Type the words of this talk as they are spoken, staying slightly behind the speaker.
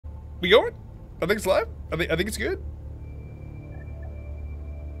We going? I think it's live. I think it's good.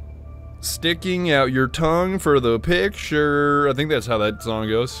 Sticking out your tongue for the picture. I think that's how that song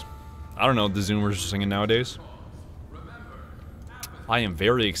goes. I don't know what the Zoomers are singing nowadays. I am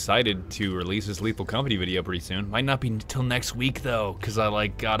very excited to release this Lethal Company video pretty soon. Might not be until next week though, because I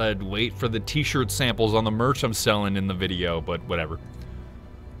like gotta wait for the t-shirt samples on the merch I'm selling in the video, but whatever.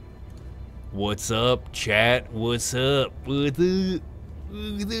 What's up, chat? What's up? What's up?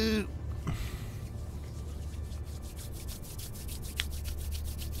 What's up?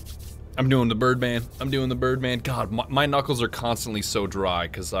 I'm doing the Birdman. I'm doing the Birdman. God, my knuckles are constantly so dry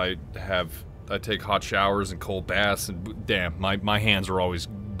because I take hot showers and cold baths, and damn, my hands are always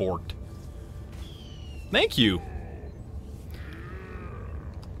borked. Thank you.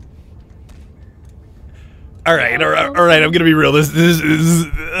 All right, I'm gonna be real. This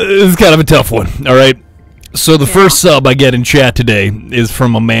is kind of a tough one. All right. So the first sub I get in chat today is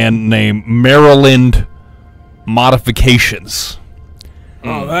from a man named Maryland Modifications.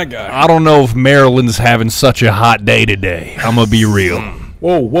 Oh, that guy. I don't know if Maryland's having such a hot day today. I'm gonna be real.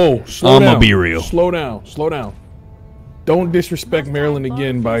 Whoa, slow down. I'm gonna be real. Slow down. Don't disrespect Maryland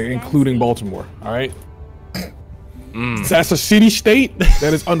again by including Baltimore, all right? That's a city-state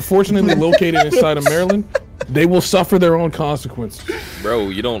that is unfortunately located inside of Maryland. They will suffer their own consequences. Bro,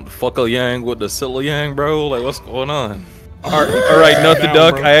 you don't fuck a yang with the Silla yang, bro? Like, what's going on? All right, Nut the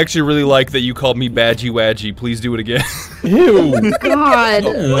Duck, bro. I actually really like that you called me Badgy Wadgy. Please do it again. Ew. God.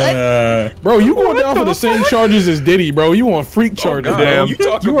 Bro, you going down for the same charges as Diddy, bro. You on freak charges. Damn. You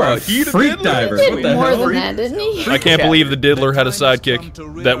talking about Freak diver. He did more than that, didn't he? I can't believe the Diddler had a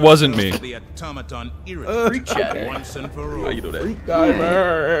sidekick. That wasn't me. Freak chat. How you do that? Freak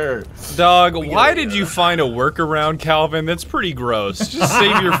diver. Dog, why did you find a workaround, Calvin? That's pretty gross. Just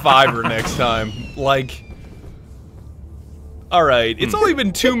save your $5 next time. Like... Alright, it's only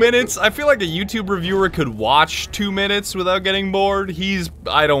been 2 minutes. I feel like a YouTube reviewer could watch 2 minutes without getting bored.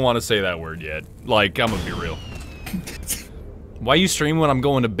 I don't want to say that word yet. Like, I'm gonna be real. Why you stream when I'm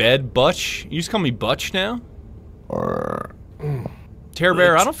going to bed, Butch? You just call me Butch now? Terror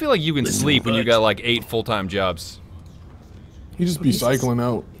Bear, I don't feel like you can sleep when you got like 8 full-time jobs. You just be cycling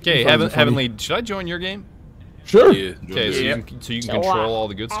out. Okay, Heavenly, should I join your game? Sure. Yeah. Okay, so you can control all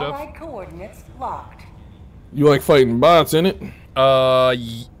the good stuff? Allied coordinates locked. You like fighting bots, innit?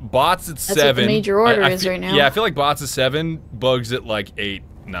 Bots at 7. That's what the major order is right now. Yeah, I feel like bots at 7, bugs at like 8,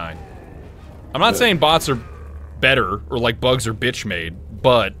 9. I'm not saying bots are better or like bugs are bitch made,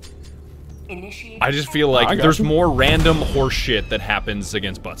 but I just feel like there's more random horse shit that happens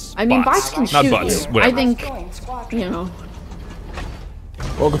against bots. I mean, bots can not shoot bots, you. whatever. I think, you know.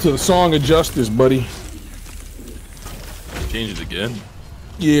 Welcome to the Song of Justice, buddy. Change it again.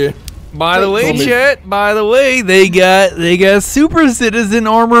 Yeah. By the way, chat, they got Super Citizen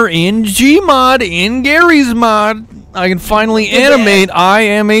armor in Gmod, in Gary's mod. I can finally animate I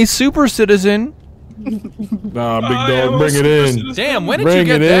am a Super Citizen. Nah, big dog, bring it in. Damn, when did you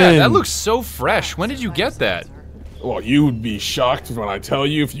get that? That looks so fresh. When did you get that? Well, you would be shocked when I tell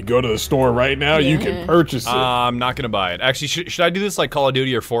you if you go to the store right now, you can purchase it. I'm not gonna buy it. Actually, should I do this like Call of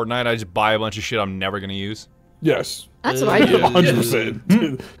Duty or Fortnite? I just buy a bunch of shit I'm never gonna use? Yes. That's what I do.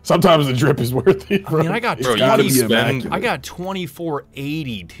 100%. Sometimes the drip is worth it, bro. I mean, I got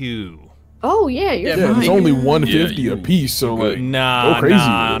 2480 too. Oh yeah, you're Yeah, fine. it's only 150 a piece, so like, nah, go crazy.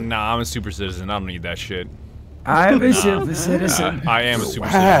 Nah, I'm a Super Citizen. I don't need that shit. I'm a Super Citizen. I am a Super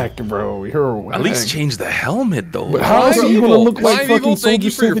Whack, Citizen. bro. You're whack. At least change the helmet, though. But how is he gonna look like fucking thank you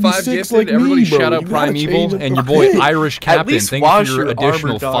Soldier for your 5 76 gifted. like Everybody me, bro? shout out You gotta Primeval change it. and your boy Irish Captain. least Thank you wash for your your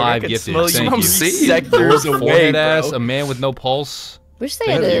additional armor, dog. 5 I can gifted. smell you Thank from you. sectors away, Forehead bro. ass, a man with no pulse. Wish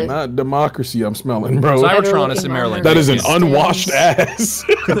they had a. Not democracy I'm smelling, bro. Cybertronus in Maryland. That is an Thank you. unwashed ass.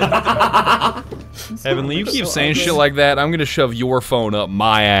 Heavenly, you keep saying shit like that, I'm gonna shove your phone up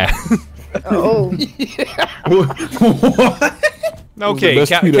my ass. Oh. Okay,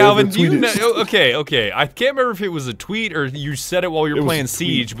 best tweet I Calvin, ever do you tweeted. know? Okay. I can't remember if it was a tweet or you said it while you were playing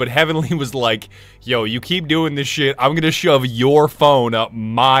Siege, but Heavenly was like, yo, you keep doing this shit, I'm gonna shove your phone up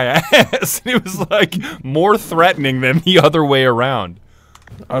my ass. And it was like more threatening than the other way around.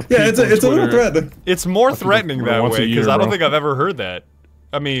 Yeah, it's a little threat. It's more threatening that once a way, because year, I don't bro. think I've ever heard that.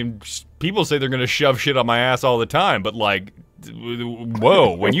 I mean, people say they're gonna shove shit on my ass all the time, but like,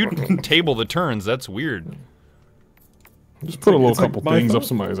 whoa, when you table the turns, that's weird. Just put a little It's like couple my things up phone.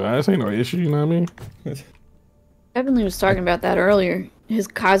 somebody's ass. Ain't no issue, you know what I mean? Heavenly was talking about that earlier. His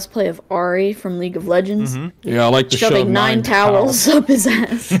cosplay of Ari from League of Legends. Yeah, I like to shove Shoving 9 towels up his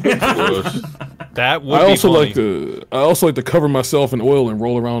ass. That would I be also funny. like to cover myself in oil and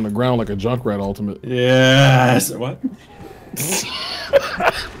roll around on the ground like a Junkrat ultimate. Yes. What?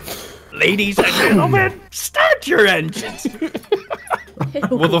 Ladies and gentlemen, start your engines.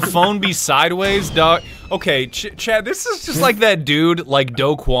 Will the phone be sideways, dog? Okay, Chad, this is just like that dude, like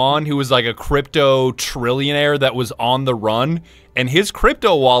Do Kwon, who was like a crypto trillionaire that was on the run, and his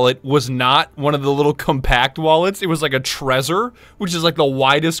crypto wallet was not one of the little compact wallets. It was like a Trezor, which is like the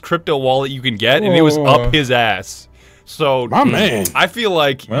widest crypto wallet you can get, and it was up his ass. So, my man, I feel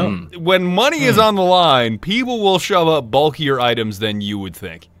like when money is on the line, people will shove up bulkier items than you would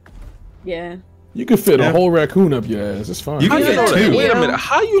think. Yeah. You can fit a whole raccoon up your ass. It's fine. You can fit two. Wait a minute.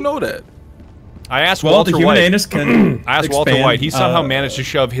 How you know that? I asked Walter White. The human anus can I asked Walter expand, White. He somehow managed to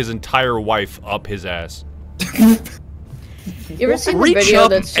shove his entire wife up his ass. You ever seen the Reach video up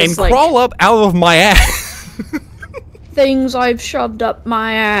that's and just like crawl up out of my ass. things I've shoved up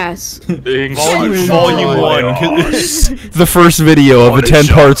my ass? Volume 1. The first video of a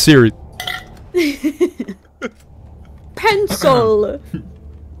 10-part series. Pencil.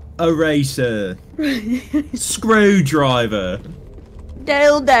 Eraser. Screwdriver.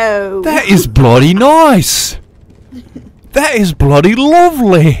 Dildo. That is bloody nice. That is bloody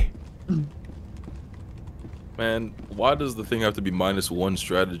lovely. Man, why does the thing have to be -1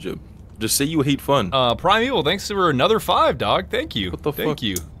 stratagem? Just say you hate fun. Primeval, thanks for another 5, dog. Thank you. What the Thank fuck?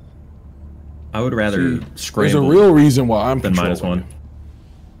 you. I would rather There's a scramble real reason why I'm than controlling -1. it.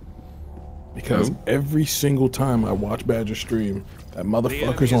 Because every single time I watch Badger stream, that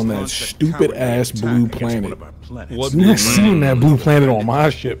motherfucker's on that stupid ass blue planet. What You not seeing that blue planet on my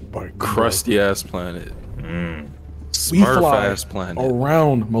ship, but Crusty ass planet. we Smurf fly ass planet.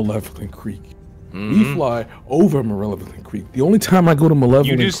 around Malevolent Creek. We fly over Malevolent Creek. The only time I go to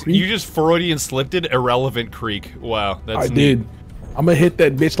Malevolent Creek, You just Freudian slipped it. Irrelevant Creek. Wow, that's I neat. did. I'm gonna hit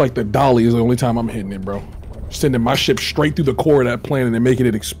that bitch like the dolly is the only time I'm hitting it, bro. Sending my ship straight through the core of that planet and making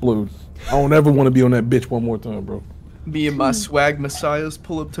it explode. I don't ever want to be on that bitch one more time, bro. Me and my swag messiahs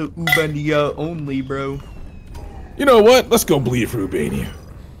pull up to Ubandia only, bro. You know what? Let's go bleed for Ubania.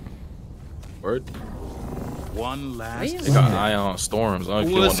 Word. One last. They got Ion Storms. I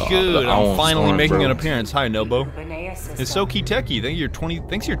don't What's feel good? I'm Ion finally Storm, making bro. an appearance. Hi, Nobo. It's Soki Teki.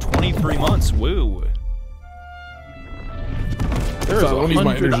 Thanks your 23 months. Woo. There's I don't use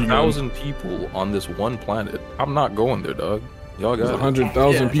my energy gun. 100,000 people on this one planet. I'm not going there, dog. Y'all There's got it.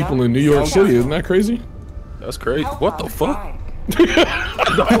 100,000 people in New York City. Isn't that crazy? That's crazy. What the fuck?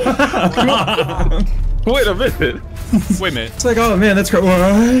 Wait a minute. Wait a minute. It's like, oh man, that's great.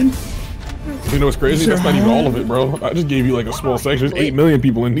 What? You know what's crazy? That's not even all of it, bro. I just gave you like a small section. There's 8 million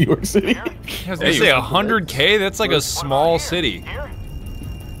people in New York City. I was gonna say 100K. That's like a small city.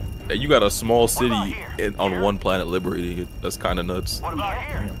 Hey, you got a small city on one planet liberating it. That's kind of nuts.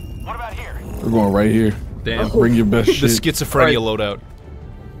 We're going right here. Damn. Bring your best The shit. schizophrenia loadout.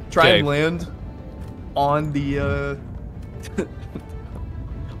 Try Okay. and land on the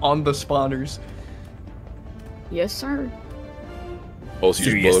on the spawners. Yes, sir. Oh, so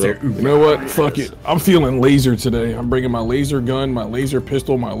you just blow it up. You know what? Fuck it. I'm feeling laser today. I'm bringing my laser gun, my laser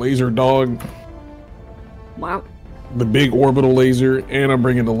pistol, my laser dog, Wow. the big orbital laser, and I'm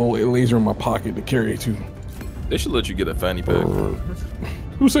bringing the little laser in my pocket to carry too. They should let you get a fanny pack.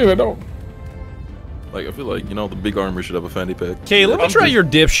 Who said I don't? Like, I feel like, you know, the big armor should have a fanny pack. Okay, let me try your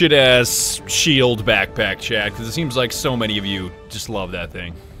dipshit ass shield backpack, Chad, because it seems like so many of you just love that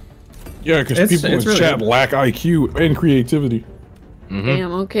thing. Yeah, because It's- people it's in really chat good. lack IQ and creativity.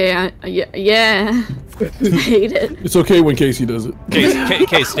 Damn. Okay. Yeah. I hate it. It's okay when Casey does it.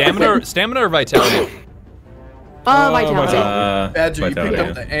 Okay, stamina or vitality? Vitality. Badger, you Vitality, picked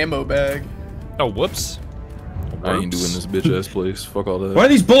up the ammo bag. Oh, whoops. I ain't doing this bitch ass place. Fuck all that. Why are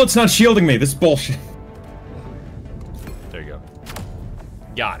these bullets not shielding me? This is bullshit. There you go.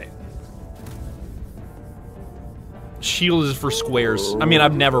 Got it. Shield is for squares. I mean,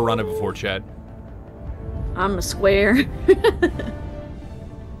 I've never run it before, Chad. I'm a square.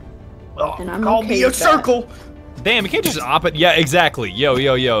 And I'm Call okay me a with that. circle. Damn, you can't just op it. Yeah, exactly.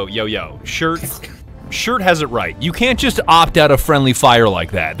 Yo. Shirt has it right. You can't just opt out of friendly fire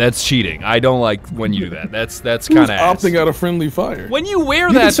like that. That's cheating. I don't like when you do that. That's Who's kind of ass. opting out of friendly fire? When you wear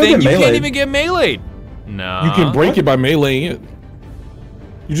You that can still thing, get you can't meleeed. even get meleeed. No. You can break it by meleeing it.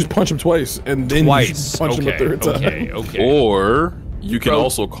 You just punch him twice, and then you twice. just punch him a third time. Okay. Or you can Bro.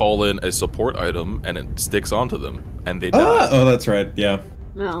 also call in a support item and it sticks onto them and they die. Ah, oh, that's right. Yeah.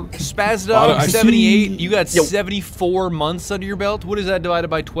 No. Spaz I Dog see. 78. You got 74 months under your belt. What is that divided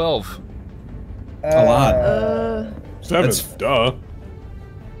by 12? A lot. 7. That's- Duh.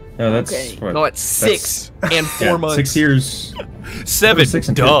 No, that's Okay. what, No, it's 6 and 4 months. 6 years. 7. 6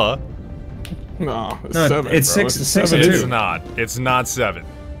 and Duh. Nah, it's No, 7. it's bro. 6 It's six 7 and too. It's not. It's not 7.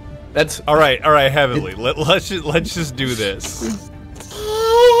 That's All right, Heavenly. Let's just do this.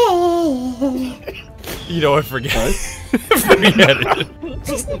 You know what? Forget it. Forget it.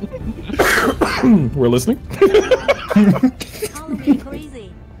 We're listening.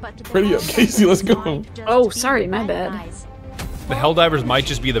 Pretty up, Casey. Let's go. Oh, sorry, my bad. The Helldivers might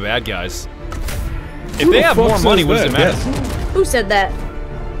just be the bad guys. If Who they the have fuck more money, says what does it that? matter? Who said that?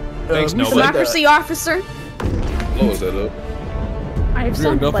 Thanks, who nobody. said Democracy officer? Blows that up. I have We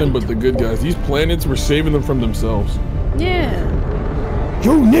are nothing somebody. but the good guys. These planets, we're saving them from themselves. Yeah.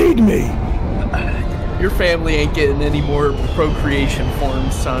 You need me. Your family ain't getting any more procreation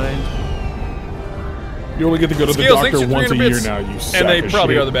forms signed. You only get to go to the Scales, thanks doctor for once a 300 year bits. now, you sack And they of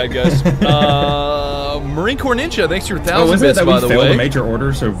probably shit. are the bad guys. Marine Corps Ninja, thanks for 1,000 was it bits, that by we the failed way. a major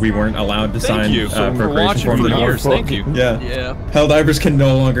order, so we weren't allowed to Thank sign you for procreation watching forms for the anymore? years. Thank you. Yeah. Yeah. Helldivers can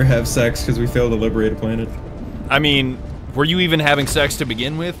no longer have sex because we failed to liberate a planet. I mean, were you even having sex to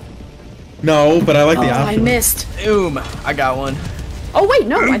begin with? No, but I like the I option. missed. Boom. I got one. Oh, wait,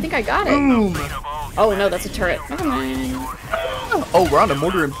 no, I think I got it. Boom. Oh, no, that's a turret. Never mind. Oh, we're on a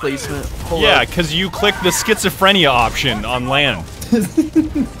mortar emplacement. Hold Yeah, up. because you clicked the schizophrenia option on land.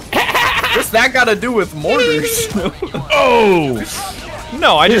 What's that got to do with mortars? Oh!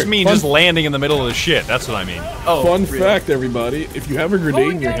 No, I just Here, mean fun- just landing in the middle of the shit. That's what I mean. Oh, Fun really? fact, everybody. If you have a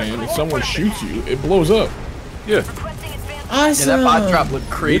grenade in your hand and someone shoots you, it blows up. Yeah, that bot drop looked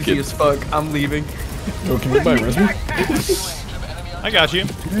crazy as fuck. I'm leaving. Yo, can you buy Resmi? I got you. I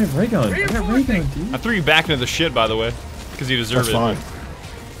have ray gun. I got ray gun, dude. I threw you back into the shit, by the way, because you deserve That's it. fine.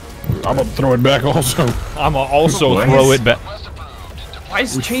 I'm gonna throw it back also. I'm gonna also What? throw it back. Why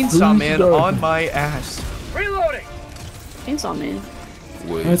is Chainsaw Man done. on my ass? Chainsaw Man.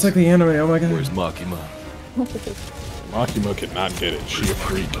 Wait, Oh, it's like the anime. Oh my god. where's Makima? Makima cannot get it. She a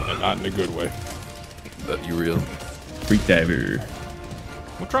freak, and not in a good way. That you real? Freak diver.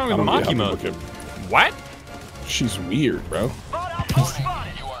 What's wrong I with don't get how Makima? people can- What? She's weird, bro.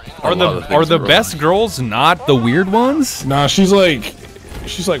 Are the best girls not the weird ones? Nah, she's like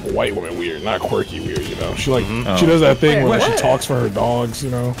white woman weird, not quirky weird, you know. She like Mm-hmm. she does that thing where like, she talks for her dogs,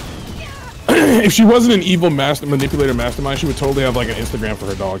 you know. If she wasn't an evil manipulator mastermind, she would totally have like an Instagram for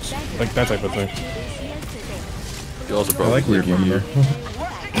her dogs, like that type of thing. You also I probably like weird women.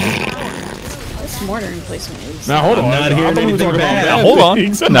 This mortar emplacement is. Now hold on, not hearing thought we were anything talking about bad. bad Now hold on.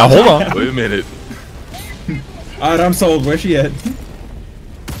 things. Now hold on. Wait a minute. Alright, I'm sold. Where's she at?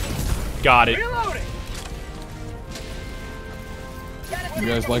 Got it. You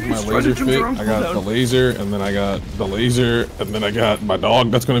guys like my laser fit? I got the laser, and then I got the laser, and then I got my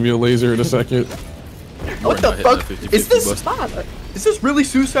dog. That's gonna be a laser in a second. What not the hitting fuck? the 50-50 Is this bust. is this really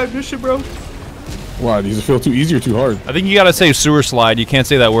suicide mission, bro? Why? Does it feel too easy or too hard? I think you gotta say sewer slide. You can't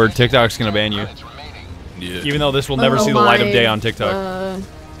say that word. TikTok's gonna ban you. Yeah. Even though this will never Oh see the light of my, day on TikTok.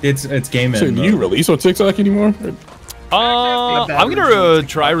 It's game So end. do you release on TikTok anymore? I'm gonna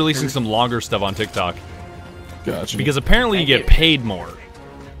try releasing some longer stuff on TikTok Gotcha. because apparently you get paid more.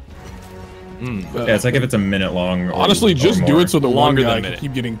 Yeah, it's like if it's a minute long. Or, honestly, or just do more. it so the Longer one than a guy can minute.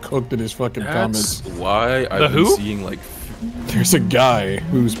 keep getting cooked in his fucking That's comments. why The I've been who? seeing like. There's a guy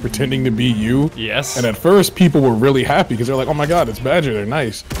who's pretending to be you. Yes. And at first, people were really happy because they're like, "Oh my god, it's Badger, they're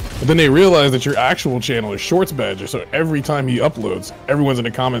nice." But then they realize that your actual channel is Shorts Badger. So every time he uploads, everyone's in the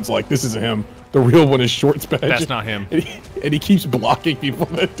comments like, "This isn't him. The real one is Shorts Badger." That's not him. And he keeps blocking people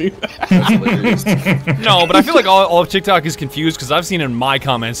that do that. That's hilarious. No, but I feel like all of TikTok is confused because I've seen in my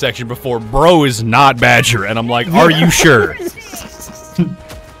comment section before, bro is not Badger. And I'm like, are you sure?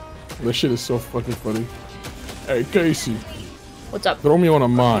 This shit is so fucking funny. Hey Casey, What's up? throw me on a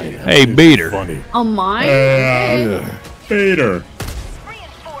mine. Hey, It's Beater. Funny. On mine? Okay. Yeah. Peter.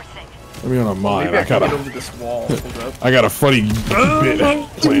 Throw me on a mine. Maybe I I can got get a, over this wall. Hold up. I got a funny bit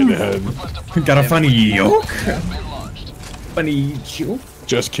planned ahead. Got a funny yoke. Funny joke.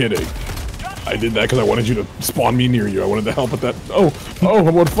 Just kidding. I did that because I wanted you to spawn me near you. I wanted to help with that. Oh,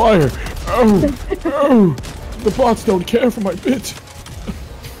 I'm on fire. Oh, the bots don't care for my bit.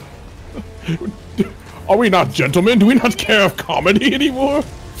 Are we not gentlemen? Do we not care of comedy anymore?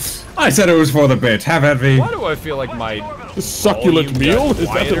 I said it was for the bit. Have at me. Why do I feel like my The succulent Volume meal? got Is that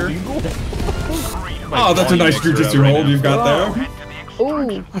quieter. illegal? Oh, that's a nice volume mixer jujitsu right hold now. you've got there.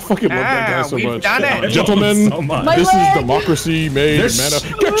 Ooh. I fucking love that guy so we've much. done it. Gentlemen, So much. My this leg! is democracy made in This-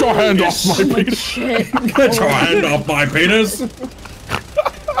 manner. Get your hand off my penis. Shit. Get your hand off my penis.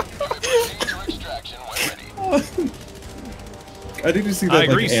 I need to see I that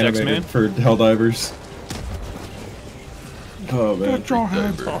agree, like sex animated man. for Helldivers. Oh man. Get your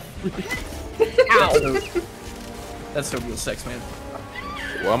hands off. Ow. That's so real sex, man.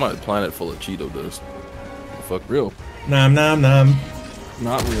 Well, I'm on a planet full of Cheeto dust. The fuck? Real. Nom nom nom.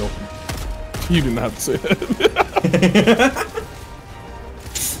 Not real. You didn't have to say that.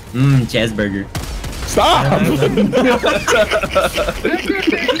 Cheeseburger. Stop!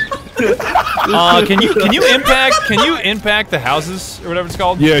 Can you impact the houses or whatever it's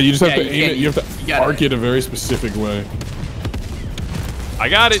called? Yeah, you just have Yeah, to aim it. You have to gotta- arc it a very specific way. I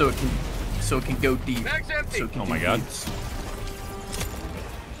got it. So it can go deep. So it can Oh do my God. deeps.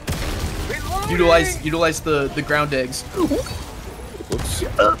 Utilize the ground eggs.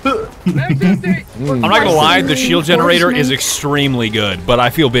 I'm not gonna lie, the shield generator is extremely good, but I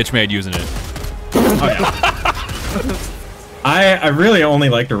feel bitch made using it. I really only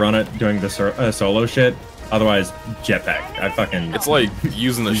like to run it doing the solo shit. Otherwise, jetpack. It's like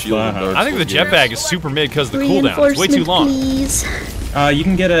using the shield. in Dark I think the Souls games. jetpack is super mid because the cooldown is way too long. Please. You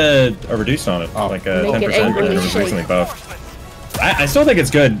can get a reduce on it, like a Make it 10%, angry and it was shape. recently buffed. I still think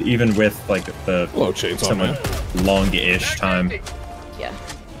it's good, even with like the Hello, Chainsaw somewhat Man. long-ish time. Yeah.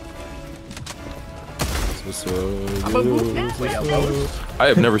 I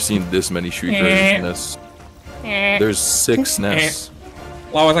have never seen this many shriekers in this. There's 6 nests.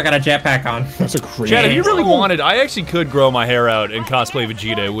 Well, I got a jetpack on. That's a crazy. Chad, if you really wanted, I actually could grow my hair out and cosplay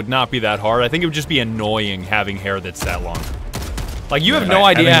Vegeta. It would not be that hard. I think it would just be annoying having hair that's that long. Like, you have no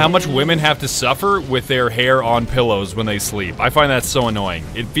idea how much women have to suffer with their hair on pillows when they sleep. I find that so annoying.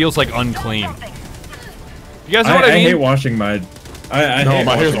 It feels like unclean. You guys know what I mean? hate washing my. I No, hate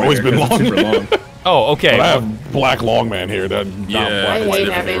my hair's washing always hair been 'cause it's super long. Oh, okay. But I have black long man hair. That Yeah, I it's hate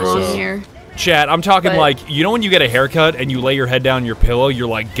different having gross. long hair. Chat, I'm talking But- like, you know when you get a haircut and you lay your head down on your pillow, you're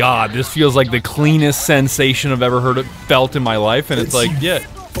like, God, this feels like the cleanest sensation I've ever felt in my life, and it's like, yeah.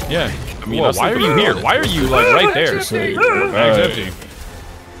 I mean, Whoa, that's why the are you here? Why are you, like, right there? Bag's empty.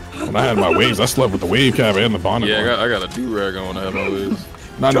 When I had my waves, I slept with the wave cap and the bonnet. Yeah, on. I got a do-rag on. I have my waves.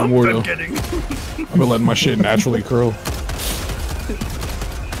 Not no more though. I've been letting my shit naturally curl.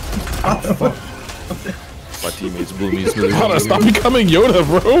 My teammates blew me through. Gotta stop becoming Yoda,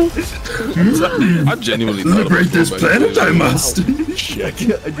 bro. I genuinely thought about Liberate this going back planet, to I it. must. I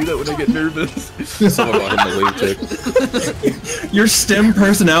do that when I get nervous. Something about him, the wave check. Your STEM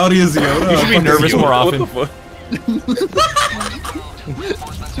personality is Yoda. You should be nervous more often.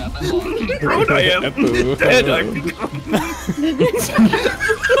 Dead,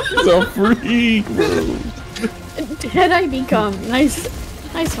 so free, bro. Dead I become. Nice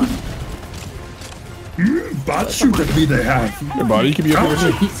one. Bots shoot at me, they have. Your body can be up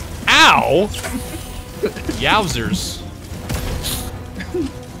here too. Ow! Yowzers.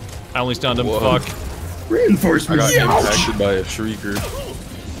 I only stunned him. Whoa. Fuck. I Reinforcements. got impacted by a shrieker.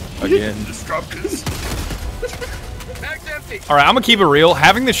 Again. Alright, I'm gonna keep it real.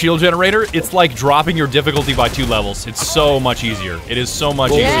 Having the shield generator, it's like dropping your difficulty by 2 levels. It's so much easier. It is so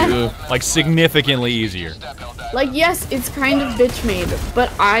much Yeah. easier. Like, significantly easier. Like, yes, it's kind of bitch made,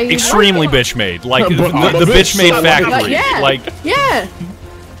 but I Extremely like it. bitch made. Like, But I'm the a bitch, bitch made so I like it. But factory. yeah, Like, yeah.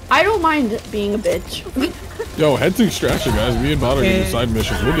 I don't mind being a bitch. Yo, head to extraction, guys. Me and Bot are doing side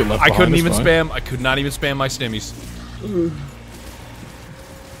missions. We'll get left I behind. couldn't It's even fine. spam. I could not even spam my stimmies.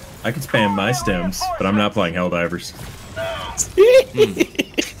 I could spam my stems, but I'm not playing Helldivers.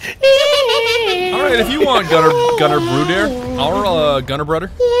 Alright, if you want Gunner Brudere, or Gunner Brother,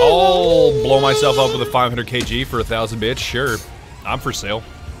 I'll blow myself up with a 500 kg for 1,000 bits. Sure. I'm for sale.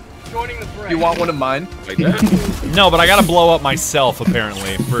 You want one of mine? Like that? No, but I gotta blow up myself,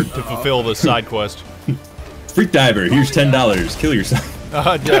 apparently, to fulfill the side quest. Freak Diver, here's $10. Kill yourself.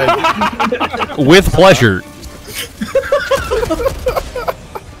 With pleasure.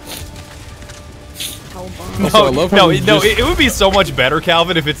 Also, I love how No, we no, just- it would be so much better,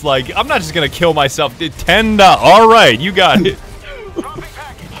 Calvin, if it's like, I'm not just gonna kill myself. $10. Alright, you got it.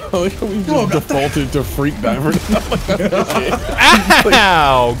 I like how we just defaulted to Freak Diver.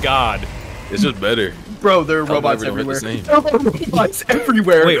 Ow, God. It's just better. Bro, there are I'll robots never hit everywhere. the same. There are robots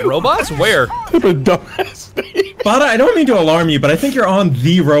everywhere. Wait, robots? Where? What a dumbass name. Bada, I don't mean to alarm you, but I think you're on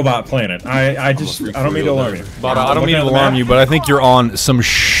the robot planet. I don't mean to alarm you. But I don't Looking mean to at the alarm map. you, but I think you're on some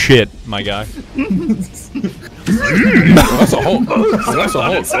shit, my guy. That's a hole. That's a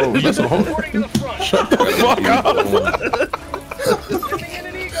hole. Oh, that's a hole. Shut the fuck up.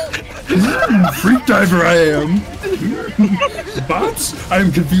 Freak diver I am. Bots? I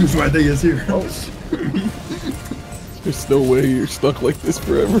am confused why they is here. There's no way you're stuck like this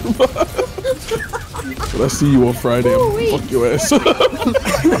forever. But I see you on Friday. I'm gonna fuck your ass up.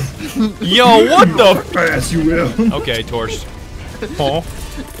 Yo, what the? I ask you will. Okay, Torch. Oh.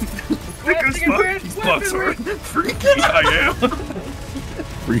 Because these bots are freaky I am.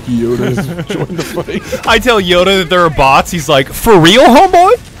 Freaky Yoda has joined the fight. I tell Yoda that there are bots. He's like, for real,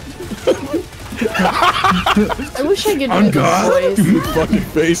 homeboy? I wish I could On do God. this voice. Your fucking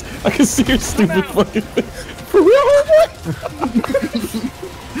face. I can see your stupid fucking face. For real, homeboy?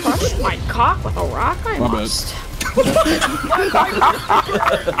 my cock with a rock, I My bad. must.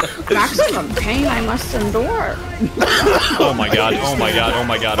 Maximum pain I must endure. Oh my god, oh my god, oh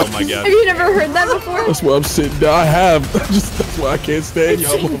my god, oh my god. Have you never heard that before? That's why I'm sitting down. I have. That's why I can't stand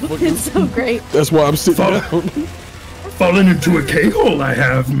y'all motherfuckers. It's so great. That's why I'm sitting down. Fallen into a K-hole I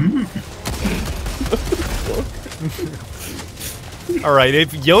have. Alright,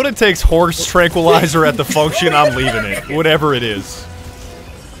 if Yoda takes horse tranquilizer at the function, I'm leaving it. Whatever it is.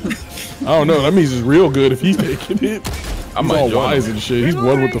 I don't know. That means it's real good if he's taking it. I He's might all join wise him. and shit. He's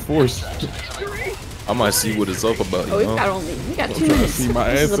one with the force. I might see what it's up about. Oh, You know? we got 2 Trying to minutes. see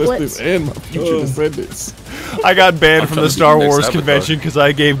my This is a ancestors blitz. and my future descendants. I got banned I'm from trying the to Star be the next Wars Avatar. convention because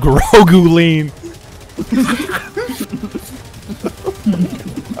I gave Grogu lean.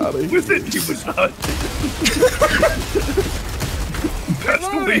 With it, he was not.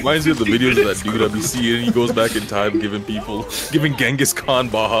 Passed away. Reminds me of the videos of that dude I be seeing, and he goes back in time giving Genghis Khan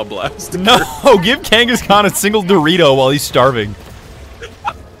Baja Blast. No, give Kangaskhan Khan a single Dorito while he's starving.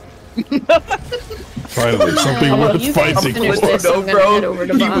 Finally, something Well, worth you guys fighting finish for. this. I'm No, gonna head bro, over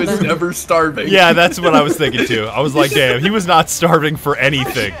to he was Baba. never starving. Yeah, that's what I was thinking too. I was like, damn, he was not starving for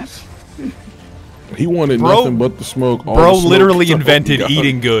anything. He wanted Bro- nothing but the smoke. All Bro the smoke. literally Oh, invented God.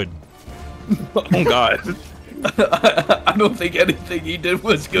 eating good. Oh god. I don't think anything he did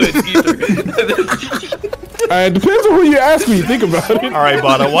was good either. It depends on who you ask me. Think about it. All right,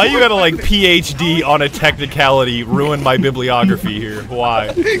 Bada, why you gotta like PhD on a technicality ruin my bibliography here?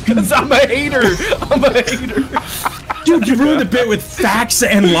 Why? Because I'm a hater. I'm a hater. Dude, you ruined the bit with facts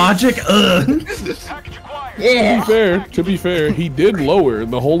and logic. Ugh. To be fair, he did lower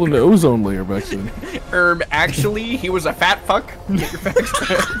the hole in the ozone layer back then. Actually, he was a fat fuck. Get your facts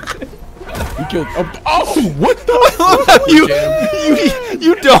straight. He killed. Oh, what the?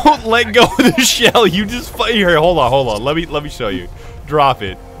 you don't let go of the shell. You just here. Hold on. Let me show you. Drop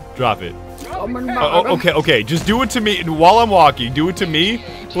it. Oh, okay. Just do it to me while I'm walking. Do it to me.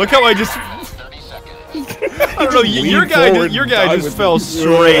 Look how I just. I don't know. Your guy just fell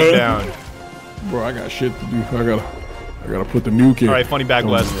straight down. Bro, I got shit to do. I gotta put the nuke in. All right, funny back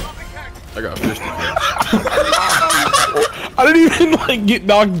left. I got fish to I didn't even like get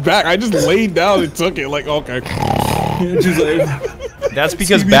knocked back. I just laid down and took it. Like, okay. That's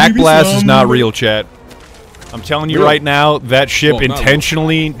because backblast is not real, chat. I'm telling you right now, that ship Well, not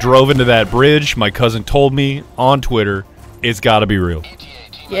intentionally drove into that bridge. My cousin told me on Twitter. It's got to be real.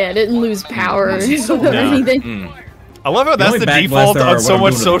 Yeah, it didn't lose power or Nah. anything. I love how that's only the backblast default there are on what so I'm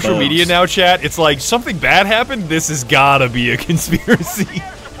much doing with social the media boats. now, chat. It's like something bad happened. This has got to be a conspiracy.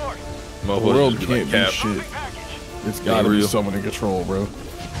 The world Motherfuckers can't be be like, cap. shit. It's gotta be real. someone in control, bro.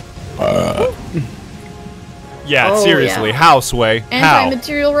 Yeah, Oh, seriously. yeah. How, Sway? How?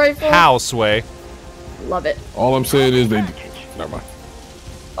 Anti-material rifle. How, Sway? Love it. All I'm saying is they. Never mind.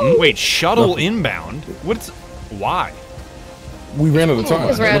 Wait, shuttle inbound? What's... Why? We ran out of time.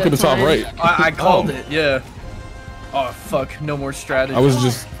 Because Look we're out at of the top time. right. I called it. Yeah. Oh fuck! No more strategy. I was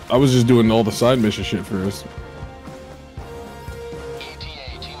just doing all the side mission shit for us.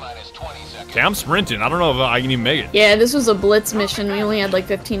 Okay, I'm sprinting. I don't know if I can even make it. Yeah, this was a blitz mission. We only had like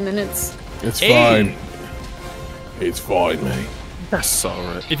 15 minutes. It's Hey. fine. It's fine, man. That's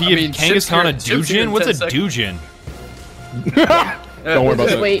alright. If you I give mean, Kangaskhan ships here- a ships here Dujin, in what's a 10 Dujin? Don't worry about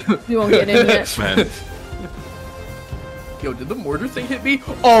Just that. wait. We won't get into it. Man, Yo, did the mortar thing hit me?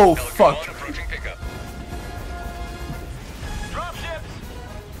 Oh fuck!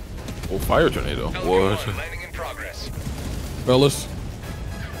 oh, fire tornado. What? Fellas,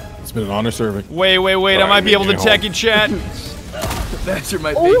 it's been an honor serving. Wait. I Alright, might be able to get tech it, chat. That's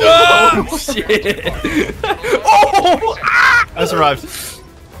my big. Oh shit! Oh! I survived.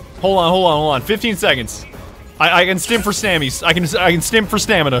 Hold on. 15 seconds. I can stim for stammies. I can stim for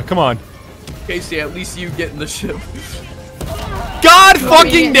stamina. Come on. Casey, at least you get in the ship. God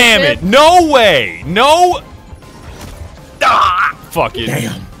fucking damn it! No way! No. Fuck it.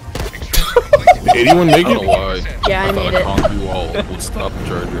 Did anyone make I don't know it? why. Yeah, I thought made a it. concrete wall would stop the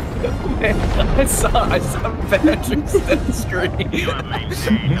charger. I saw Patrick's dead screen.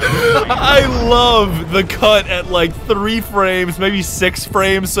 I love the cut at like 3 frames, maybe 6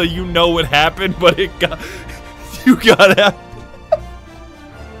 frames, so you know what happened, but it got. You gotta.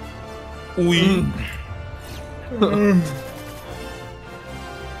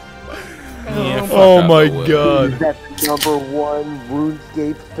 Yeah, oh my god. That's the #1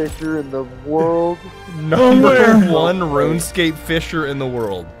 RuneScape fisher in the world. Number 1 RuneScape fisher in the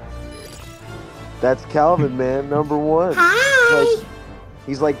world. That's Calvin, man, #1.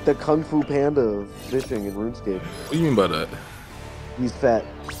 He's like the Kung Fu Panda of fishing in RuneScape. What do you mean by that? He's fat.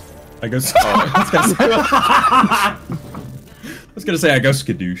 I guess. I was gonna say I go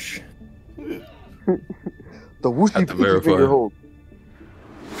skadoosh. The whooshy Have to pinky verify. finger hold.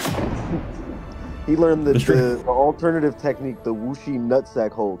 He learned the alternative technique, the whooshy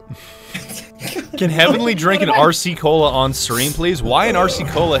nutsack hold. Can Heavenly drink an RC Cola on stream, please? Why an RC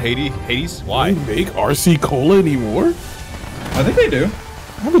Cola, Hades? Why? Do they make RC Cola anymore? I think they do.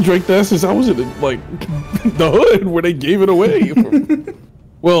 I haven't drank that since I was in like the hood where they gave it away.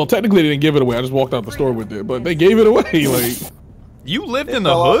 Well, technically they didn't give it away. I just walked out the store with it, but they gave it away. Like You lived It in the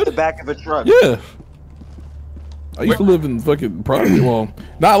fell off hood? the back of a truck. yeah. I used to live in fucking project. Well,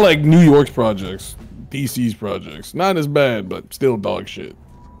 not like New York's projects, DC's projects. Not as bad, but still dog shit.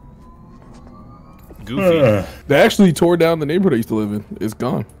 Goofy. They actually tore down the neighborhood I used to live in. It's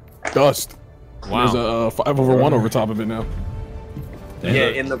gone. Dust. There's Wow. a 5/1 over top of it now. Yeah,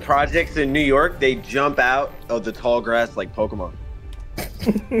 in the projects in New York, they jump out of the tall grass like Pokemon.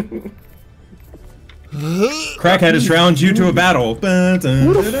 Crackhead has round you to a battle. Who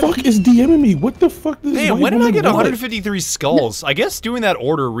the fuck is DMing me? What the fuck does Man, white when did I woman get want? 153 skulls? I guess doing that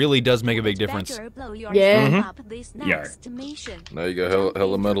order really does make a big difference. Yeah. Yeah. Now you got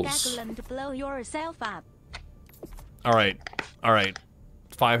hella medals. Alright. Alright.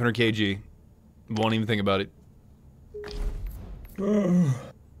 500 kg. Won't even think about it. Boom,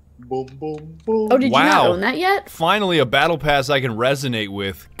 boom, boom. Oh, did you not Wow. own that yet? Finally, a battle pass I can resonate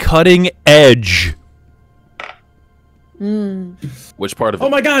with. Cutting Edge. Which part of it? Oh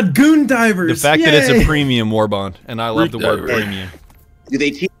my god, Goon Divers! The fact that it's Yay! a premium warbond, and I love the word Edge. premium. Do they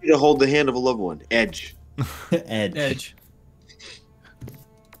teach you to hold the hand of a loved one? Edge. Edge. Edge.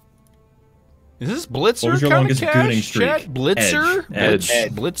 Is this Blitzer What was your kind of longest gooning cash? streak? Chat? Blitzer? Edge.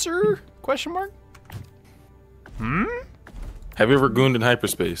 Edge. Blitzer? Question mark? Have you ever gooned in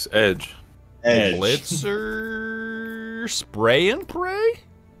hyperspace? Edge. Edge. Blitzer? Spray and pray?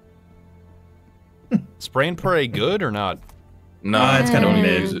 Spray and pray good or not? Nah, it's kind of don't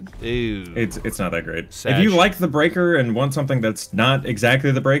mid. use it. Ew. It's not that great. Sash. If you like the breaker and want something that's not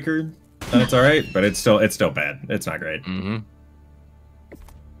exactly the breaker, then it's alright, but it's still bad. It's not great. Mm-hmm.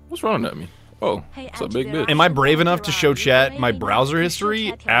 What's wrong with me? Oh, it's a big bitch. Am I brave enough to show chat my browser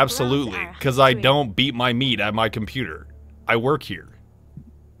history? Absolutely. Because I don't beat my meat at my computer. I work here.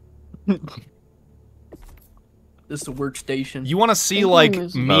 This is the workstation. You want to see, like,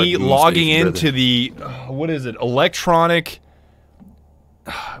 Goodness. me Not a goon logging station, into the... what is it? Electronic...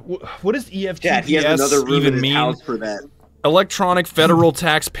 what does Chat, he has another EFTPS room in even his mean? house for that. Electronic Federal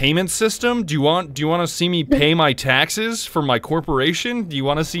Tax Payment System? Do you want to see me pay my taxes for my corporation? Do you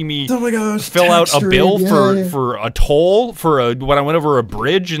want to see me Oh my gosh, fill out a tax bill stream, for a toll for when I went over a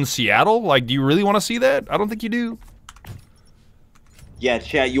bridge in Seattle? Like, do you really want to see that? I don't think you do. Yeah,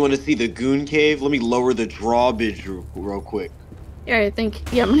 chat, you want to see the Goon Cave? Let me lower the drawbridge real quick. Yeah, I think.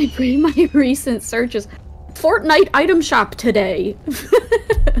 Yeah, my recent searches. Fortnite item shop today.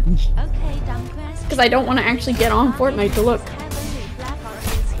 Because I don't want to actually get on Fortnite to look.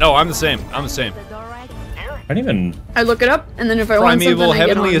 No, I'm the same. I'm the same. I don't even... I look it up, and then if I want something, Primeval I get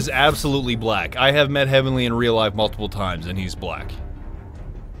Heavenly on. is absolutely black. I have met Heavenly in real life multiple times, and he's black.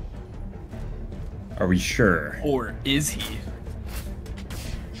 Are we sure? Or is he?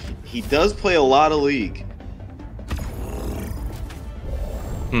 He does play a lot of League.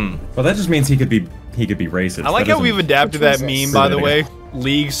 Well, that just means he could be racist. I like That how we've doesn't- adapted that meme, by the Say way. that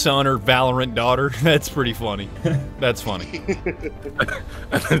League son or Valorant daughter. That's pretty funny. That's funny.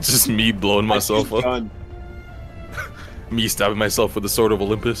 It's just me blowing myself up. Done. Me stabbing myself with the sword of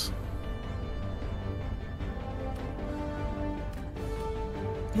Olympus.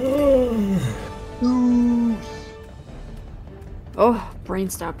 Oh, brain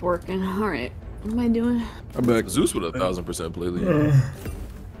stopped working. Alright. What am I doing? I'm back. Zeus would 1000% play League.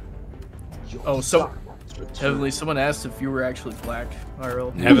 Oh, so Heavenly, someone asked if you were actually black,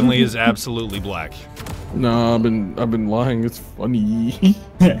 IRL. Heavenly is absolutely black. No, I've been lying. It's funny.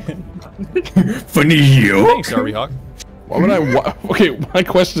 Funny you. Thanks, Arby Hawk. Why would I? Okay, my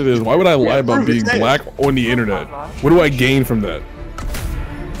question is, why would I lie about being black on the internet? What do I gain from that?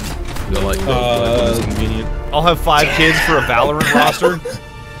 They're like, black is convenient. I'll have 5 kids for a Valorant roster.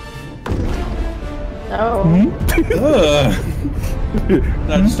 Oh.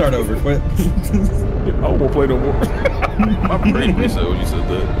 No, just start over. Quit. I won't play no more. My brain reset when you said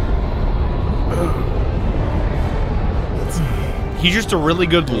that. He's just a really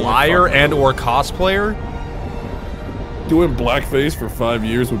good liar and or cosplayer. Doing blackface for 5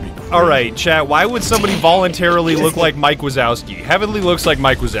 years would be crazy. All right, chat. Why would somebody voluntarily look like Mike Wazowski? Heavenly looks like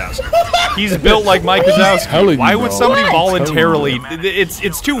Mike Wazowski. He's built like Mike Wazowski. telling Why you, would bro. somebody I'm telling voluntarily? you.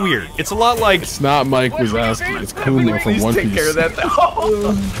 It's too weird. It's a lot like. It's not Mike Wazowski. It's Kuma from Please One take Piece. care of that.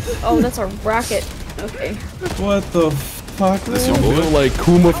 Oh, that's a rocket. Okay. What the fuck? fuck? This your I boy? feel like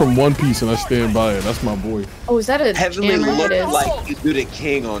Kuma from One Piece, and I stand by it. That's my boy. Oh, is that a Heavenly jammer? It looked is. like you do the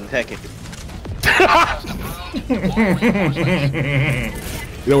king on Tekken.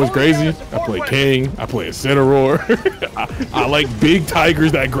 You know what's crazy? I play King. I play Incineroar. I like big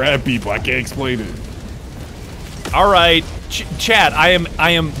tigers that grab people. I can't explain it. All right, chat. I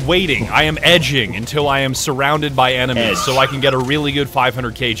am waiting. I am edging until I am surrounded by enemies, so I can get a really good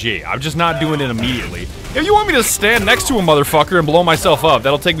 500 kg. I'm just not doing it immediately. If you want me to stand next to a motherfucker and blow myself up,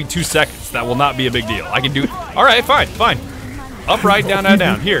 that'll take me 2 seconds. That will not be a big deal. I can do. All right, fine. Up, right, down, down,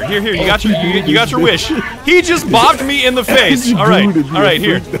 down. Here. You got your wish. He just bopped me in the face. All right,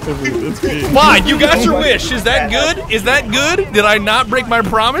 here. Fine, you got your wish. Is that good? Is that good? Did I not break my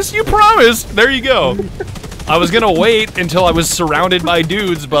promise? You promised. There you go. I was gonna wait until I was surrounded by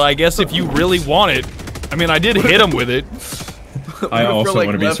dudes, but I guess if you really want it, I mean, I did hit him with it. I also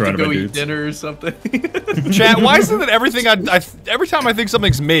want to be surrounded by eat dudes. dinner or something. Chat, why is it that everything every time I think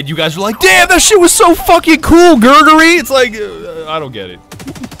something's mid, you guys are like, damn, that shit was so fucking cool, Gurgery? It's like, I don't get it.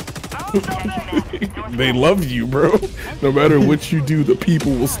 They love you, bro. No matter what you do, the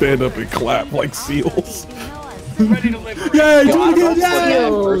people will stand up and clap like seals. Yeah,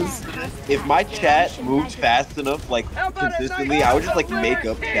 if my chat moved fast enough, like consistently, I would just like make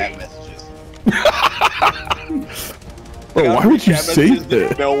up chat messages. Bro, why would you say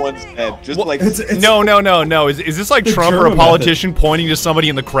that? No one's head. Just like No. Is this like Trump or a politician pointing to somebody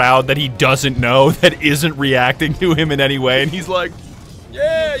in the crowd that he doesn't know that isn't reacting to him in any way, and he's like,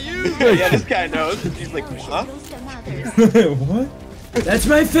 yeah, you. Yeah, this guy knows. He's like, huh? What? That's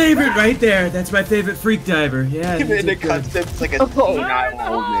my favorite right there. That's my favorite freak diver. Yeah. And the concept's like a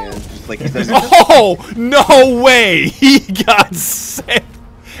senile old man. Just like he says, Oh, no way! He got set.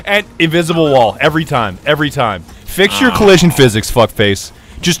 And invisible wall every time. Fix your collision physics, fuckface.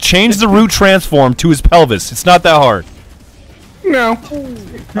 Just change the root transform to his pelvis. It's not that hard. No.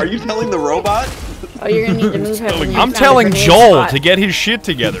 are you telling the robot? Oh, you're gonna need to move heavily. I'm telling Joel to get his shit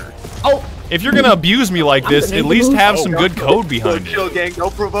together. Oh. If you're gonna abuse me like this, at least have some good code behind it. Chill, gang.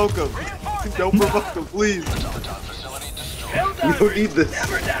 Don't provoke him. Don't provoke him, please. You don't need this.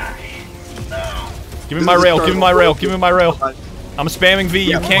 Give me my rail. I'm spamming V.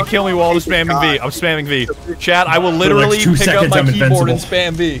 You can't kill me while I'm spamming V. I'm spamming V. Chat, I will literally pick up my keyboard and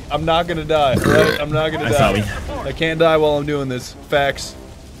spam V. I'm not gonna die, right? I'm not gonna die. I can't die while I'm doing this. Facts,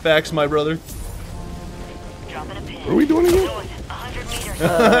 my brother. What are we doing again?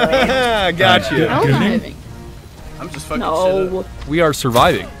 Gotcha. I'm just fucking No. We are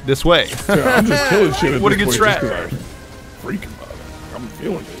surviving this way. Yeah, I'm just killing shit. At What a this good point strat. just 'cause I'm freaking about it. I'm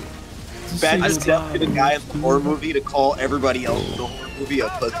feeling it. Imagine the guy in the horror movie to call everybody else in the horror movie a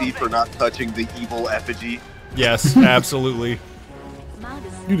pussy for not touching the evil effigy. Yes, absolutely.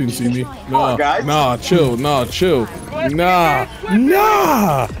 You didn't see me. on, guys. Nah, chill. Nah. Dude,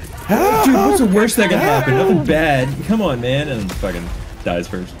 what's the worst that could happen? Nothing bad. Come on, man. And then fucking dies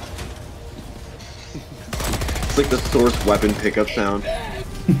first. It's like the source weapon pickup sound.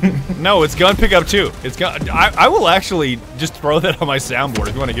 No, it's gun pickup too. It's gun. I will actually just throw that on my soundboard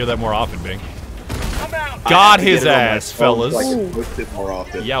if you want to hear that more often, Bing. Got his ass, fellas. So I can post it more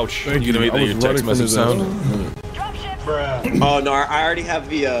often. Youch. You gonna make that your text message sound? Oh no, I already have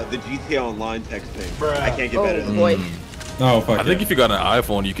the GTA Online text thing. I can't get better Oh than boy. Oh, fuck. I think if you got an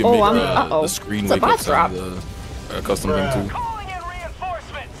iPhone, you can Oh, make uh-oh. the screen It's a wake up box drop. sound a custom thing too.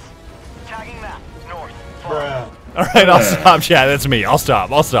 All right, I'll stop, chat. That's me. I'll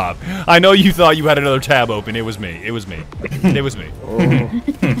stop. I know you thought you had another tab open. It was me. It was me.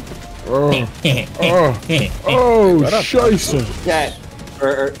 Oh, scheisse. that.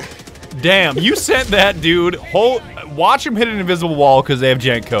 Damn, you sent that dude. Watch him hit an invisible wall because they have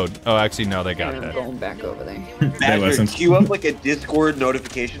jank code. Oh, actually, no, they got I'm that. going back over there. Badger, queue up like a Discord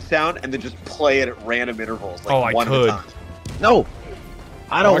notification sound and then just play it at random intervals. Like Oh, I one could. At a time. No,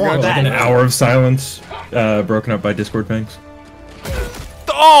 I don't want Like that. an hour of silence, broken up by Discord pings.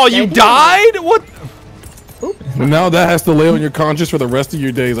 Oh, you died? What? And now that has to lay on your conscience for the rest of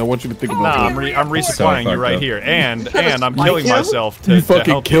your days. I want you to think Nah, about I'm that. resupplying you right here, and I'm killing myself to You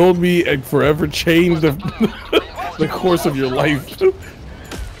fucking help killed me and forever changed the the course of your life.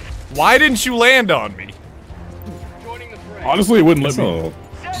 Why didn't you land on me? Honestly, it wouldn't let me.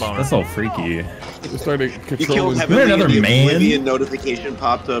 That's all freaky. It started You controlling. killed Heavenly another and the man? Oblivion notification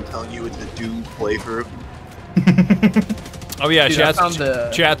popped up telling you it's a doomed playthrough. Oh yeah, Dude, I found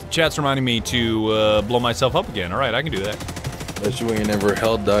the- chat's reminding me to blow myself up again. All right, I can do that. Bet you ain't never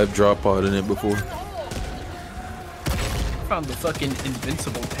held dive drop pod in it before. Found the fucking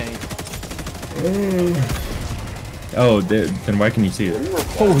invincible tank. Oh, then why can you see it?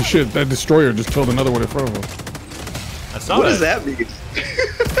 Holy shit! That destroyer just killed another one in front of him. saw What that. does that mean?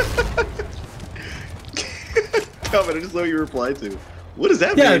 Calvin, I just know what you replied to. What does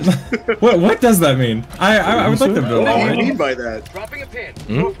that mean? what does that mean? I would like to know. What do you mean by that? Dropping a pin.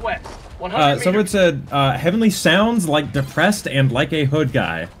 Northwest. 100 Someone said Heavenly sounds like depressed and like a hood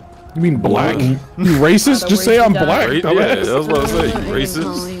guy. You mean black? You racist? Just say I'm black. Right? Yeah, dumbass. that was what I was saying.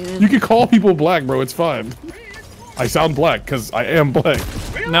 Racist. You can call people black, bro. It's fine. I sound black because I am black.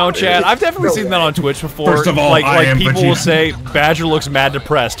 No, Chad, I've definitely seen that on Twitch before. First of all, like I am people will Vegeta. say Badger looks mad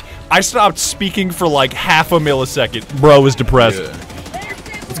depressed. I stopped speaking for like half a millisecond. Bro is depressed. Yeah.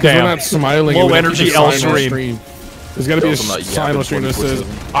 It's because we're not smiling. Low and we have energy to L sign on stream. stream. There's gotta be a Also not sign on yapping stream that says,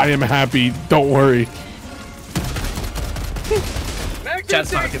 24/7. I am happy, don't worry.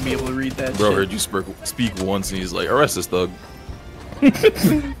 Chat's not gonna be able to read that Bro shit. heard you speak once and he's like, arrest this thug.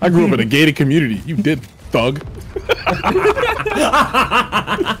 I grew up in a gated community. You did, thug.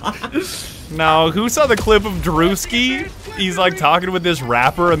 Now, who saw the clip of Drewski? He's like talking with this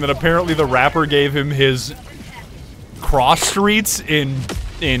rapper, and then apparently the rapper gave him his cross streets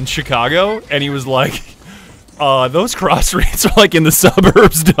in Chicago, and he was like, those cross streets are like in the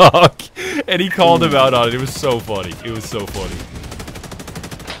suburbs, dog. And he called him out on it. It was so funny. It was so funny.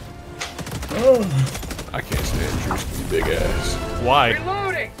 I can't stand Drewski, big ass. Why?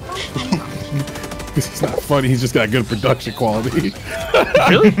 Reloading. Because he's not funny, he's just got good production quality.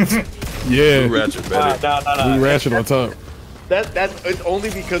 Really? Yeah. Blue Ratchet better. Blue Ratchet on top. That's it's only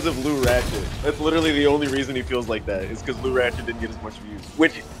because of Lou Ratchet. That's literally the only reason he feels like that. Is because Lou Ratchet didn't get as much views.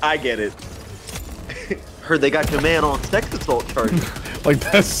 Which I get it. Heard they got your man on sex assault charges. Like,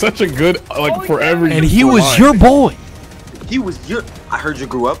 that's such a good, like, forever. And he useful was line. your boy. He was your. I heard you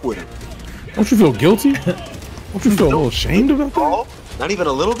grew up with him. Don't you feel guilty? Don't you feel a little ashamed about that? Oh, not even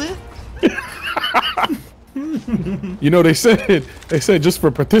a little bit. You know, they said just for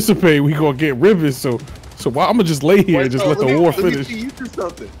participate, we gonna get ribbons, so why I'm gonna just lay here and just let the war finish. You do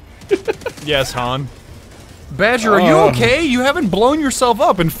something. Yes, Han. Badger, are you okay? You haven't blown yourself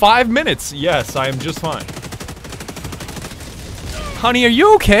up in 5 minutes. Yes, I am just fine. Honey, are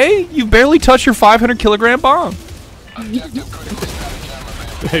you okay? You barely touched your 500-kilogram bomb.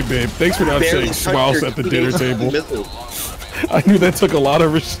 Hey, babe, thanks for not Barely saying touched spouse your at the dinner 2-day table. missile. I knew that took a lot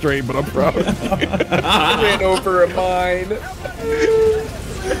of restraint, but I'm proud of you. Ran over a mine.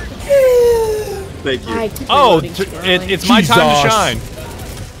 Thank you. I took the Oh, loading screen early. it's my time to Jesus. shine.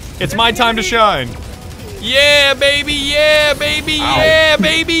 It's my time to shine. Yeah, baby, yeah, baby, yeah,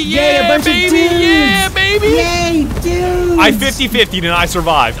 baby, yeah, baby, yeah, baby. Yay, dude! I 50-50'd and I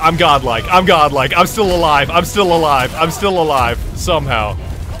survived. I'm godlike. I'm godlike. I'm still alive. I'm still alive. I'm still alive. Somehow.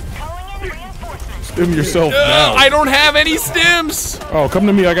 Stim yourself now. I don't have any stims. Oh, come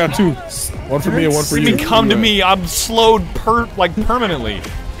to me. I got two. One for me and one for You you. mean come to me? I'm slowed permanently.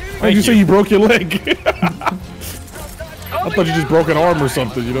 Did you say you broke your leg? I thought you just broke an arm or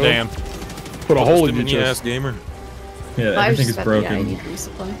something, you know? Damn. Put a hole in your Stimmy ass chest. gamer. Yeah, I was everything just is about broken. I need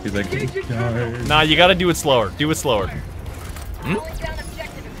resupply. He's like, Nah, you gotta do it slower. Do it slower.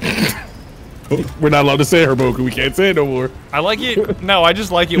 We're not allowed to say Herboku. We can't say it no more. I like it. No, I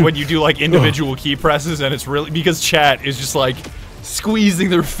just like it when you do like individual key presses and it's really because chat is just like squeezing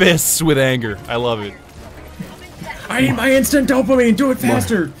their fists with anger. I love it. I need my instant dopamine. Do it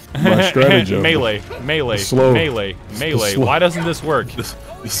faster. My strategy. Melee, melee, Slow. melee, melee. slow. Why doesn't this work? The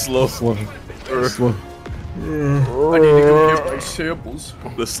slow, Slow. Slow. I need to go get my samples.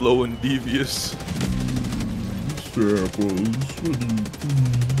 the slow and devious.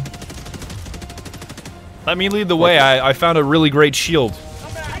 Let me lead the way. I found a really great shield.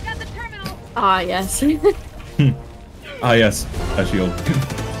 Ah, yes. Ah, yes, a shield.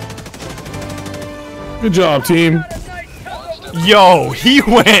 Good job, team. Yo, he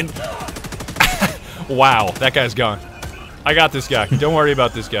went. Wow, that guy's gone. I got this guy. Don't worry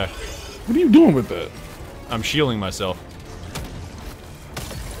about this guy. What are you doing with that? I'm shielding myself.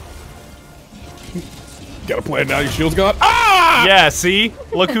 Got a plan now. Your shield's gone. Ah! Yeah, see?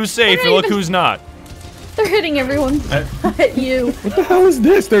 Look who's safe and look who's not. They're hitting everyone but you. What the hell is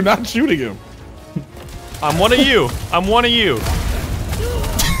this? They're not shooting him. I'm one of you. I'm one of you.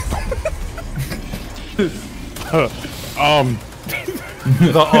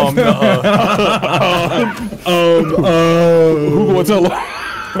 Who wants to?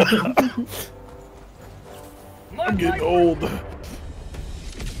 I'm getting old.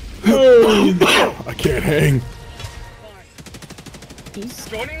 I can't hang.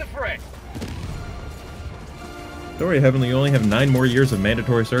 Joining the fray. Don't worry, Heavenly, you only have 9 more years of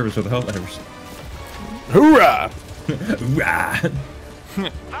mandatory service with the Helldivers. Hoorah!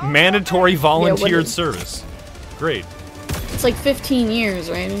 Mandatory volunteered it- service. Great. It's like 15 years,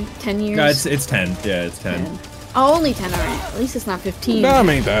 right? 10 years. No, it's 10. Yeah, it's 10. Oh, only 10. All right. At least it's not 15. Nah,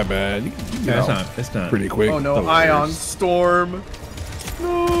 ain't that bad. Yeah, it's not. Pretty quick. Oh no, Ion Storm.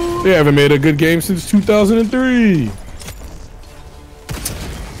 No. They haven't made a good game since 2003.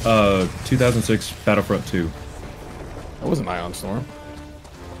 2006 Battlefront 2. That wasn't Ion Storm.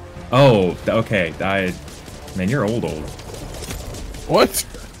 Oh, okay. Man, you're old. What?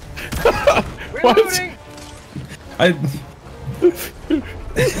 What?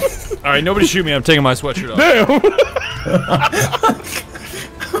 All right, nobody shoot me. I'm taking my sweatshirt off. Damn.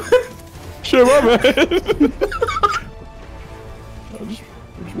 Shit, my bad. I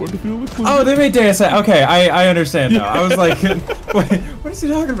just wanted to feel the clue. Oh, they made Deus Ex. Okay, I understand now. I was like, wait, what is he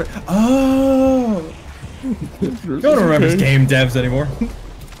talking about? Oh. You don't remember game devs anymore.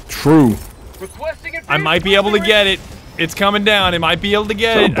 True. I might be able to get it. It's coming down. I might be able to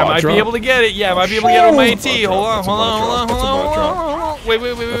get it. I might drop? be able to get it. Yeah, I might be able to get it on my AT. Hold on. Wait.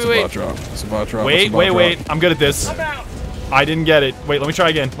 That's a bot drop. Wait. I'm good at this. I didn't get it. Wait, let me try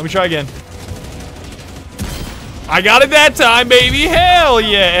again. I got it that time, baby. Hell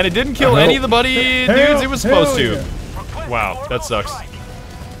yeah. And it didn't kill any of the buddy dudes it was supposed to. Wow, that sucks.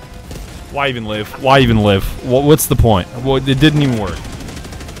 Why even live? What's the point? Well, it didn't even work.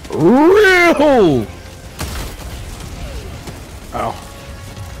 Real. Ow.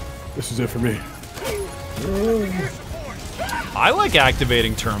 This is it for me. I like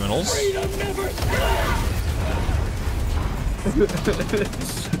activating terminals.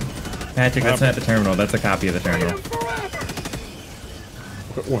 Patrick, that's not the terminal. That's a copy of the terminal.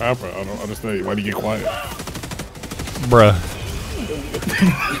 What happened? I don't understand. Why do you get quiet? Bruh.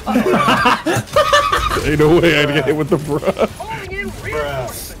 Ain't no way I'd get hit with the bruh.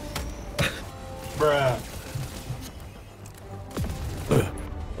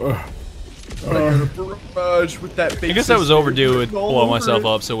 With that I guess I was overdue with blowing myself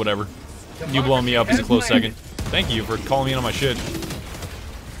up, so whatever. You blowing me up is a close second. Thank you for calling me in on my shit.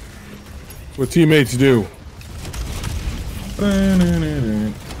 What teammates do.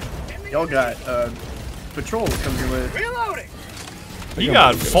 Y'all got patrol coming your way. Reloading. He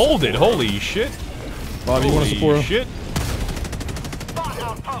got folded. Holy shit. Bobby, you want to support him? Shit.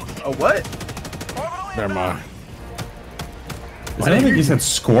 Oh, what? Never mind. I don't think you said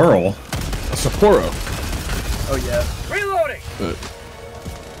squirrel. A Sapporo. Oh, yeah. Reloading.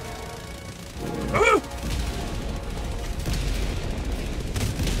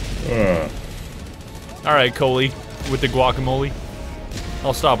 Alright, Coley, with the guacamole.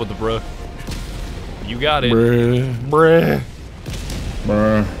 I'll stop with the bruh. You got it. Bruh.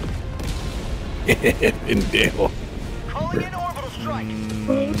 Indale. Calling in orbital strike.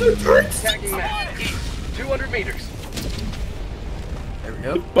 Attacking map. 200 meters. There we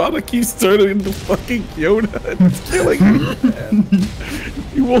go. Baba keeps turning into fucking Yoda. It's killing me, man.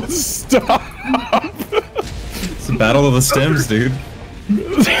 You won't stop. It's the battle of the stems, dude.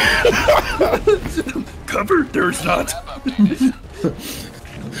 Cover? There's not.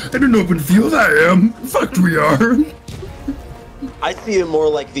 In an open field I am. Fucked we are. I see it more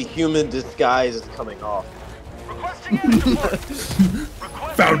like the human disguise is coming off. Requesting air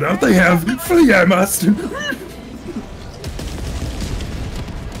support. Found out they have. Flee I must.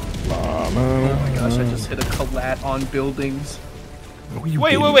 Oh my gosh, I just hit a collat on buildings.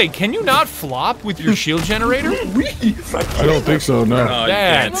 Wait. Can you not flop with your shield generator? I don't think so, no.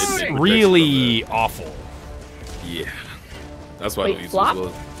 That's really awful. Yeah. That's why I Wait, don't use flop?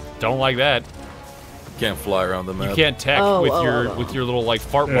 those. Don't like that. Can't fly around the map. You can't tech with your little like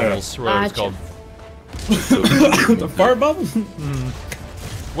fart bubbles or whatever it's called. The fart bubble?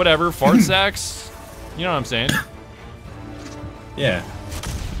 Whatever, fart sacks. You know what I'm saying? Yeah.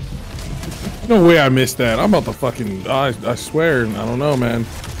 No way I missed that. I'm about to fucking. I swear. I don't know, man.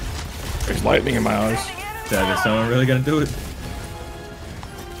 There's lightning in my eyes. Yeah, is someone really gonna do it?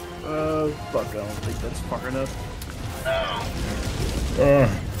 Fuck, I don't think that's far enough.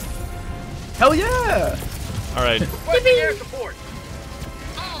 Hell yeah! Alright. Requesting air support.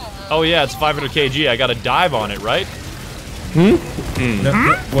 Oh yeah, it's 500 kg. I gotta dive on it, right? No,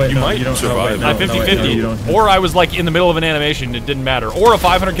 wait, You might don't survive. no, I'm no, wait, no, you 50-50. don't. Or I was like in the middle of an animation, it didn't matter. Or a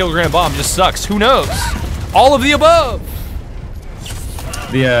 500 kilogram bomb just sucks. Who knows? All of the above!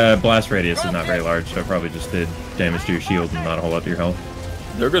 The blast radius is not very large, so it probably just did damage to your shield and not a whole lot to your health.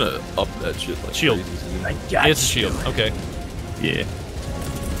 They're gonna up that shit like Shield. crazy. It's a shield. Okay. Yeah.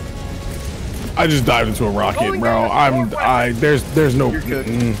 I just dived into a rocket, bro. There's no. You're good.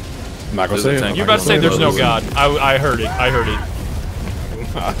 I'm not gonna say it. You're about to say there's no god. I heard it. I heard it.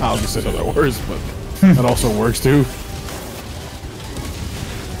 I'll just say other words, but that also works too.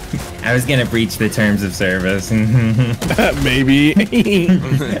 I was gonna breach the terms of service. Maybe.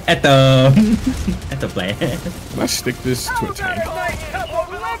 at the plan. Let's stick this to a tank.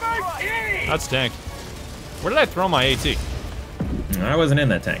 That's tank. Where did I throw my AT? I wasn't in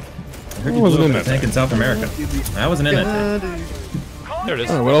that tank. I heard I you wasn't blew in up a that tank in South America. I wasn't in that tank. There it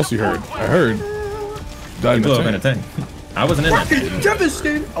is. Oh, what else you heard? I heard. Died You in blew a up in a tank. tank. I wasn't in that tank.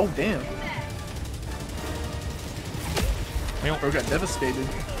 Devastated. Oh damn. Meow. Bro got devastated.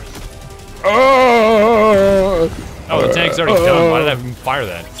 Oh, Oh, the tank's already done. Why did I even fire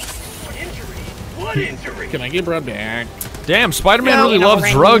that? Blood injury. can I get brought back? Damn, Spider-Man really loves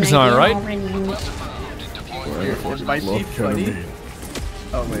drugs, huh, right? Spicy, funny.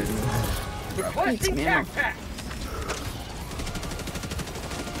 Oh wait. Thanks, man.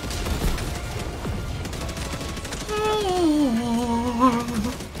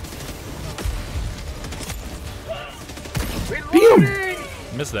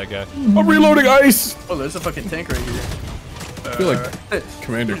 Missed that guy. I'm reloading ice. Oh, there's a fucking tank right here. I feel like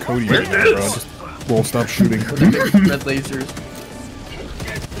Commander Cody right now, bro. Just won't stop shooting. Red lasers.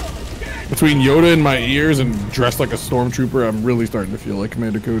 Between Yoda in my ears and dressed like a stormtrooper, I'm really starting to feel like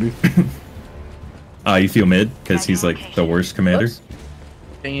Commander Cody. You feel mid because he's like the worst commander.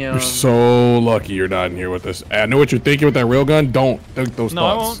 Damn. You're so lucky you're not in here with us. I know what you're thinking with that railgun. Don't think those No,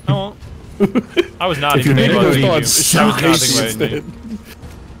 thoughts. I won't. I was not If you're even thinking thinking about those hitting you. thoughts, I was not shoot thinking about instead. hitting you.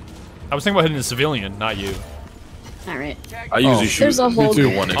 I was thinking about hitting a civilian, not you. Alright. I usually shoot There's a whole the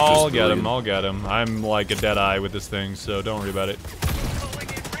one I'll get him, I'll get him. I'm like a dead eye with this thing, so don't worry about it.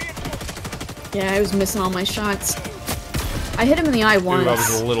 Yeah, I was missing all my shots. I hit him in the eye once. Dude, I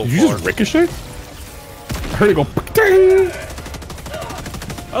was a little Did you far. just ricochet? I heard it go. Ding!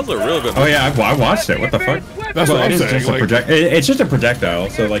 That was a real good. Oh yeah, I watched it. What the fuck? That's Well, what I'm it is saying. just a Like, it's just a projectile.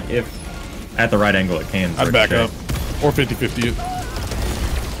 So like if at the right angle it can. I'd back ricochet. up. Or 50-50 it.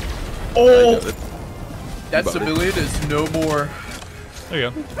 Oh! That civilian is no more. There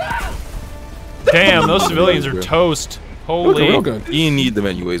you go. Damn, those civilians are toast. Look, a Holy. railgun. You didn't need them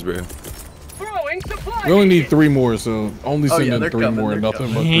anyways, bro. Throwing supply. We only need 3 more, so only Oh, send yeah, in they're 3 coming, more and they're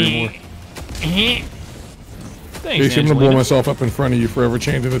nothing but 3 more. Thanks, Casey, I'm gonna blow Angelina. myself up in front of you, forever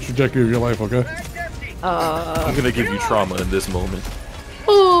changing the trajectory of your life, okay? I'm gonna give you trauma in this moment.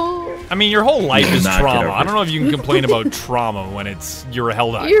 I mean, your whole life is Knock it trauma. over. I don't know if you can complain about trauma when it's you're a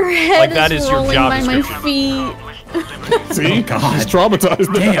Hell Diver. Your head Like, that is is your rolling job by my description. feet. See? God. He's traumatized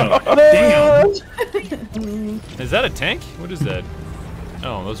now. Damn. Is that a tank? What is that?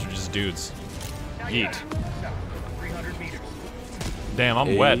 Oh, those are just dudes. Yeet. Damn,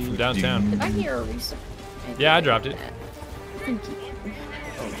 I'm wet from downtown. Did I hear a resupply? Yeah, I dropped it. Thank you.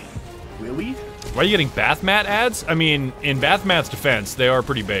 Really? Why are you getting bath mat ads? I mean, in bath mat's defense, they are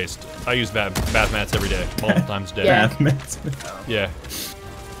pretty based. I use bath mats every day, multiple times a day. Yeah. Yeah.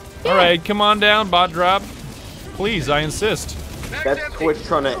 All right, come on down, bot drop. Please, I insist. That's Twitch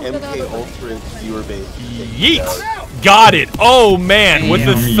trying to MK Ultra viewer base. Yeet! Got it! Oh man, with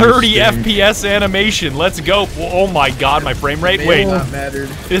the Damn, 30 you stink. FPS animation. Let's go. Oh my god, my frame rate. May Wait, have not mattered.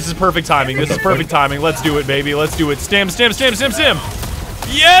 this is perfect timing. This is perfect timing. Let's do it, baby. Let's do it. Stim, stim, stim, stim, stim.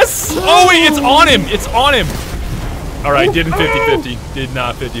 Yes! Oh wait, it's on him. It's on him. All right, didn't 50-50. Did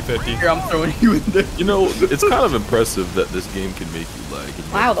not 50-50. Here, I'm throwing you in there. You know, it's kind of impressive that this game can make you lag.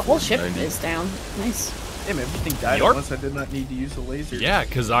 in Wow, the whole ship 90. is down. Nice. Damn, everything died Yarp. once I did not need to use the laser. Yeah,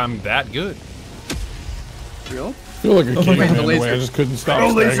 because I'm that good. Real? I feel like a my caveman God, the the way I laser. just couldn't stop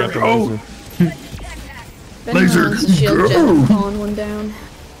Go, staring laser, at the go. laser. Benjamin's shield go. just calling one down.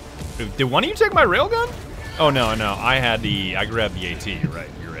 Did one of you take my railgun? Oh no, no. I grabbed the AT. You're right.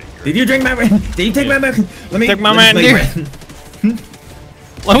 You're right. Did you drink my? Did you take my milk? Let me Take my let me man, smell your breath.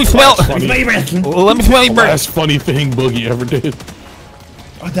 Let me smell. Let me smell your breath. Let me smell your breath. Last funny thing Boogie ever did.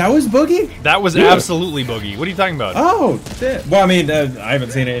 Oh, that was Boogie? That was absolutely Boogie. What are you talking about? Oh, shit. Well, I mean, I haven't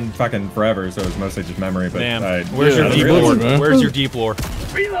seen it in fucking forever, so it's mostly just memory. But Damn. I, Where's Yeah, your that's deep Boogie, lore? man. Where's your deep lore?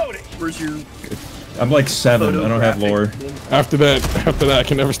 Reloading. Where's your I'm like 7. I don't have lore. After that, I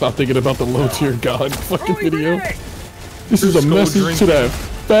can never stop thinking about the low tier god fucking video. This is a Crisco message drink. to that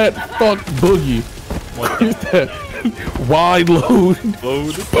fat fuck Boogie. What Is that wide load,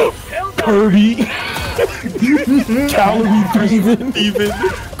 Purdy, calorie thieving, Even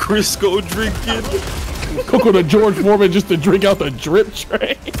Crisco drinking. Coco to George Foreman just to drink out the drip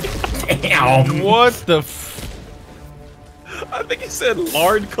tray. Damn. What the? I think he said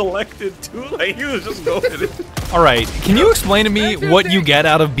lard collected too. Like he was just going in. All right. Can you explain to me what you get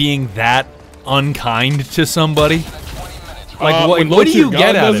out of being that unkind to somebody? Like when what do low-tier you god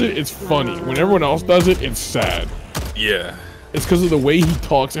get out does of it? it? It's funny. When everyone else does it, it's sad. Yeah. It's because of the way he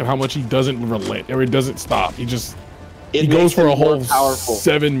talks and how much he doesn't relent or he doesn't stop. He just He goes for a whole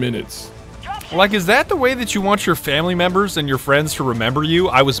 7 minutes. Like, is that the way that you want your family members and your friends to remember you?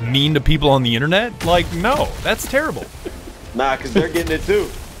 I was mean to people on the internet? Like, no, that's terrible. Nah, because they're getting it too.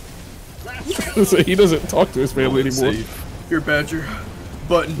 He doesn't talk to his family anymore. Here, Badger.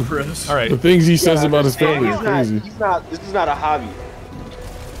 Button press. All right. The things he says about his family are crazy. This is not a hobby.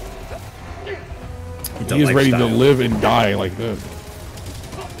 He is ready to live and die like that.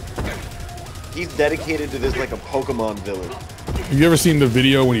 He's dedicated to this like a Pokemon villain. Have you ever seen the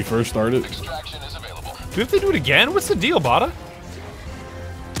video when he first started? Do we have to do it again? What's the deal, Bada?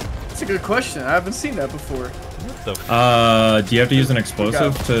 That's a good question. I haven't seen that before. What the do you have to use an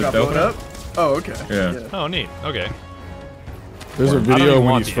explosive to open it? Oh, okay. Yeah. Oh, neat. Okay. There's a I don't video even when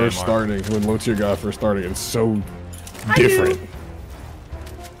want he's the first AMR. starting, when Lotier got first starting. It's so different.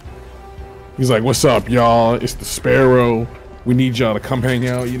 He's like, "What's up, y'all? It's the Sparrow. We need y'all to come hang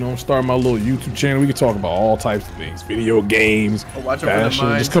out. You know, start my little YouTube channel. We can talk about all types of things, video games, watch out for the fashion.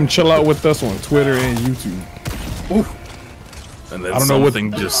 mines. Just come chill out with us on Twitter and YouTube." And then I don't know what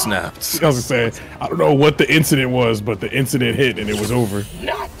something just snapped. I was saying, I don't know what the incident was, but the incident hit and it was over.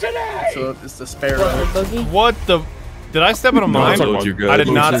 So it's the Sparrow. What the? Did I step in a mine? talking about I did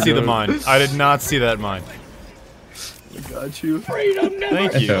not Lotier see the good. mine. I did not see that mine. I got you.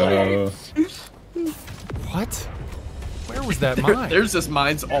 Thank you. What? Where was that mine? There's just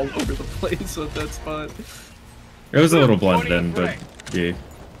mines all over the place at that spot. It was a little blended in, but yeah.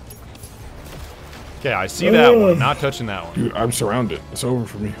 Okay, I see that one. Not touching that one. Dude, I'm surrounded. It's over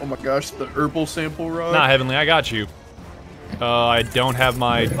for me. Oh my gosh, the herbal sample rod. Nah, Heavenly, I got you. I don't have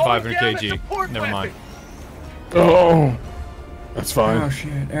my 500 kg. Never mind. Oh, that's fine.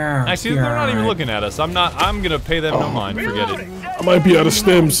 Shit. Actually, they're not even looking at us. I'm gonna pay them no mind. Forget it. I might be out of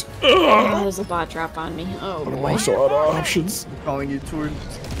stems. Oh, there's a bot drop on me. Oh I'm boy. also out of options. Calling you towards.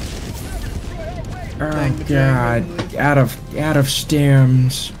 Oh god, out of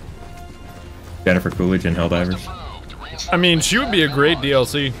stems. Jennifer Coolidge and Helldivers. I mean, she would be a great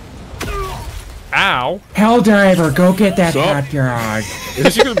DLC. Ow. Helldiver, go get that Sup? hot dog.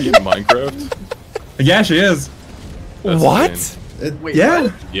 Is she gonna be in Minecraft? Yeah, she is. That's What? insane. Wait, Yeah,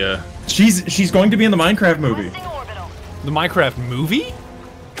 what? Yeah. she's going to be in the Minecraft movie. The Minecraft movie?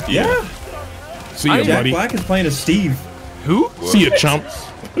 Yeah. See ya, Jack buddy. Black is playing as Steve. Who? See ya, chump.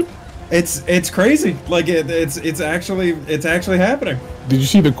 It's crazy. Like it's actually happening. Did you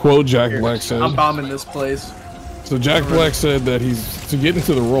see the quote Jack Black said? I'm bombing this place. So Jack Black said that to get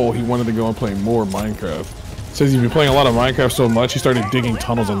into the role, he wanted to go and play more Minecraft. Says he's been playing a lot of Minecraft so much, he started digging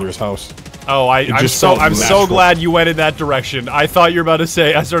tunnels under his house. Oh, I'm just so felt natural. glad you went in that direction. I thought you were about to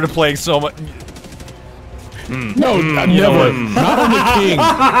say I started playing so much. No, never. Not on the king.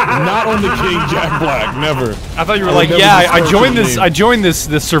 Not on the king, Jack Black. Never. I thought you were I like, would yeah, never I disclose joined his this. name. I joined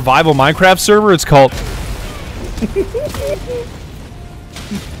this survival Minecraft server. It's called.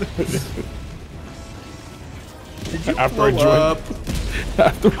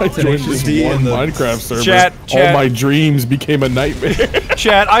 After I joined this D one in the Minecraft server, Chat. all my dreams became a nightmare.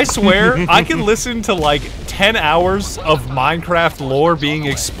 Chat, I swear, I can listen to like 10 hours of Minecraft lore being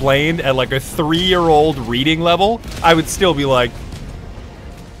explained at like a 3-year-old reading level. I would still be like,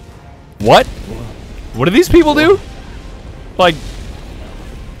 what? What do these people do? Like,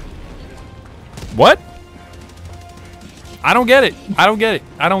 what? I don't get it. I don't get it.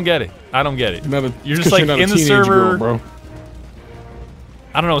 I don't get it. I don't get it. You're just like in the server. Girl, bro.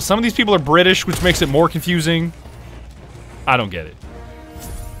 I don't know. Some of these people are British, which makes it more confusing. I don't get it.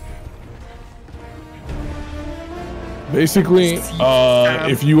 Basically,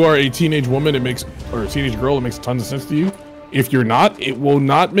 if you are a teenage woman, or a teenage girl, it makes tons of sense to you. If you're not, it will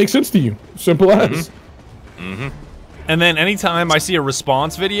not make sense to you. Simple as. And then anytime I see a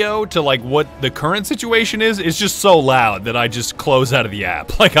response video to like what the current situation is, it's just so loud that I just close out of the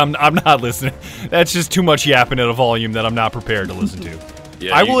app. Like I'm not listening. That's just too much yapping at a volume that I'm not prepared to listen to.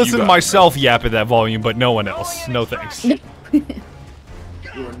 Yeah, I will listen to got it, myself yap at that volume, but no one else. No thanks. You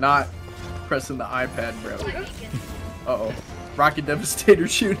are not pressing the iPad, bro. Uh-oh. Rocket Devastator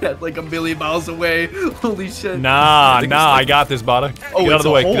shooting at like 1,000,000 miles away. Holy shit. Nah, I got this, Bada. Oh, Get out of it's the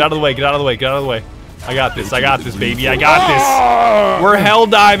a way. hole. Get out of the way. Get out of the way. Get out of the way. I got this. I got this, baby. I got this. We're hell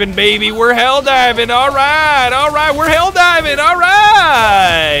diving, baby. We're hell diving. All right. All right. We're hell diving. All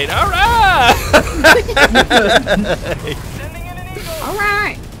right. All right. All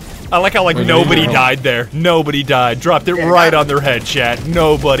right. I like how like nobody died there. Nobody died. Dropped it right on their head, chat.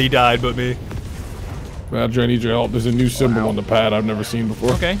 Nobody died but me. Badger, I need your help. There's a new symbol on the pad I've never seen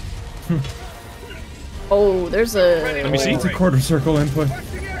before. Okay. Oh, there's a. Let me see. It's a quarter circle input.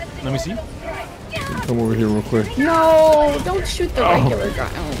 Let me see. Come over here real quick. No, don't shoot the regular guy.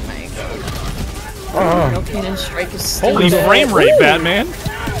 Oh my god. No cannon strike is still Holy dead. frame rate, Ooh. Batman.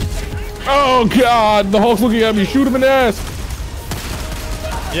 Oh god, the Hulk's looking at me. Shoot him in the ass.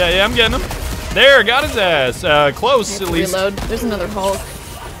 Yeah, I'm getting him. There, got his ass. Close, at least. Reload. There's another Hulk.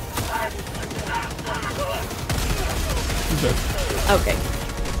 Okay.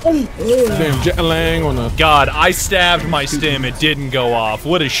 Damn, Jet Lang on the. God, I stabbed my stim. It didn't go off.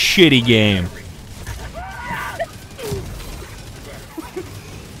 What a shitty game.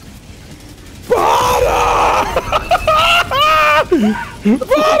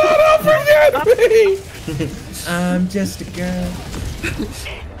 Don't forget me! I'm just a girl.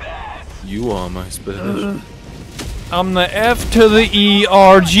 You are my special. I'm the F to the E,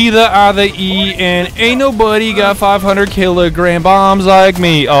 R, G the I the E, and ain't nobody got 500 kilogram bombs like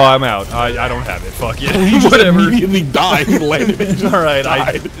me. Oh, I'm out. I don't have it. Fuck yeah. He just Whatever. immediately died. He landed it. All right,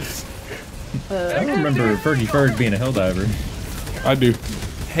 I don't remember Fergie Ferg being a helldiver. I do.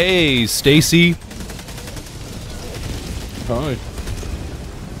 Hey, Stacy. Hi.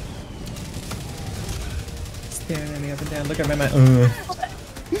 Staring at me up and down. Look at my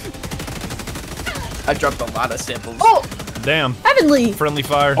I dropped a lot of samples. Oh, Damn. Heavenly. Friendly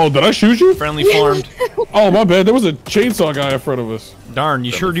fire. Oh, did I shoot you? Friendly farmed. Oh, my bad. There was a chainsaw guy in front of us. Darn,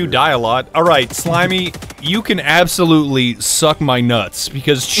 you sure do die a lot. All right, Slimy, you can absolutely suck my nuts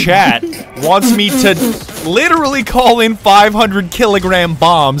because chat wants me to literally call in 500 kilogram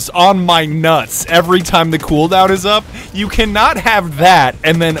bombs on my nuts every time the cooldown is up. You cannot have that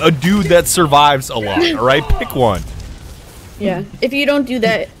and then a dude that survives a lot, all right? Pick one. Yeah. If you don't do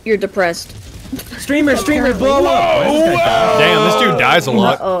that, you're depressed. Streamer, blow up! Damn, this dude dies a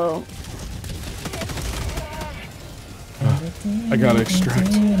lot. Uh-oh. I gotta extract.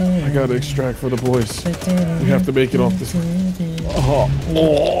 I gotta extract for the boys. We have to make it off this.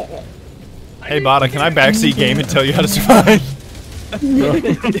 Oh. Hey, Bada, can I backseat game and tell you how to survive? I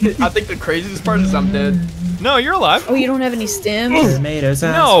think the craziest part is I'm dead. No, you're alive. Oh, you don't have any stims? Tomatoes.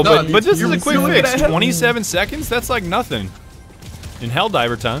 No, No, but this is a quick still fix. gonna have- 27 seconds? That's like nothing. In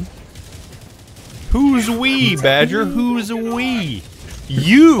Helldiver time. Who's we, Badger? Who's we?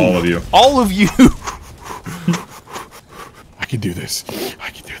 You. All of you. All of you. I can do this. I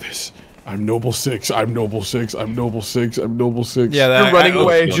can do this. I'm Noble 6. I'm Noble 6. I'm Noble 6. I'm Noble 6. Yeah, that, You're running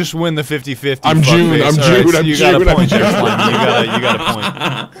away. Just win the 50-50. I'm June. I'm June. I'm You got a June. point there, Slime. You got a point.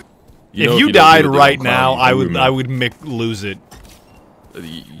 know If you don't died do it, right they'll now, clown you, I would lose it.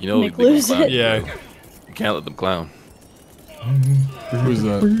 You know Make they gonna lose clown it. you. Yeah. You can't let them clown. Who's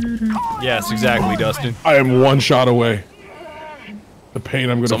that? Yes, exactly, Dustin. I am one shot away. The pain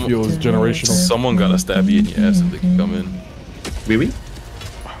I'm gonna Someone- feel is generational. Someone gotta stab you in your ass if they can come in. Wee.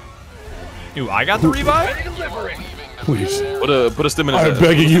 Ooh, I got the revive? Please. Put a stim in his I'm ass.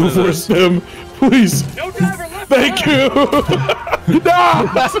 begging you for a stim. Please. Thank you. No!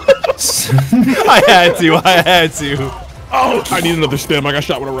 I had to. Oh, I need another stim. I got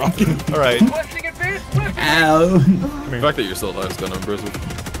shot with a rocket. All right. Ow. The fact that you're still alive is kind of impressive.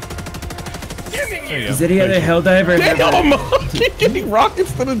 There you Does go. any other helldiver have Damn! I keep getting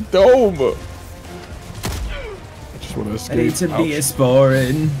rockets to the dome. I just want to I escape. need to be a Ouch.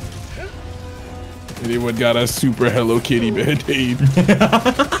 sporin. Anyone got a super Hello Kitty band-aid?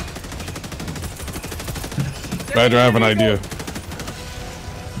 Badger, I have an idea.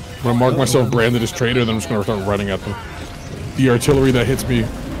 I'm gonna mark myself branded as traitor, then I'm just gonna start running at them. The artillery that hits me,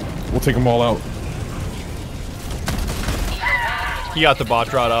 we'll take them all out. He got the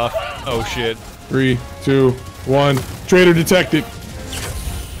bot rod off. Oh shit. 3, 2, 1. Traitor detected.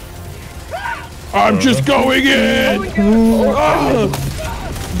 I'm just going in!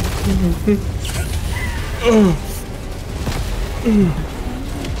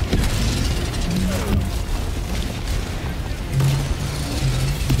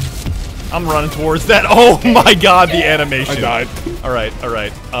 I'm running towards that. Oh my god, the animation. I died. Alright.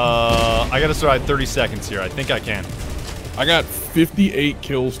 I gotta survive 30 seconds here. I think I can. I got 58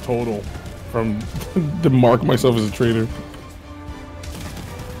 kills total from to mark myself as a traitor.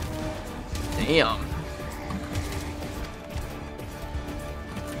 Damn.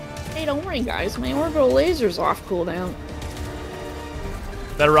 Hey, don't worry, guys. My orbital laser's off cooldown.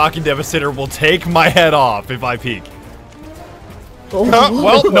 That Rocket Devastator will take my head off if I peek. Oh.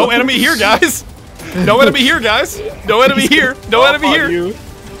 Well, no enemy here, guys. No enemy here, guys. No enemy here. No enemy here.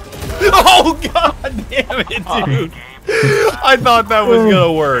 Oh god damn it, dude. I thought that was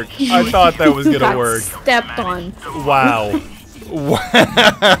gonna work. I thought that was gonna Got work. stepped on. Wow.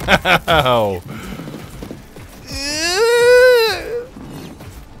 Wow.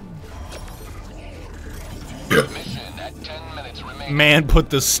 Man put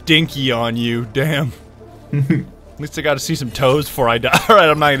the stinky on you. Damn. least I got to see some toes before I die. All right,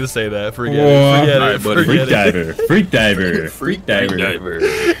 I'm not gonna say that. Forget it. Alright, Forget buddy. it. Freak Forget it. diver. Freak diver. Freak diver.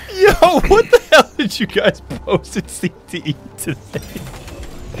 Yo, what the hell did you guys post at CTE today?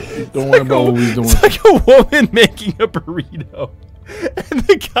 Don't worry about what we're doing. It's like a woman making a burrito. And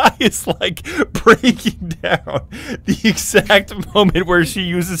the guy is like breaking down the exact moment where she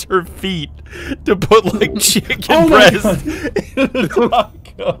uses her feet to put like chicken breast in a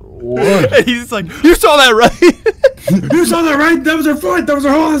taco. What? And he's like, "You saw that, right?" You saw that, right? That was her foot. That was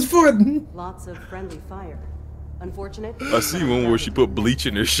her whole ass foot. Lots of friendly fire. Unfortunate. I see one where she put bleach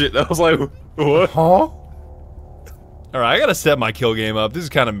in her shit. I was like, what? Huh? All right, I gotta step my kill game up. This is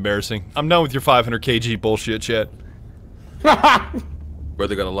kind of embarrassing. I'm done with your 500 kg bullshit, chat.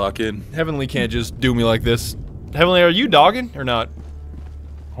 Brother gotta lock in. Heavenly can't just do me like this. Heavenly, are you dogging or not?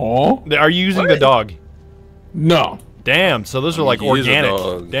 Huh? Are you using the dog? No. Damn, so those are like He is a organic.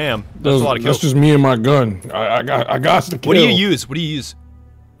 dog. Damn, that's a lot of kills. That's just me and my gun. I got to kill. What do you use? What do you use?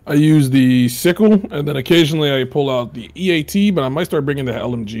 I use the sickle, and then occasionally I pull out the EAT, but I might start bringing the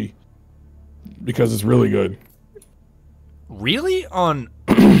LMG because it's really good. Really? On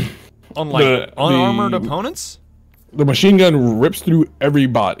like unarmored opponents? The machine gun rips through every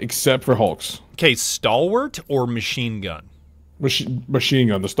bot except for Hulks. Okay, stalwart or machine gun? Machine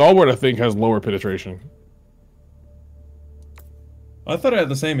gun. The stalwart I think has lower penetration. I thought it had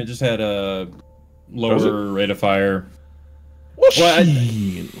the same. It just had a Does lower rate of fire. Well, I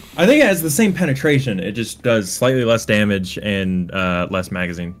think it has the same penetration. It just does slightly less damage and less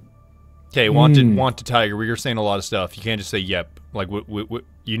magazine. Okay, want to Tiger. We were saying a lot of stuff. You can't just say yep. Like,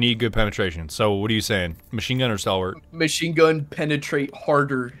 you need good penetration. So, what are you saying? Machine gun or stalwart? Machine gun penetrate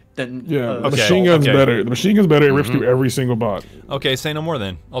harder than machine gun's better. The machine gun's better. It rips through every single bot. Okay, say no more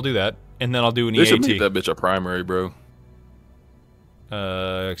then. I'll do that, and then I'll do an They should EAT. make that bitch a primary, bro.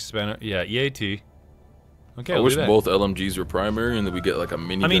 Yeah, EAT. Okay, I I'll wish do that. both LMGs were primary, and then we get like a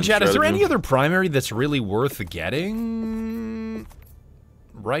mini. I mean, Chad, is there strategy. any other primary that's really worth getting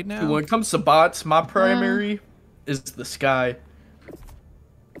right now? When it comes to bots, my primary is the Sky.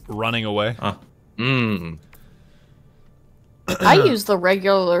 Running away. I use the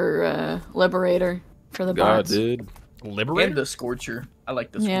regular Liberator for the God, bots. dude. Liberator? And the Scorcher. I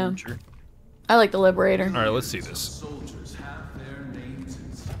like the Yeah. Scorcher. I like the Liberator. All right, let's see this.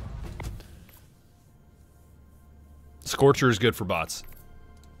 Scorcher is good for bots.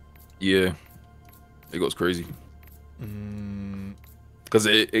 Yeah, it goes crazy. Because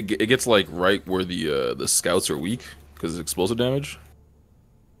it gets like right where the scouts are weak because it's explosive damage.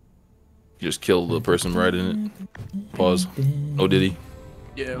 You just kill the person right in it. Pause. Oh, did he?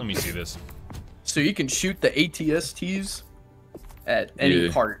 Yeah. Let me see this. So you can shoot the ATSTs at any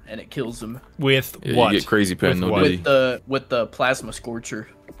part and it kills them. With Yeah, what? you get crazy pen. With No what? diddy. With the plasma Scorcher.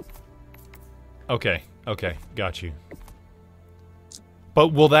 Okay, got you.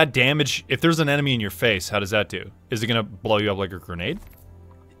 But will that damage, if there's an enemy in your face, how does that do? Is it gonna blow you up like a grenade?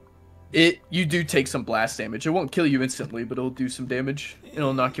 You do take some blast damage. It won't kill you instantly, but it'll do some damage.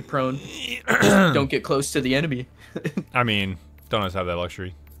 It'll knock you prone. Just don't get close to the enemy. I mean, don't always have that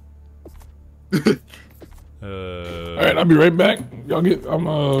luxury. All right, I'll be right back.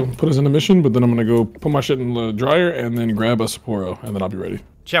 I'm put us in the mission, but then I'm gonna go put my shit in the dryer and then grab a Sapporo, and then I'll be ready.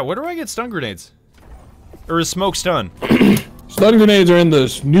 Chat, where do I get stun grenades? Or is smoke stun? Stun grenades are in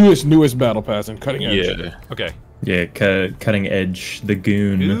the newest battle pass and cutting edge. Yeah. Okay. Yeah, cutting edge, the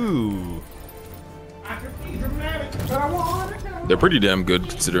goon. Ooh. They're pretty damn good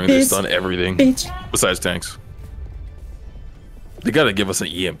considering they stun everything besides tanks. They gotta give us an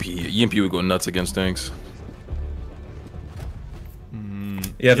EMP. EMP would go nuts against tanks.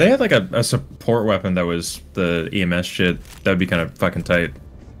 Yeah, if they had like a support weapon that was the EMS shit, that'd be kind of fucking tight.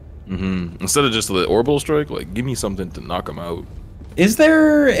 Instead of just the orbital strike, like give me something to knock them out. Is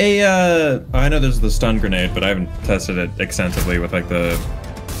there a I know there's the stun grenade, but I haven't tested it extensively with like the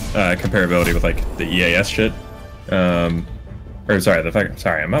comparability with like the EAS shit. Or sorry,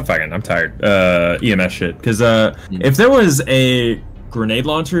 I'm tired. EMS shit. Because if there was a grenade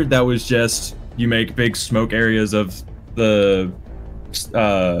launcher that was just you make big smoke areas of the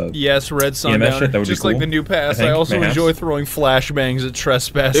yes, red sundown. Shit, that would just be cool, like the new pass. I I think, also mayhaps. enjoy throwing flashbangs at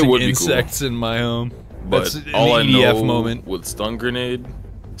trespassing It would be insects in my home. But That's an all I EDF know moment. with stun grenade, I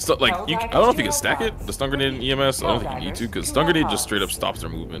don't know if you can stack it. The stun grenade and EMS, I don't think you need to, because stun grenade just straight up stops their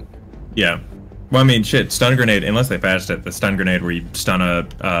movement. Yeah. Well, I mean, shit, stun grenade, unless they patched it, the stun grenade where you stun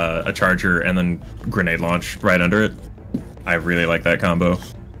a charger and then grenade launch right under it. I really like that combo.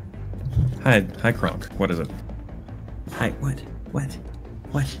 Hi, Kronk. What is it? Hi, what?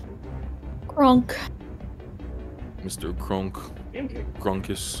 Kronk. Mr. Kronk.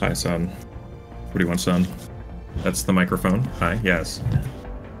 Kronkus. Hi, son. What do you want, son? That's the microphone. Hi. Yes.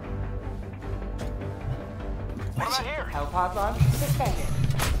 I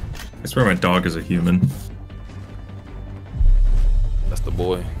swear my dog is a human. That's the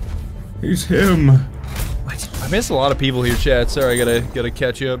boy. He's him. I missed a lot of people here, chat. Sorry, I gotta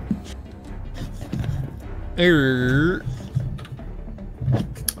catch up. Oh,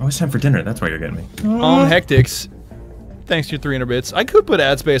 it's time for dinner. That's why you're getting me. Hectics. Thanks to your 300 bits. I could put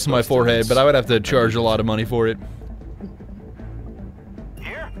ad space on my forehead, but I would have to charge a lot of money for it.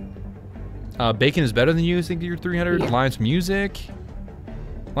 Bacon is better than you. Think you're 300. Lions music.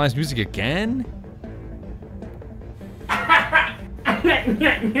 Lions music again.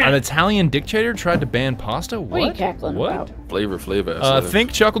 An Italian dictator tried to ban pasta. What? What are you cackling about? Flavor.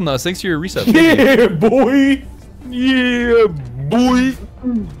 Think Chuckle Nuts. Thanks for your reset. Yeah, boy. Yeah, boy.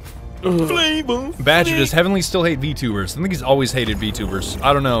 Flavor. Badger, does Heavenly still hate VTubers? I think he's always hated VTubers.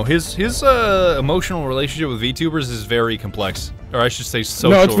 I don't know. His emotional relationship with VTubers is very complex, or I should say,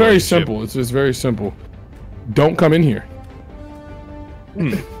 social. No, it's very relationship. simple. It's just very simple. Don't come in here.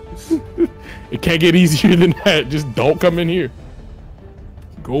 It can't get easier than that. Just don't come in here.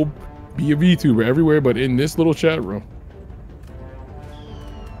 Go be a VTuber everywhere, but in this little chat room.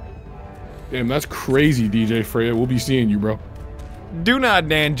 Damn, that's crazy, DJ Freya. We'll be seeing you, bro. Do not,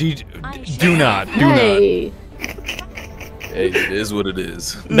 Dan. Do not. Hey. Hey, it is what it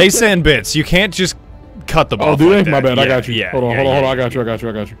is. They send bits. You can't just cut them off. Oh, do like they? My that. bad. I got you. Yeah, hold on. I got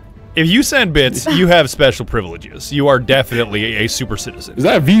you. If you send bits, you have special privileges. You are definitely a super citizen. Is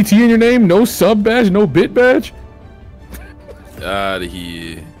that VT in your name? No sub badge? No bit badge? Out of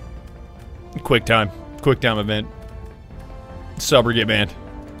here. Quick time event. Sub or get banned.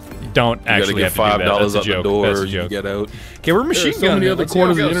 You don't actually have to do that. That's a out joke. the door. That's a You joke. get out. Okay, we're machine There's so many other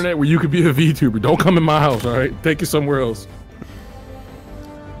corners of the internet where you could be a VTuber. Don't come in my house, all right? Take it somewhere else.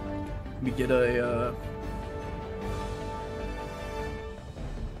 We get a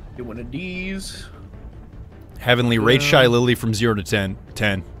get one of these. Heavenly, rate Shy Lily from 0 to 10.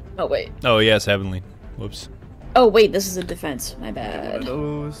 10. Oh wait. Oh yes, Heavenly. Whoops. Oh wait, this is a defense. My One bad. of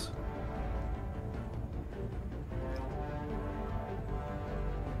those.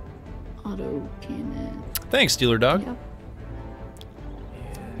 Auto cannon. Thanks, Steeler Dog. Yep.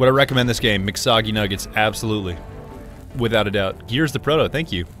 Would I recommend this game? Mixagi Nuggets, absolutely. Without a doubt. Gears the Proto,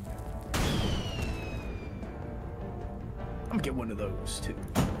 thank you. I'm gonna get one of those too.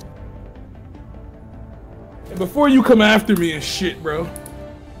 And before you come after me and shit, bro.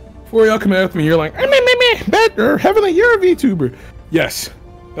 Before y'all come after me, you're like, Better, Heavenly, you're a VTuber. Yes.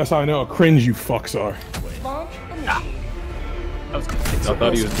 That's how I know how cringe you fucks are. I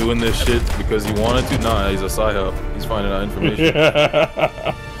thought he was doing this shit because he wanted to. Nah, he's a psyop. He's finding out information.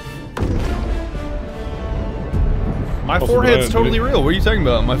 My forehead's totally real. What are you talking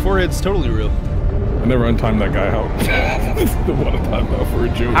about? My forehead's totally real. I never untimed that guy out. The one time out for a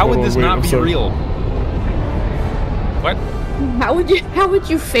joke. How would this not be real? What? How would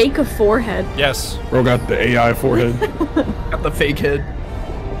you fake a forehead? Yes. Bro got the AI forehead. Got the fake head.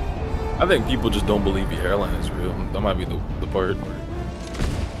 I think people just don't believe your hairline is real. That might be the part.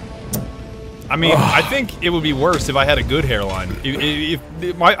 I mean, I think it would be worse if I had a good hairline.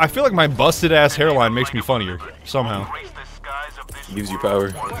 I feel like my busted ass hairline makes me funnier somehow. Gives you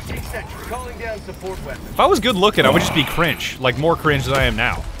power. If I was good looking, I would just be cringe, like more cringe than I am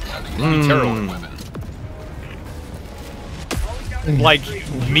now. It'd be terrible. Like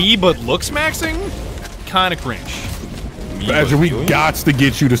me, but looks maxing, kind of cringe. Badger, we gots to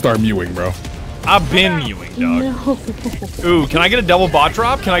get you to start mewing, bro. I've been mewing, dog. No. Ooh, can I get a double bot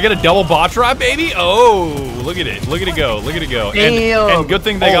drop? Can I get a double bot drop, baby? Oh, look at it. Look at it go. Look at it go. And good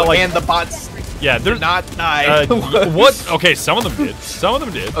thing they got like... And the bots yeah, they're not die. What? Okay, some of them did. Some of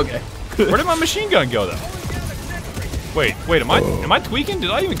them did. Okay. Where did my machine gun go, though? Wait, am I tweaking? Did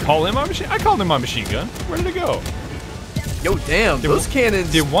I even call in my machine? I called in my machine gun. Where did it go? Yo, damn, those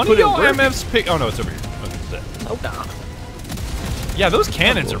cannons. Did one of y'all MFs pick? Oh no, it's over here. Oh, nah. Yeah, those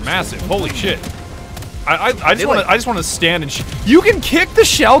cannons are massive. Holy shit! I just want to stand and you can kick the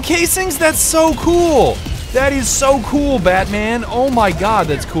shell casings. That's so cool. That is so cool, Batman. Oh my god,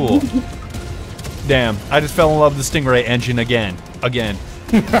 that's cool. Damn, I just fell in love with the Stingray engine again.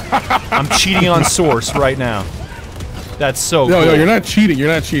 I'm cheating on Source right now. That's so cool. No, you're not cheating. You're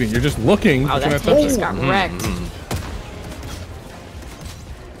not cheating. You're just looking. Wow, that Texas got wrecked.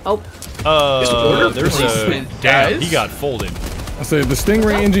 Oh. There's a... Damn, he got folded. I said, the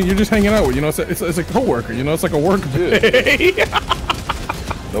Stingray engine you're just hanging out with, you know, it's a co-worker, you know, it's like a work bay.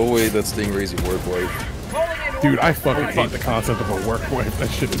 No way that Stingray's your work wife. Dude, I fucking hate the concept of a work wife.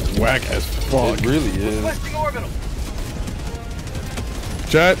 That shit is whack as fuck. It really is.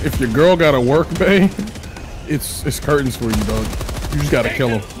 Chat, if your girl got a work bay, it's curtains for you, dog. You just gotta kill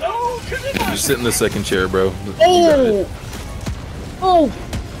him. Just sit in the second chair, bro. Oh! Oh!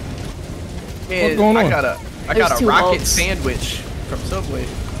 Man, What's going on? I got There's a two rocket ults. sandwich from Subway.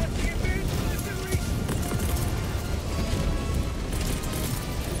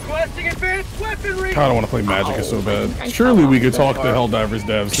 Requesting advanced weaponry. I don't want to play Magicka so bad. Surely we could talk to Helldivers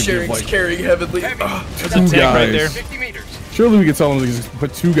devs to give Sharing's like carrying heavily. There's a two tank right there. guys. 50 meters. Surely we could tell them to just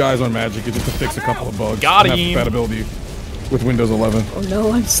put 2 guys on Magicka just to fix a couple of bugs. Got and have him. compatibility with Windows 11. Oh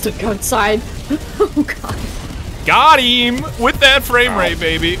no, I'm stuck outside. Oh god. Got him with that frame rate,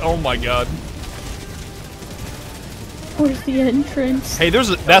 baby. Oh my god. Where's the entrance? Hey, that's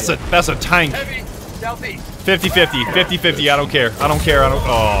a tank. Heavy. Southeast. 50-50, 50-50. I don't care. I don't care.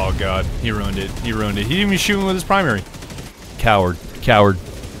 Oh god, he ruined it. He ruined it. He didn't even shoot him with his primary. Coward. Coward.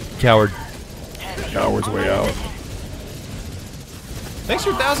 Coward. Coward's way out. Thanks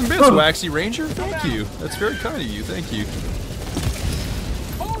for 1,000 bits, Waxy Ranger. Thank you. That's very kind of you. Thank you.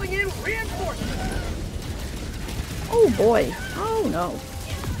 Calling in reinforcements. Oh boy. Oh no.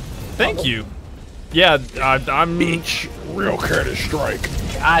 Thank you. Yeah, I'm. Real Curtis strike.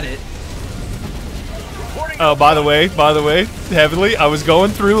 Got it. Oh, by the way, Heavenly, I was going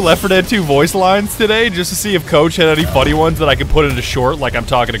through Left 4 Dead 2 voice lines today just to see if Coach had any funny ones that I could put into short, like I'm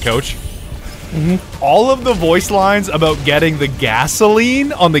talking to Coach. All of the voice lines about getting the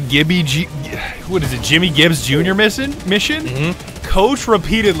gasoline on the Jimmy Gibbs Jr. mission? Coach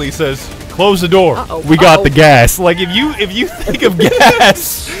repeatedly says, "Close the door. We got the gas." Like if you think of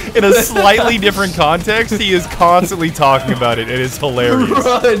gas in a slightly different context, he is constantly talking about it. It is hilarious.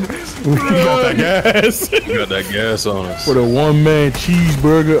 Run! We got that gas. You got that gas on us. For the one-man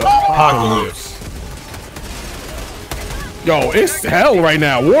cheeseburger apocalypse. Yo, it's hell right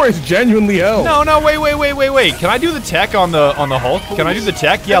now. War is genuinely hell. No, wait. Can I do the tech on the Hulk? Can I do the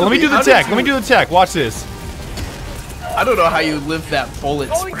tech? Yeah, let me do the tech. Let me do the tech. Watch this. I don't know how you live that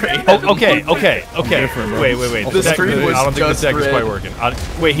bullet spray. Oh, okay. Different, bro. Wait. The Tech- screen was I don't think the just tech is red. quite working.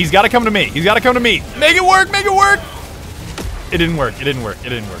 Wait, he's got to come to me. Make it work. It didn't work. I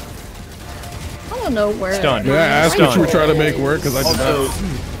don't know where. Stunned. Yeah, that's what you were trying to make work, because I did Also,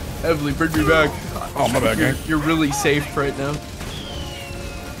 that. Heavily, bring me back. Oh, my bad, gang. You're really safe right now.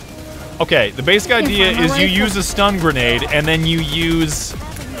 Okay, the basic idea is you use a stun grenade and then you use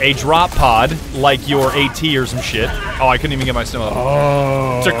a drop pod like your AT or some shit. Oh, I couldn't even get my stun up.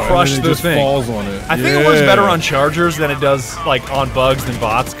 Oh, To crush and then the it just thing. falls on it. I think it works better on chargers than it does like on bugs than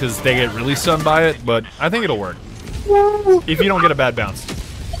bots because they get really stunned by it, but I think it'll work. If you don't get a bad bounce.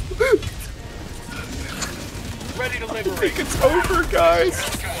 Ready to liberate. It's over, guys.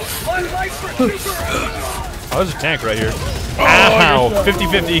 One life for Super. Oh, there's a tank right here. Ow!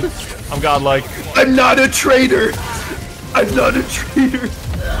 50-50. I'm godlike. I'm not a traitor. I'm not a traitor.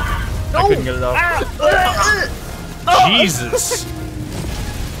 I couldn't get it off. Jesus.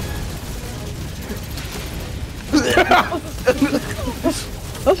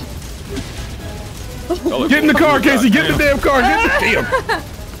 Get in the car, Casey. Get in the damn car.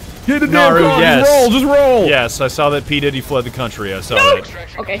 Get in the damn Naru, car. yes. Just roll. Yes, I saw that P. Diddy fled the country. I saw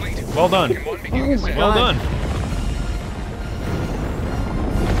that. Okay. Well done. Oh my Well god. done.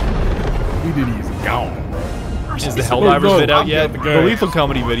 P. Diddy is gone, bro. Is the Helldivers vid out yet? the The game. Lethal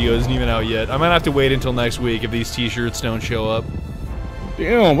Company video isn't even out yet. I might have to wait until next week if these t-shirts don't show up.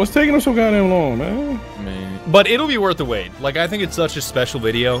 Damn, what's taking them so goddamn long, man? Man. But it'll be worth the wait. Like, I think it's such a special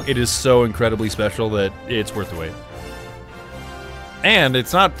video. It is so incredibly special that it's worth the wait. And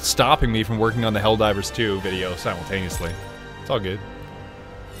it's not stopping me from working on the Helldivers 2 video simultaneously. It's all good.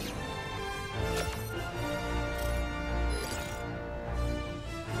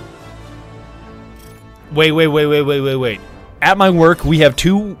 Wait. At my work, we have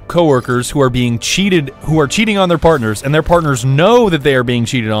 2 coworkers who are being cheated, who are cheating on their partners, and their partners know that they are being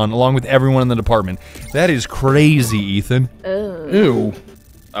cheated on, along with everyone in the department. That is crazy, Ethan. Ew.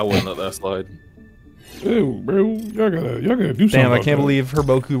 I wouldn't let that slide. Ew, bro. Y'all gotta do something. Damn, I about can't that. believe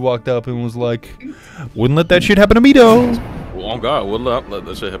Herboku walked up and was like, wouldn't let that shit happen to me, though. Well, oh God, wouldn't let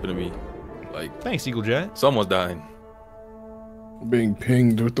that shit happen to me. Like, Thanks, Eagle Jet. someone's dying. Being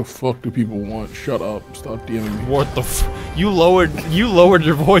pinged. What the fuck do people want? Shut up. Stop DMing me. What the you lowered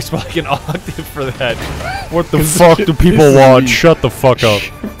your voice by like an octave for that. What the fuck do people want? Shut the fuck up.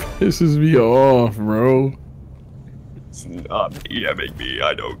 Pisses me off, bro. Stop DMing me,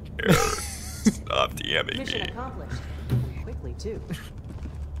 I don't care. Stop DMing Mission me. accomplished. Quickly, too.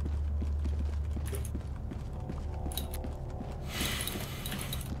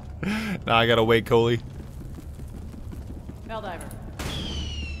 Now I gotta wait, Coley. Helldiver.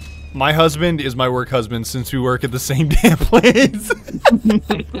 My husband is my work husband since we work at the same damn place.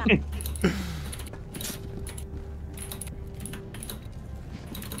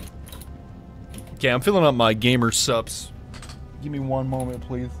 Okay, I'm filling up my gamer subs. Give me one moment,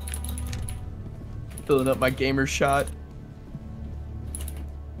 please. Filling up my gamer shot.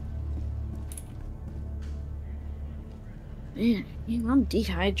 Man, I'm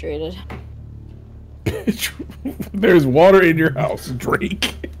dehydrated. There's water in your house.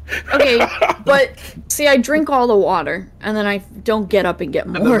 Drink. Okay, but see, I drink all the water, and then I don't get up and get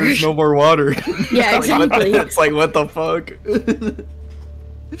And then more. there's no more water. Yeah, exactly. It's like, what the fuck?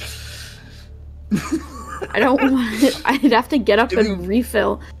 I don't want. I'd have to get up and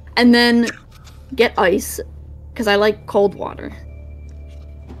refill, and then get ice, because I like cold water.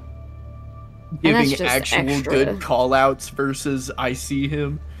 And that's Giving just actual extra. good call outs versus I see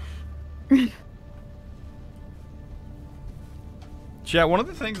him. Chat, one of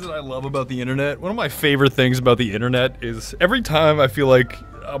the things that I love about the internet, one of my favorite things about the internet is every time I feel like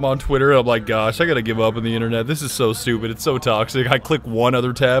I'm on Twitter, I'm like, gosh, I gotta give up on the internet. This is so stupid. It's so toxic. I click one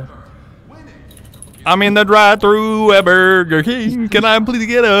other tab. I'm in the drive-thru at Burger King. Can I please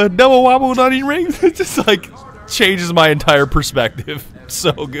get a double wobble onion rings? It just like changes my entire perspective.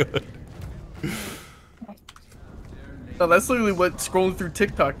 So good. No, that's literally what scrolling through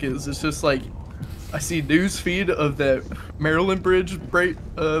TikTok is. It's just like, I see a news feed of that Maryland bridge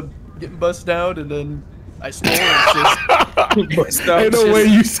getting bust down, and then I scroll and it's just... Ain't no way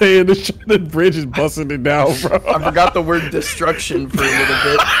you saying the bridge is busting it down, bro. I forgot the word destruction for a little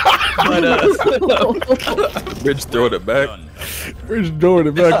bit. But, Bridge throwing it back. Bridge throwing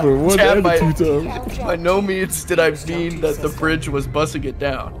it back for one Chad, and 2 times. by no means did I mean that the bridge was busting it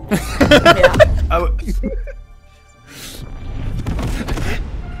down.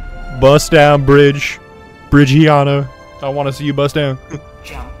 Bust down, Bridge. Bridgiana. I want to see you bust down.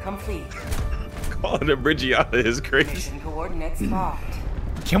 Jump complete. Calling it Bridgiana is crazy. Mission coordinates locked.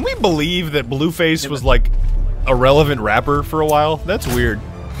 Can we believe that Blueface was like a relevant rapper for a while? That's weird.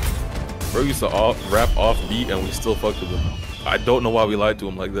 Bro used to rap off beat and we still fucked with him. I don't know why we lied to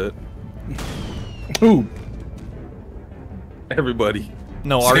him like that. Who? Everybody.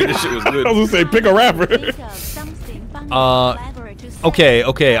 No, Saying this shit was good. I was gonna say, pick a rapper.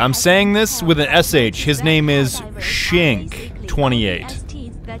 Okay, I'm saying this with an SH. His name is Shink28.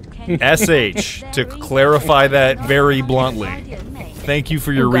 SH, to clarify that very bluntly. Thank you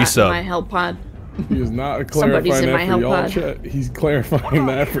for your Who got in my resub. help pod. He is not Somebody's clarifying in my that for help y'all pod. chat. He's clarifying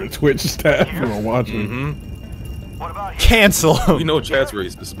that for Twitch staff who are watching. Cancel him. You know chat's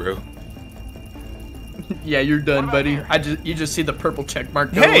racist, bro. Yeah, you're done, buddy. You just see the purple check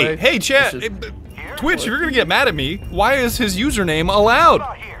mark go Hey, away. hey, chat. It's just- Twitch, if you're gonna get mad at me, why is his username allowed?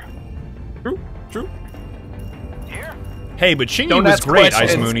 True. Hey, but Chingy Don't was ask great, Ice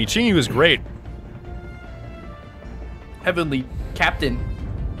questions. Mooney. Chingy was great. Heavenly Captain.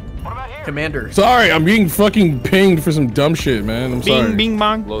 Commander. Sorry, I'm getting fucking pinged for some dumb shit, man. I'm sorry. Bing, bing,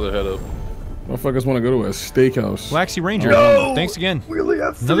 bong. Blow their head up. Motherfuckers want to go to a steakhouse. Waxy Ranger, No! thanks again. We only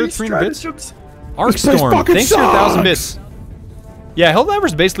have Another 3 300 bits. stratagems. This place Arcstorm, fucking thanks for 1,000 sucks. bits. Yeah,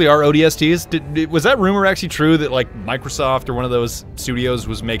 Helldivers basically are ODSTs. Was that rumor actually true that like Microsoft or one of those studios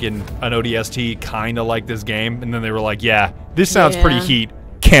was making an ODST kind of like this game, and then they were like, "Yeah, this sounds pretty Yeah. heat.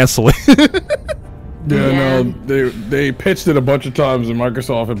 Cancel it." Yeah, no, they pitched it a bunch of times, and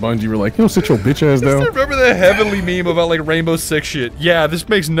Microsoft and Bungie were like, "Yo, sit your bitch ass down." Remember the Heavenly meme about like Rainbow Six shit? Yeah, this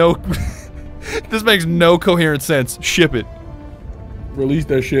makes no, this makes no coherent sense. Ship it. Release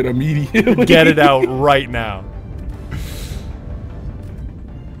that shit immediately. Get it out right now.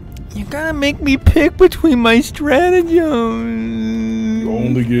 You gotta make me pick between my stratagems. You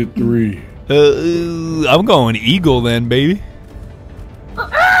only get 3. I'm going Eagle then, baby.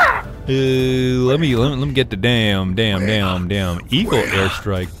 Let me get the damn Eagle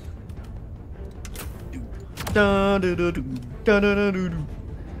airstrike.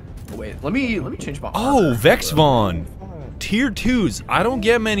 Wait, let me change my. Oh, Vexvon. Tier 2s. I don't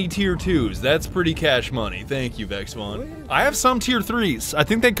get many tier 2s. That's pretty cash money. Thank you, Vexvon. I have some tier 3s. I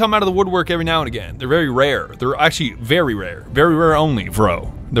think they come out of the woodwork every now and again. They're very rare. They're actually very rare. Very rare only,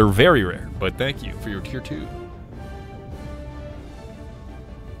 bro. They're very rare. But thank you for your tier 2.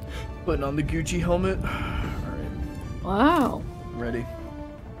 Putting on the Gucci helmet. Wow. Ready.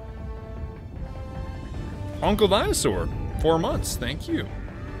 Uncle Dinosaur. 4 months. Thank you.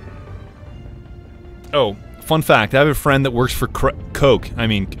 Oh, fun fact. I have a friend that works for Coke. Coke.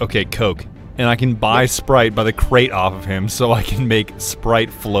 And I can buy Sprite by the crate off of him so I can make Sprite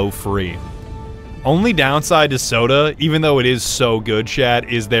flow free. Only downside to soda, even though it is so good, chat,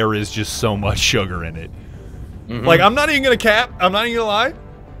 is there is just so much sugar in it. Like, I'm not even gonna cap. I'm not even gonna lie.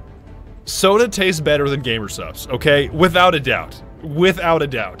 Soda tastes better than Gamer Subs, okay? Without a doubt. Without a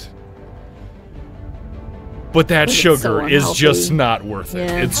doubt. but that It's sugar so is just unhealthy. not worth it.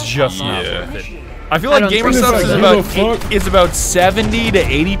 Yeah. It's just not Yeah. worth it. I feel I like don't Gamer think Subs so. is about 70 to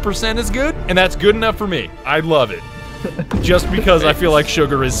 80% is good, and that's good enough for me. I love it. Just because I feel like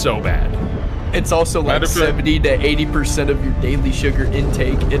sugar is so bad. It's also like 70 to 80% of your daily sugar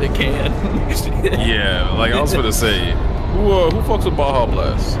intake in a can. Yeah, like I was gonna say, who fucks with Baja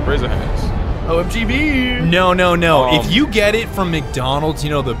Blast? Raise your hands. OMGB. No. If you get it from McDonald's, you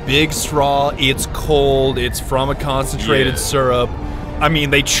know, the big straw, it's cold, it's from a concentrated syrup. I mean,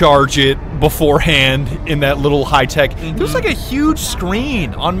 they charge it beforehand in that little high-tech. There's like a huge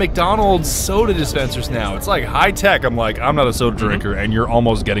screen on McDonald's soda dispensers now. It's like high-tech. I'm like, I'm not a soda drinker, and you're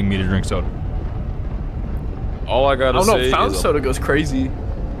almost getting me to drink soda. All I gotta say is Fountain soda goes crazy.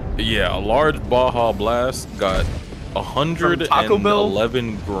 Yeah, a large Baja Blast got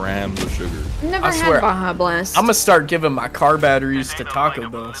 111 grams of sugar. Never I had swear, Baja Blast. I'm gonna start giving my car batteries to Taco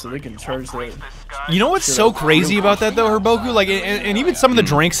Bell so they can charge that. You know what's so crazy about that though, Herboku? Like, and even some of the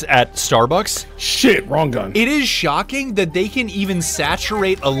drinks at Starbucks. Shit, wrong gun. It is shocking that they can even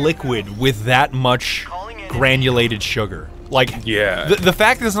saturate a liquid with that much granulated sugar. Like, the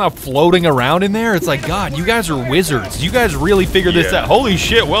fact that it's not floating around in there, it's like, God, you guys are wizards. You guys really figured this out. Holy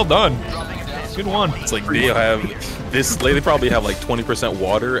shit, well done. Good one. It's like they have this. They probably have like 20%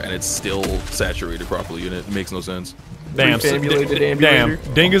 water, and it's still saturated properly, and it makes no sense. Damn,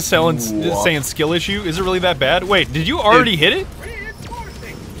 Dinga's saying skill issue. Is it really that bad? Wait, did you already hit it?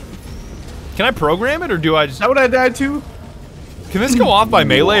 Can I program it, or do I just? Is that what I died to? Can this go off by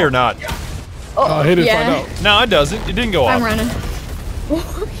melee or not? Hit it, find out. No, it doesn't. It didn't go off. I'm running.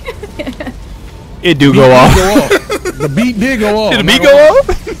 It do go off. The beat did go off. Did the beat go off?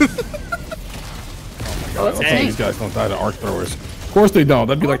 Oh, that's That's why these guys don't die to arc throwers. Of course they don't.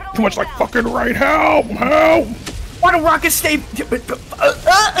 That'd be like too much like fucking right. Help! Help! Why do rocket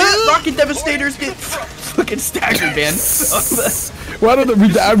rocket devastators get fucking staggered, man? Why don't they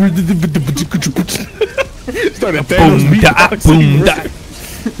started Boom da, boom da.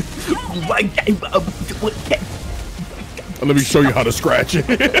 Let me show you how to scratch it.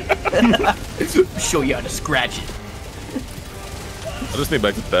 Show you how to scratch it. I just think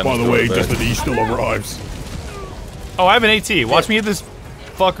back to that. By the way, just the E still arrives. Oh, I have an AT. Watch me hit this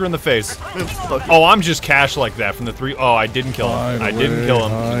fucker in the face. Oh, I'm just cash like that from the 3. Oh, I didn't kill him. I didn't kill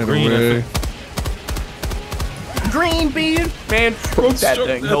him. Green. Green bean, man, stroke that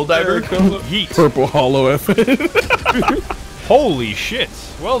thing, Helldiver. Yeet. Purple hollow F. Holy shit!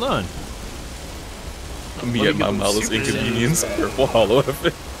 Well done. Me at my malice inconvenience. Purple hollow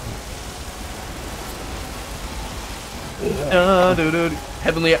effect.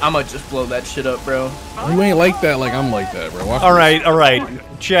 Heavenly, I might just blow that shit up, bro. You ain't like that like I'm like that, bro. Watch All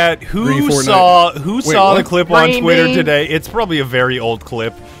right. Chat, who saw the clip on Twitter today? It's probably a very old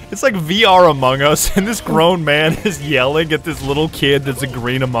clip. It's like VR Among Us, and this grown man is yelling at this little kid that's a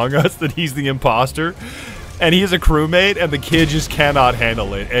green Among Us that he's the imposter, and he's a crewmate, and the kid just cannot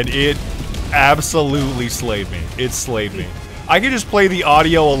handle it, and it absolutely slayed me. It slayed me. I could just play the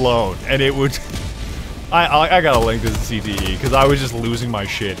audio alone, and it would. I gotta link this to CTE because I was just losing my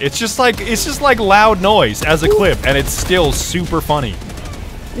shit. It's just like loud noise as a clip, and it's still super funny.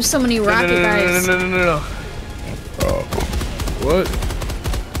 There's so many rocket guys. No. What?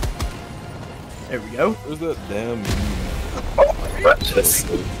 There we go. Where's that damn?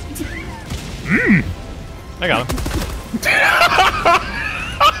 I got him.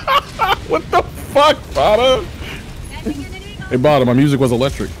 What the fuck, Bottom? Hey, Bottom, my music was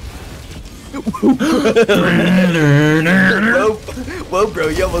electric. Whoa, bro,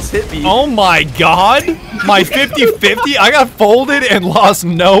 you almost hit me. Oh my god! My 50-50, I got folded and lost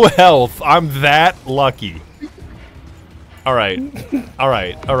no health. I'm that lucky. Alright.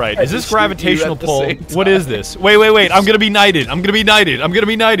 Is this gravitational pull? What is this? Wait. I'm gonna be knighted.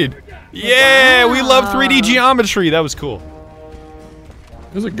 Yeah, we love 3D geometry. That was cool.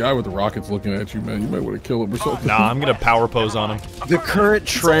 There's a guy with the rockets looking at you, man. You might want to kill him or something. Nah, I'm gonna power pose on him. The current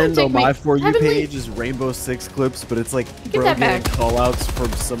trend on my For You Heavenly. page is Rainbow Six clips, but it's like Get that broken back. callouts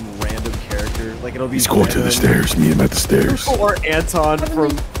from some random character. Like it'll be He's going to the stairs. Meet him at the stairs. Or Anton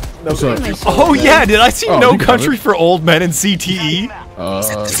from No What's up? Country for Oh Old Men. yeah, did I see Oh, No you got Country it. for Old Men in CTE?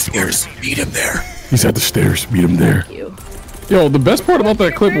 Stairs. Meet him there. He's at the stairs. Meet him there. Thank you. Yo, the best part about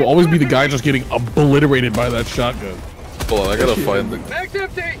that clip will always be the guy just getting obliterated by that shotgun. Hold on, I gotta find the.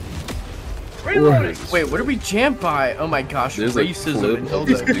 Wait, what are we jammed by? Oh my gosh, There's a racism clip and of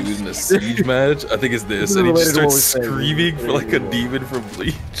this Hilda. dude in a siege match. I think it's this, and he just related to what starts we're saying. screaming for like a demon from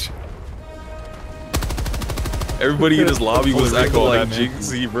Bleach. Everybody in his lobby was acting recall like that, man.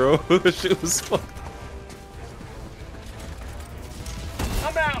 Jinxie, bro. That shit was fucked.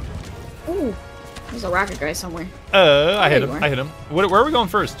 I'm out. Ooh. There's a rocket guy somewhere. I hit there him. you I hit him. Where are we going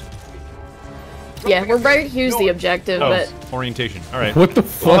first? Yeah, we're right here's the objective, Oh, but orientation. All right. What the I'll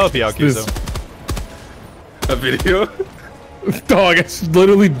fuck help you out, is Kizo. this? A video? Dog, it's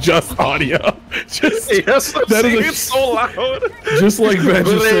literally just audio. Just Yes, I'm that saying is a- it's so loud. just like Ben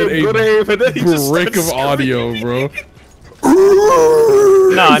just said, Brave, and then he just a brick of starts audio, bro.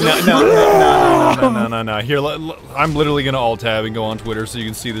 No. Here, I'm literally gonna alt tab and go on Twitter so you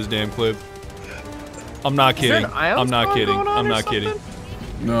can see this damn clip. I'm not Is there kidding. an ion I'm not storm kidding. going on I'm or not kidding.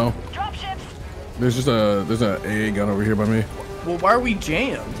 something? No. There's just there's a AA gun over here by me. Well, why are we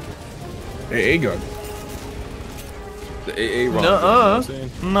jammed? AA gun. The AA wrong.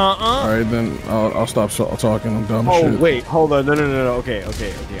 Nuh-uh. All right, then I'll stop talking. I'm dumb as Oh shit. wait, hold on. No. Okay.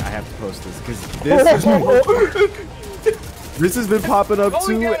 I have to post this because this has been popping up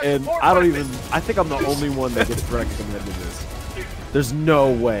too, and I don't even. I think I'm the only one that gets recommended this. There's no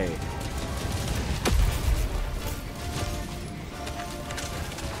way.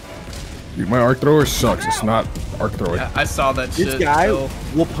 Dude, my arc thrower sucks. It's not arc thrower. Yeah, I saw that This shit. guy so-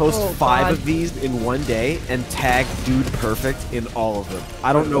 will post Oh, 5 God. of these in one day and tag Dude Perfect in all of them.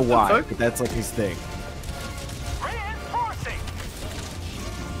 I don't know What the why, fuck? but that's like his thing.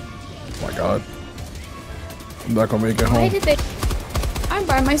 Oh my god. I'm not gonna make it why home. did they? I'm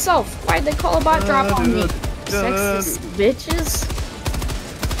by myself. Why'd they call a bot drop on me? Sexist bitches.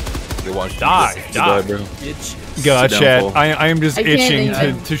 They want you Die, to die. bro. Bitch. God, Sit down, chat. Paul. I am just I can't itching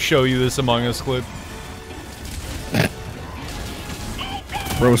even. to show you this Among Us clip.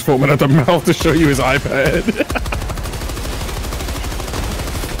 Bro was foaming at the mouth to show you his iPad.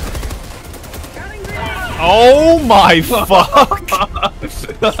 Oh my fuck!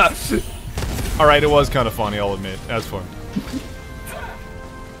 All right, it was kind of funny. I'll admit. That's fun.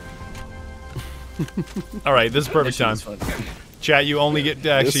 All right, this is perfect time. Chat, you only get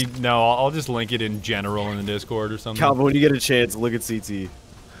to actually. No, I'll just link it in general in the Discord or something. Calvin, when you get a chance, look at CT.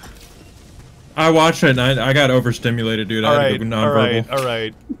 I watched it and I got overstimulated, dude. I had to go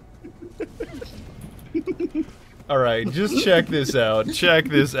nonverbal. All right. Just check this out. Check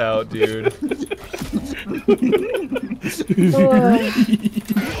this out, dude.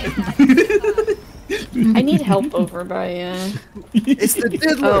 I need help over by It's the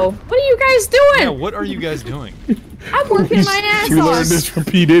diddler. Oh, what are you guys doing? Yeah, what are you guys doing? I'm working my ass You learned off. this from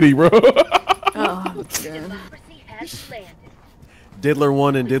P. Diddy, bro. Oh, good. Diddler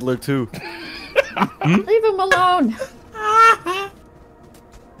 1 and Diddler 2. Leave him alone.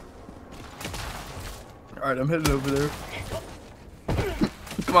 Alright, I'm headed over there.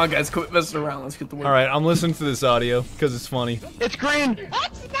 Come on, guys, quit messing around. Let's get the win. All right, I'm listening to this audio because it's funny. It's green!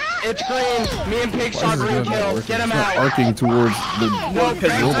 It's green! Me and Pig saw green kill. Get him out! Arcing towards the. No,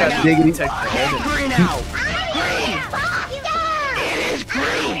 because he's got Diggity. tech Get green out! Green! It is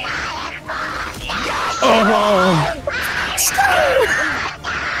green!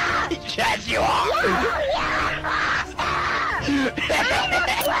 Yes, you are!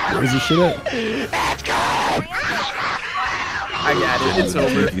 Where's this shit at? I got it. It's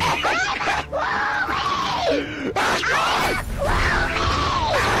over.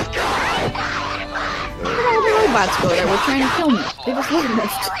 Where did all the robots go that were trying to kill me? They just left.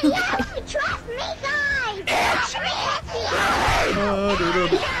 Trust me, guys!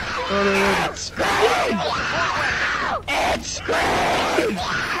 It's green!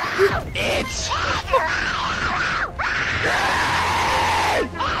 It's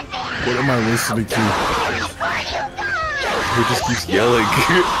What am I listening to? He just keeps yelling.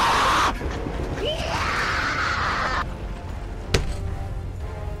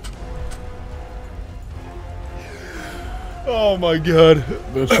 Oh my god.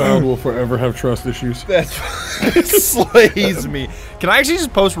 The child will forever have trust issues. That slays me. Can I actually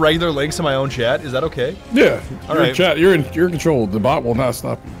just post regular links in my own chat? Is that okay? Yeah. All You're in right. chat. You're in control. The bot will not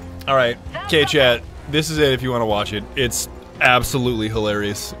stop you. All right. Okay, chat. This is it if you want to watch it. It's absolutely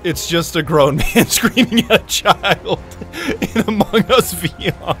hilarious. It's just a grown man screaming at a child in Among Us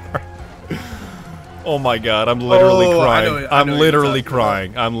VR. Oh my god, I'm literally Oh, I crying. know- I know I'm what you're literally talking about.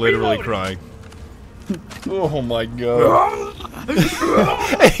 crying. I'm literally crying. Oh my god.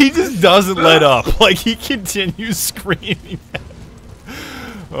 He just doesn't let up. Like, he continues screaming.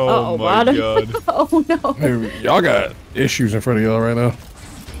 Oh Uh-oh, my bottom. god. Oh no. Hey, y'all got issues in front of y'all right now.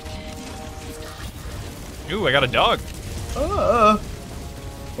 Ooh, I got a dog.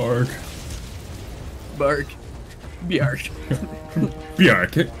 Bark. Bark. Bjark.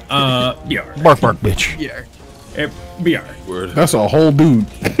 Bjark. Bjark. Bark, bark, bitch. Bjark. Bjark. Word. That's a whole dude.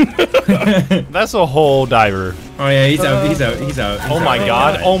 That's a whole diver. Oh yeah, he's out. He's out. He's out. Oh he's my out.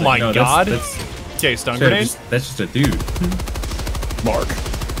 god. Yeah, Oh my no, god. That's Okay, stun grenade. that's just a dude. Mark.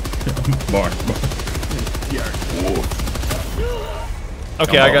 Bark. graveyard.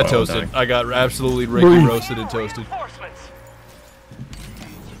 Okay, I got toasted. I got absolutely Ricky roasted and toasted.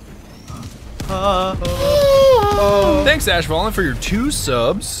 Thanks, Ash Fallen, for your 2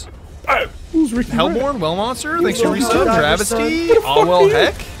 subs. Who's Ricky? Hellborn, Well Monster, thanks for your resub. Travesty, Allwell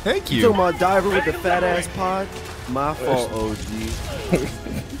Heck, thank You you. talking about Diver with the fat ass pod? My fault, OG.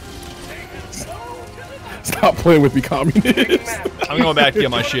 Stop playing with me, communist. I'm going back to get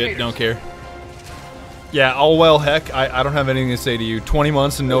my shit, don't care. Yeah, Allwell Heck, I don't have anything to say to you. 20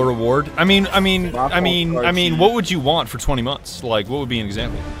 months and no reward. I mean, what would you want for 20 months? Like, what would be an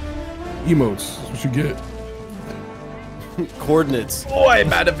example? Emotes. That's what you get. Coordinates. Oh,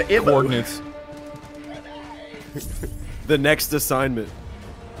 I'm out of ammo. Coordinates. The next assignment.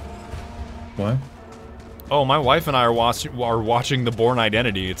 What? Oh, my wife and I are watching The Bourne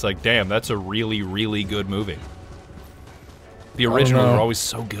Identity. It's like, damn, that's a really, really good movie. The originals are always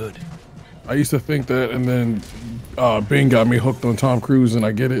so good. I used to think that, and then Bing got me hooked on Tom Cruise, and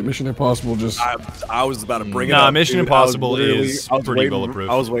I get it. Mission Impossible just... I was about to bring it Nah, up. Mission dude. Impossible is pretty bulletproof.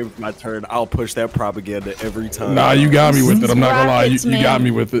 I was waiting for my turn. I'll push that propaganda every time. Nah, you got me with it. I'm not gonna lie. You got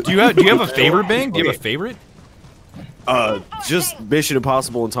me with it. Do you have a favorite, Bing? Do you have a favorite? Just Mission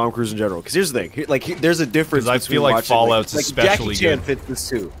Impossible and Tom Cruise in general. Because here's the thing. There's a difference. I between feel like watching, Fallout's like especially Jackie Chan good. fits this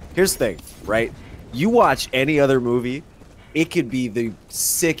too. Here's the thing, right? You watch any other movie, it could be the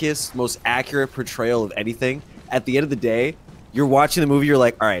sickest, most accurate portrayal of anything. At the end of the day, you're watching the movie. You're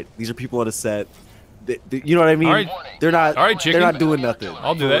like, all right, these are people on a set. You know what I mean? All right. They're not. All right, chicken. They're not doing nothing.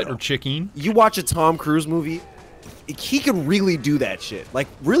 I'll do that. Or chicken. You watch a Tom Cruise movie, he can really do that shit. Like,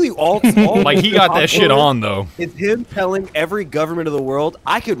 really, all Like, he got that shit on, though. It's him telling every government of the world,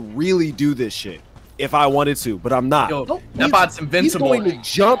 I could really do this shit if I wanted to, but I'm not. Yo, that bot's invincible. He's going to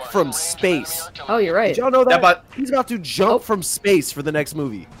jump from space. Oh, you're right. Did y'all know that? That bot- He's about to jump from space for the next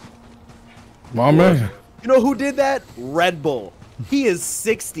movie. My man. You know who did that? Red Bull. He is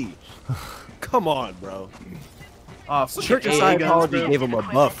 60. Come on, bro. Church of Scientology gave him a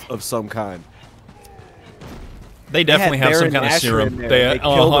buff of some kind. They definitely had have some Baron kind of Asher serum. in there. They They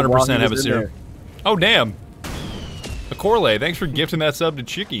killed him while 100% he have a was in serum. there. Oh, damn. A Corley, thanks for gifting that sub to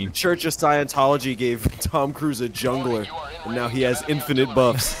Chicky. Church of Scientology gave Tom Cruise a jungler, and now he has infinite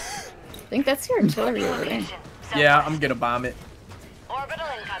buffs. I think that's your artillery over there. Yeah, I'm gonna bomb it.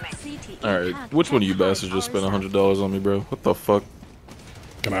 All right, which one of you bastards just spent $100 on me, bro? What the fuck?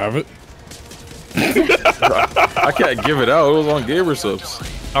 Can I have it? I can't give it out. It was on Gamer subs.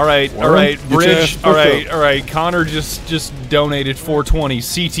 All right, Worm? all right, Get your Bridge. ass All fucked right, up. all right. Connor just donated 420.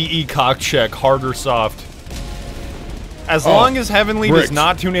 CTE cock check, hard or soft. As long as Heavenly bricks. does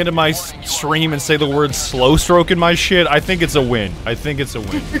not tune into my stream and say the word slow stroke in my shit, I think it's a win. I think it's a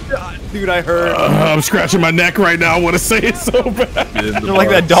win. Dude, I heard. I'm scratching my neck right now. I want to say it so bad. You're like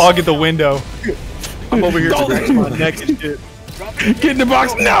that dog at the window. I'm over here scratching my neck and shit. Get in the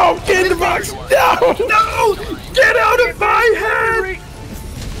box. No! Get in the box. No! No! Get out of my head!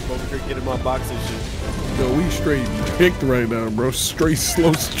 I'm over here getting my box and shit. Yo, we straight picked right now, bro. Straight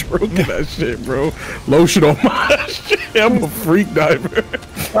slow stroking that shit, bro. Lotion on my shit. I'm a freak diver.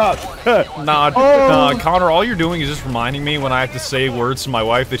 Nah, Connor, all you're doing is just reminding me when I have to say words to my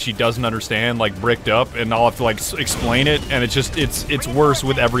wife that she doesn't understand, like bricked up, and I'll have to like explain it, and it's worse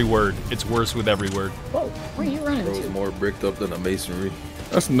with every word. It's worse with every word. Whoa, where are you running Bro, it's to? more bricked up than a masonry.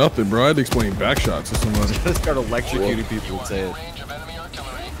 That's nothing, bro. I had to explain back shots to somebody. I start electrocuting people and saying,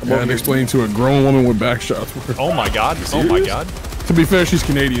 I had to explain to a grown woman what back shots were. Oh my god. Oh my god. To be fair, she's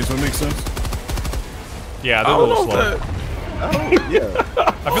Canadian, so it makes sense. Yeah, they're a little slow. yeah.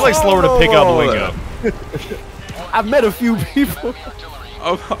 I feel like slower to pick up lingo. I've met a few people.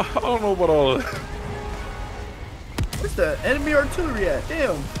 I don't know about all of that. Where's the enemy artillery at?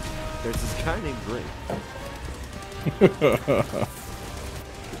 Damn. There's this guy named Drake.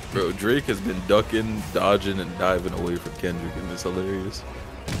 Bro, Drake has been ducking, dodging, and diving away from Kendrick, and it's hilarious.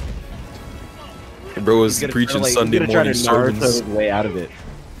 And bro was preaching Sunday morning sermons. His way out of it.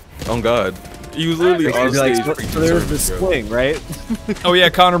 On God. He was literally on stage preaching so there's the sermons, bro. swing, right? Oh yeah,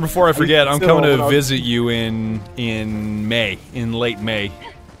 Connor, before I forget, I'm coming to So, visit you in late May.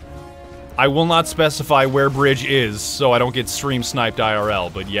 I will not specify where Bridge is, so I don't get stream sniped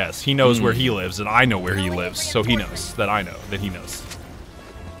IRL, but yes, he knows where he lives, and I know where he lives, so he knows that I know that he knows.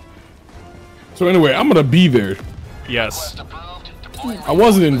 So anyway, I'm gonna be there. Yes. I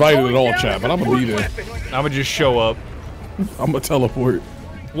wasn't invited at all, chat, but I'm gonna be there. I'm gonna just show up. I'm gonna teleport.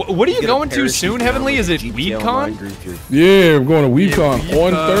 What are you going to soon, Heavenly? Is it WeebCon? Yeah, I'm going to WeebCon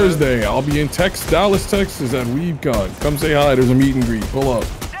on Thursday. I'll be in Dallas, Texas at WeebCon. Come say hi. There's a meet and greet. Pull up.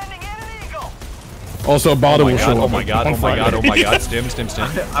 Also, Bada will show up. Oh my god, oh my god, oh my god. Stim.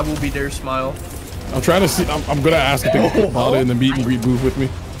 I will be there, smile. I'm trying to see. I'm gonna ask if they can put Bada in the meet and greet booth with me.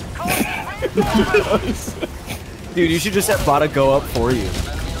 Dude, you should just have Bada go up for you.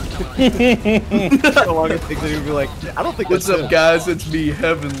 How long it takes to be like, I don't think What's that's up, it. guys? It's me,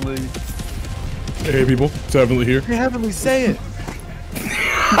 Heavenly. Hey, people. It's Heavenly here. Hey, Heavenly, say it.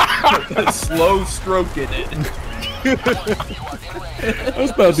 Slow stroking it.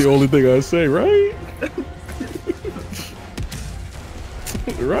 That's about the only thing I say, right?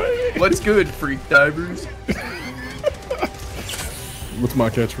 Right? What's good, freak divers? What's my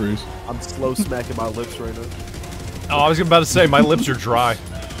catchphrase? I'm slow smacking my lips right now. Oh, I was about to say, my lips are dry.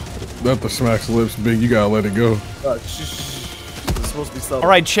 Not the smacks lips, big. You gotta let it go. It's supposed to be subtle. All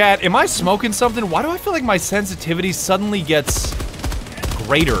right, chat. Am I smoking something? Why do I feel like my sensitivity suddenly gets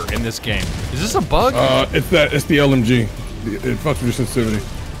greater in this game? Is this a bug? It's the LMG. It fucks with your sensitivity.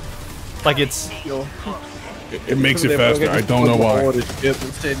 Like it's. It makes it faster. I don't know why.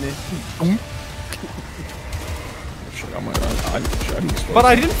 But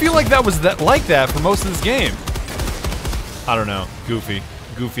I didn't feel like that was like that for most of this game. I don't know. Goofy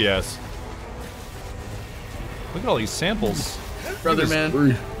ass. Look at all these samples. Brother,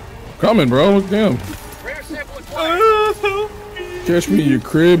 man. Coming, bro. Damn. Catch me in your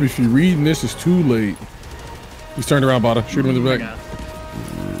crib. If you're reading this, it's too late. He's turned around, Bada. Shoot him in the back.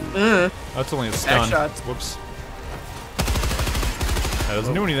 That's only a stun. shots. Whoops. That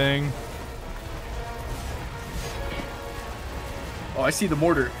doesn't do anything. Oh, I see the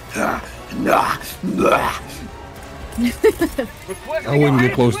mortar. I wouldn't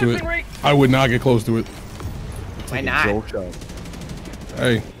get close to it. I would not get close to it. Why not?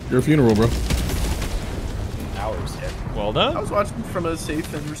 Hey, you're a funeral, bro. Hours. Well I done. was watching from a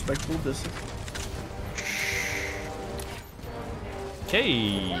safe and respectful distance. Okay.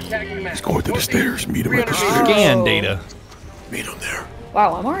 He's going to the stairs. Meet him at the stairs. Scan data. Meet him there.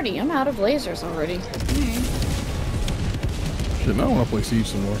 Wow, I'm out of lasers already. Shit, now I want to play Siege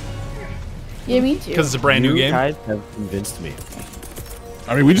some more. Yeah, me too. Because it's a brand new You game. guys have convinced me.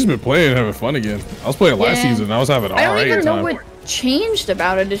 I mean, we just been playing and having fun again. I was playing last Yeah. season and I was having an I don't alright even know time. what changed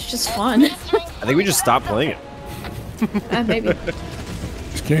about it. It's just fun. I think we just stopped playing it. Maybe.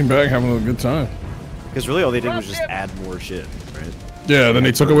 Just came back having a good time. Because really all they did was just add more shit, right? Yeah, then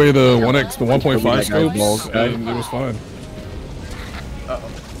they took away the 1x, the 1.5 That guy's balls, scopes, and it was fine.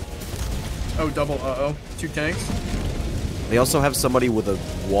 Uh-oh. Oh, double uh-oh. 2 tanks. They also have somebody with a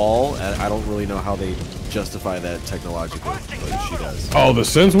wall, and I don't really know how they justify that technologically, but she does. Oh, the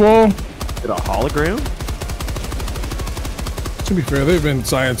Sense Wall? Is it a hologram? To be fair, they've been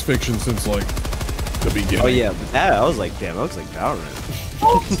science fiction since, like, the beginning. Oh yeah, but that, I was like, damn, that looks like Valorant.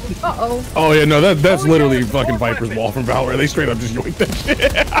 Uh-oh. Oh yeah, no, that's literally fucking Viper's Wall from Valorant. They straight up just yoinked that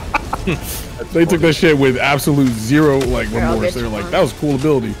shit. They took that shit with absolute zero, like, remorse. They were like, that was a cool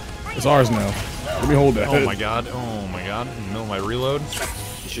ability. It's ours now. Let me hold that. Oh my god. Oh my god. In the middle of my reload.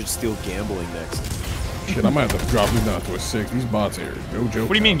 You should steal gambling next. Shit, I might have to drop these down to a 6. These bots here, no joke.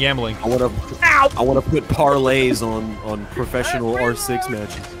 What do you mean gambling? I wanna put parlays on professional R6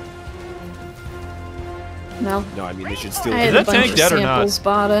 matches. No. No, I mean they should steal. I had Is a that bunch tank of dead or not? samples,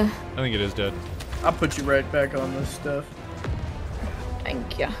 Bada. I think it is dead. I'll put you right back on this stuff.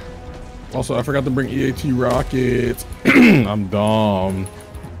 Thank you. Also, I forgot to bring EAT rockets. I'm dumb.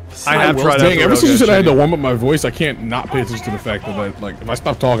 I have tried Dang, out ever the since you said I had to railgun warm up my voice, I can't not pay attention to the fact that, like, if I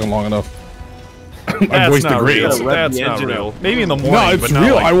stop talking long enough, my That's voice not degrades. real. That's not real. Maybe in the morning. No, it's but not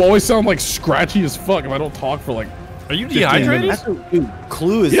real. like- I will always sound like scratchy as fuck if I don't talk for like. Are you 15 dehydrated? minutes. Dude,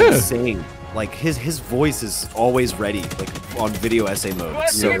 Clue is Yeah. insane. Like his voice is always ready, like on video essay mode.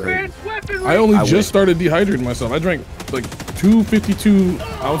 It's so great. I only I just wish. started dehydrating myself. I drank like 252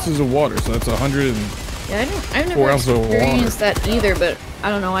 ounces of water, so that's 100. And Yeah, I've 4 never ounces of water. experienced that either, but I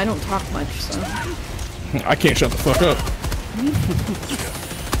don't know. I don't talk much, so. I can't shut the fuck up.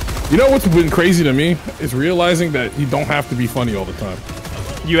 You know what's been crazy to me is realizing that you don't have to be funny all the time.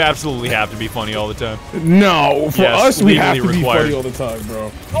 You absolutely have to be funny all the time. No, for Yes, us, we have to legally be required. funny all the time,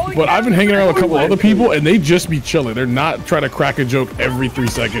 bro. But I've been hanging around with a couple other people, and they just be chilling. They're not trying to crack a joke every 3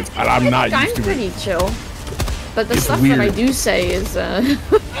 seconds, and I'm not I'm used to it. pretty chill. But the It's stuff that I weird. do say is,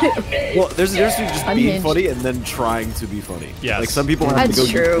 Well, there's just being Unhinged. funny and then trying to be funny. Yes. Like some people have That's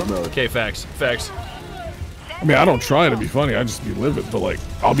to go true. YouTube mode. Okay, facts. Facts. I mean, I don't try to be funny. I just be livid. But like,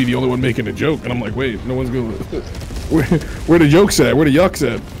 I'll be the only one making a joke, and I'm like, wait, no one's going. Where the jokes at? Where the yucks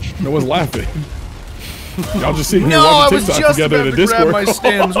at? No one's laughing. Y'all just sitting here No, I watching was TikTok just together about in to the grab Discord. my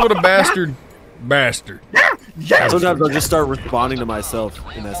stems. What a bastard. Bastard. Sometimes I'll just start responding to myself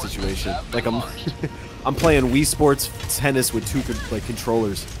in that situation. Like I'm, I'm playing Wii Sports tennis with 2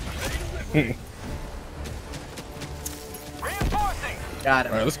 controllers. Got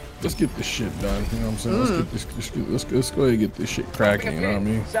him. All right, let's get this shit done. You know what I'm saying? Let's go ahead and get this shit cracking. You know what I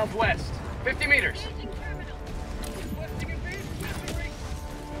mean? Southwest, 50 meters.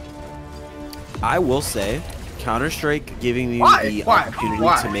 I will say, Counter-Strike giving me the opportunity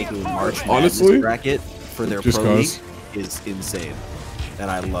to make a March Madness bracket for their pro league is insane, and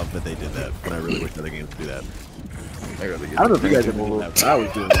I love that they did that. But I really wish other games would do that. I don't know if you guys ever did that, but I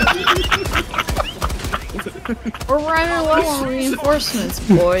was doing that. We're running low on reinforcements,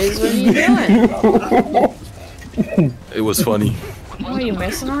 boys. What are you doing? It was funny. Why are you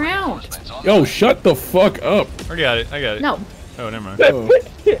messing around? Yo, shut the fuck up. I got it. No. Oh, never mind.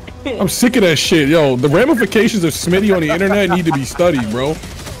 I'm sick of that shit. Yo, the ramifications of Smitty on the internet need to be studied, bro.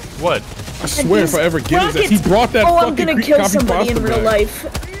 What? I swear, if I ever get it, he brought that I'm fucking gonna kill copy somebody pasta in real back.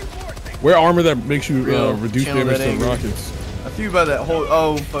 life. Wear armor that makes you reduce channel damage that to anger. rockets. I feel about that whole.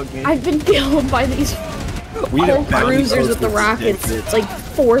 Oh fuck me. I've been killed by these whole cruisers with the rockets like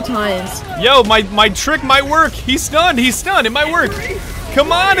 4 times. Yo, my trick might work. He's stunned. He's stunned. It might work.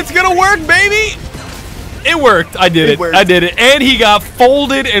 Come on, it's gonna work, baby. It worked. I did it. I did it. And he got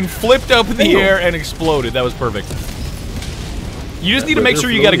folded and flipped up in the air and exploded. That was perfect. You just need to make sure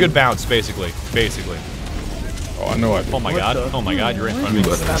you got a good bounce, basically. Oh, I know I did. Oh my god. Oh my god, you're in front of me.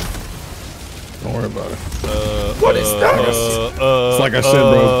 Don't worry about it. What is that? It's like I said,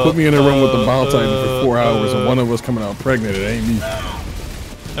 bro. Put me in a room with the Bile Titan for 4 hours and one of us coming out pregnant. It ain't me.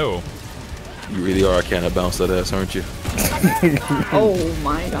 Oh. You really are. I can't bounce that ass, aren't you? Oh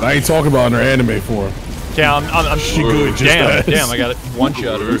my god. I ain't talking about in her anime form. Yeah, I'm she good. Just damn, I got it. One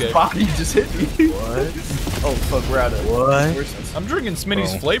shot. Okay. Body just hit me. What? Oh fuck, we're out of. What? I'm drinking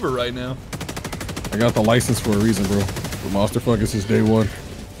Smitty's flavor right now. I got the license for a reason, bro. The monster fucker since day one.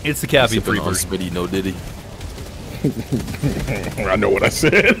 It's the caffeine free on Smitty, no Diddy. I know what I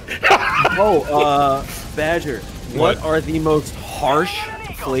said. Badger. What are the most harsh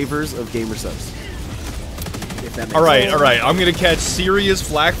flavors of gamer subs? All right. I'm gonna catch serious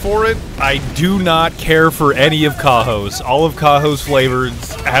flack for it. I do not care for any of Kaho's. All of Kaho's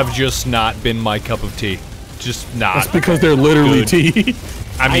flavors have just not been my cup of tea. Just not. That's because they're literally tea.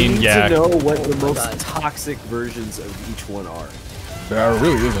 I mean, need yeah. to know what the most toxic versions of each one are. There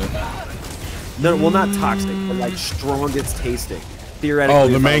really isn't. No, well, not toxic, but like strongest tasting. Theoretically, Oh,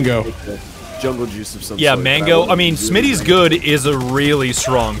 the mango. Jungle juice of some Yeah, sort. mango. I mean, Smitty's Good is a really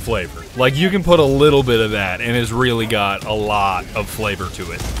strong flavor. Like, you can put a little bit of that, and it's really got a lot of flavor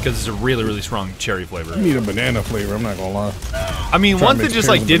to it. Because it's a really, really strong cherry flavor. You need a banana flavor, I'm not gonna lie. I mean, Try ones to that mix just, pears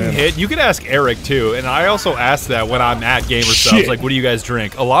like, with didn't banana. hit, you could ask Eric, too. And I also ask that when I'm at Gamer Subs. Shit. Like, what do you guys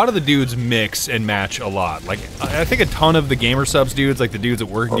drink? A lot of the dudes mix and match a lot. Like, I think a ton of the Gamer Subs dudes, like the dudes that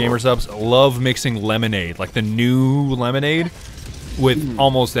work in Gamer Subs, love mixing lemonade. Like, the new lemonade with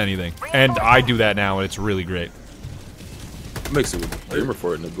almost anything. And I do that now, and it's really great. Mix it with gamer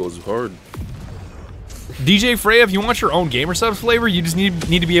for it and it goes hard. DJ Freya, if you want your own Gamer Subs flavor, you just need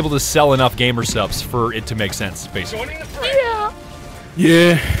to be able to sell enough Gamer Subs for it to make sense, basically.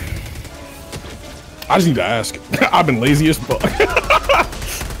 Yeah. I just need to ask. I've been lazy as fuck. Yo,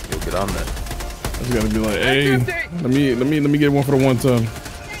 get on that. I just gotta be like, hey, let me get one for the one time.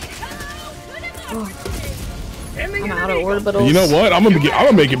 I'm out of orbitals. You know what? I'm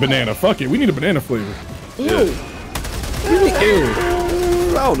gonna make it banana. Fuck it. We need a banana flavor. Ew. Ew.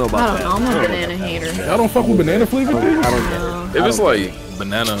 I don't know about that. I'm a banana hater. Y'all don't fuck with banana flavor things? If it's like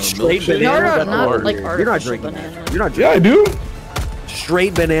banana Straight milkshake, banana? No, not like You're not artificial drinking banana. that. You're not Yeah, I drinking do.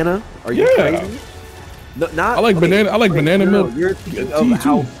 straight banana. Are you Yeah. crazy? No, not. I like banana. I like banana no, milk. You're thinking tea, of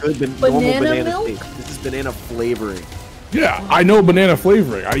how too. good normal Banana banana milk? tastes. This is banana flavoring. Yeah, I know banana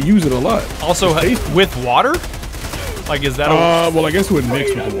flavoring. I use it a lot. Also, with water? Like, is that a... Well, I guess it would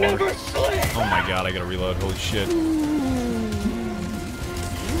mix with the water. Oh my god, I gotta reload. Holy shit.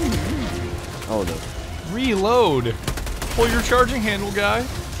 Oh no. Reload. Pull your charging handle, guy.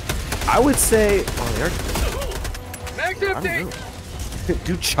 I would say. Oh, they are. Max I don't know.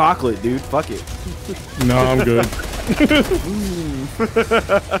 Do chocolate, dude. Fuck it. No, I'm good.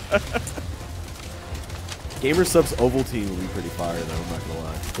 Gamer Subs Ovaltine would be pretty fire, though. I'm not gonna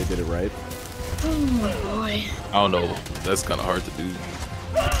lie. They did it right. Oh boy. I don't know. That's kind of hard to do.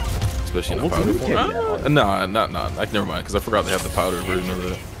 Especially in a Ovaltine powder can't be that form. Nah, not. Like, never mind, because I forgot they have the powder version of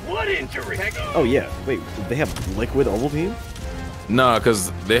that. What injury? Oh yeah. Wait, they have liquid Ovaltine? Nah,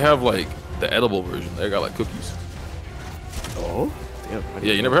 because they have, like, the edible version. They got, like, cookies. Oh? Damn.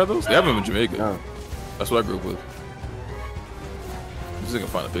 Yeah, you never had those? They have them in Jamaica. No. That's what I grew up with. I'm just gonna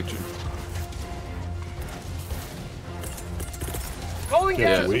find a picture. Calling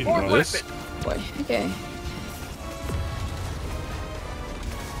Yeah, gas support this. weapon. Boy. Okay.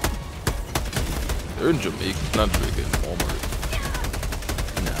 They're in Jamaica, not Jamaica, in Walmart.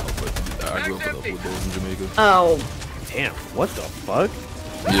 I grew up with those in Jamaica. Oh. Damn, what the fuck?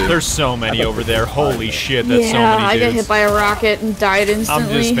 Yeah. There's so many over there. Holy shit, that's so Yeah, many I got dudes. hit by a rocket and died I'm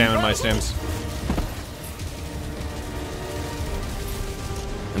instantly. just spamming my stims.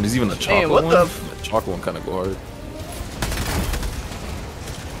 And there's even a Hey, chocolate what one. the The chocolate one kind of go hard.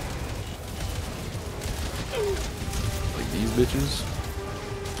 Like these bitches.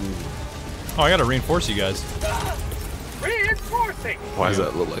 Oh, I gotta reinforce you guys. Reinforcing. Why does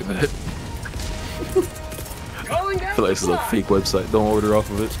that look like that? Calling I down feel like this is a fake website. Don't order off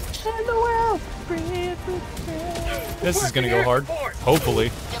of it. This is gonna go hard.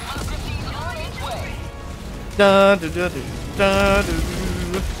 Hopefully. Da, da, da, da, da,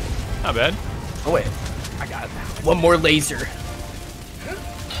 da. Not bad. Oh wait, I got one more laser.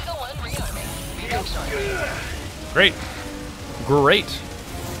 Great. Great.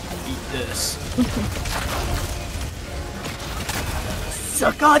 Eat this.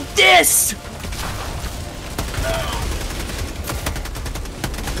 Suck on this!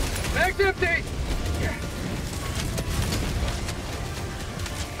 Mag's empty.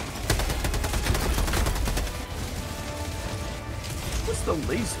 What's the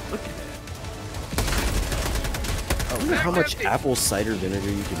laser looking at? I wonder how much apple cider vinegar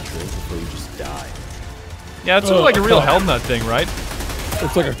you can drink before you just die. Yeah, it's sort of like a real hell nut thing, right?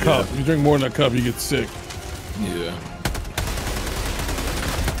 It's like a cup. You drink more than a cup, you get sick. Yeah.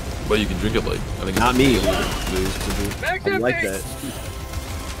 But you can drink it like I think. Not me. Mag's I like empty. that.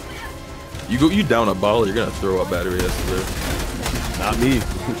 You down a bottle, you're gonna throw up battery acid there. Not me.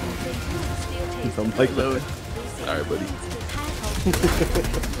 I'm like that. All right, buddy.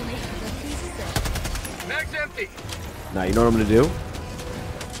 Mag's empty. Now you know what I'm gonna do?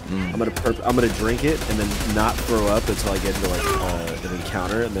 I'm gonna drink it and then not throw up until I get into like an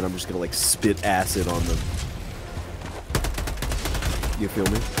encounter, and then I'm just gonna like spit acid on them. You feel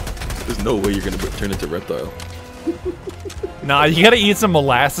me? There's no way you're gonna turn into reptile. Nah, you gotta eat some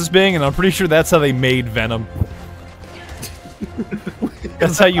molasses, Bing, and I'm pretty sure that's how they made Venom.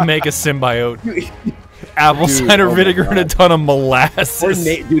 That's how you make a symbiote. Apple Dude, cider oh my vinegar and a God. ton of molasses. Or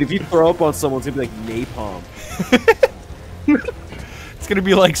dude, if you throw up on someone, it's gonna be like napalm. It's gonna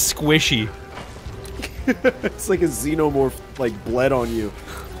be like squishy. It's like a xenomorph like bled on you.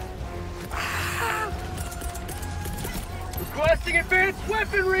 Requesting advanced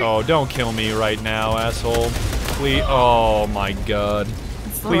weaponry. Oh, don't kill me right now, asshole. Please. Oh my god.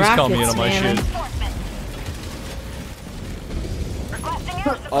 the Please call me rockets, into my man. shit.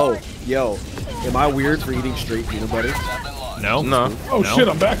 Oh, yo, am I weird for eating straight peanut butter? No. No. Oh No. shit,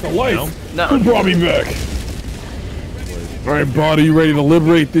 I'm back to life. No. Who brought me back? Alright, body, you ready to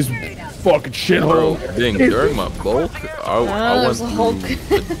liberate this fucking shithole? Dang, during my bulk, I went there's a Hulk.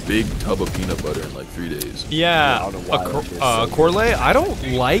 through a big tub of peanut butter in like 3 days. Yeah, I don't know why that shit's so good. Corley, I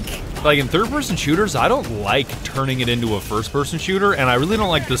don't like in third-person shooters, I don't like turning it into a first-person shooter, and I really don't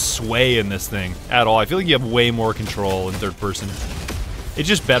like the sway in this thing at all. I feel like you have way more control in third-person. It's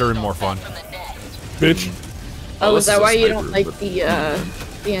just better and more fun. Bitch. Oh, is this that a why you sniper, don't like but- the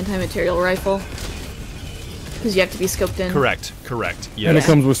anti-material rifle? Because you have to be scoped in. Correct. And it Yes.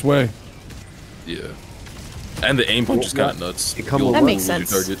 comes with sway. Yeah. And the aim punch is kind of nuts. It come You'll with That makes lose your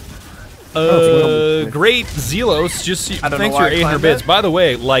sense. target. Great Zelos, just I don't thanks know for why I 800 climbed bits. that. By the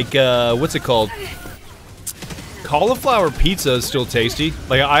way, like, what's it called? Cauliflower pizza is still tasty.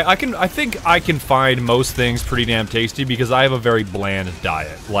 Like, I think I can find most things pretty damn tasty because I have a very bland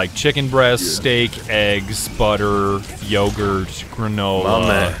diet. Like chicken breast, steak, eggs, butter, yogurt, granola, My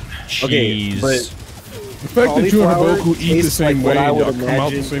man. cheese. Okay, The fact that you and cauliflower Haboku eat the tastes same like way, what I would y'all come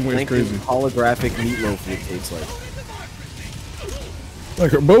out the imagine same way is Lincoln crazy. holographic meatloaf would taste like.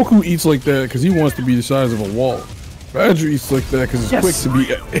 Like Haboku eats like that because he wants to be the size of a wall. Badger eats like that because it's quick to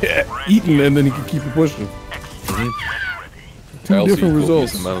be eaten and then he can keep it pushing. Two I also different eat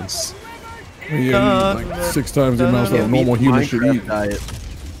copious results. amounts. Yeah, you eat like 6 times the amount that a normal human should eat. Diet.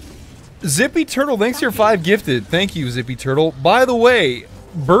 Zippy Turtle, thanks for your 5 gifted. Thank you, Zippy Turtle. By the way,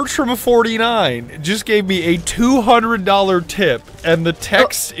 Bertram49 just gave me a $200 tip, and the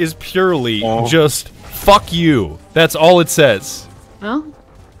text is purely just "fuck you." That's all it says. Well,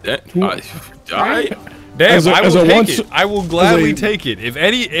 Damn, As a- I as will a take once- it. I will gladly a- take it. If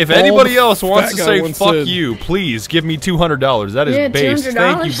anybody else wants fat to guy say once "fuck said- you," please give me $200. That is Yeah, based.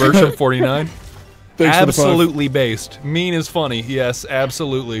 Thank you, $200. Bertram49. Thanks for the five. Absolutely based. Mean is funny. Yes,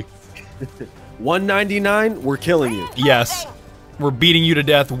 absolutely. $1.99. We're killing you. Yes, we're beating you to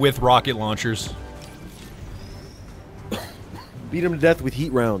death with rocket launchers. Beat him to death with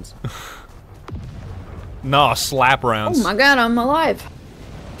heat rounds. Nah, slap rounds. oh my god, I'm alive.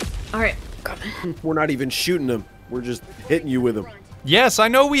 Alright. We're not even shooting them. We're just hitting you with them. Yes, I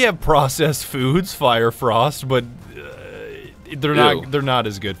know we have processed foods, Fire Frost, but they're not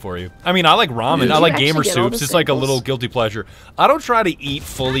as good for you. I mean, I like ramen. I like gamer soups. It's like a little guilty pleasure. I don't try to eat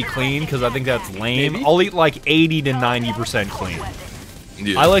fully clean because I think that's lame. Maybe? I'll eat like 80 to 90% clean.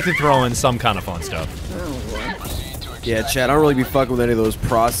 Yeah. I like to throw in some kind of fun stuff. Yeah, Chad, I don't really be fucking with any of those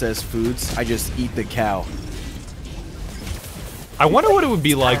processed foods. I just eat the cow. I wonder what it would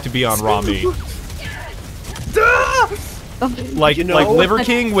be like to be on raw meat. Like Liver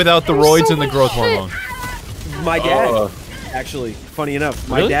King without the roids and the growth hormone. My dad, actually, funny enough,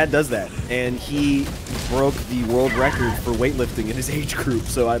 my Really? dad does that, and he broke the world record for weightlifting in his age group.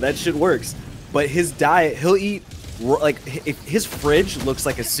 So that shit works. But his diet, he'll eat his fridge looks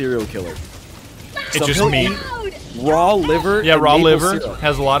like a serial killer. It's just meat. Raw liver. Yeah, and raw maple liver syrup.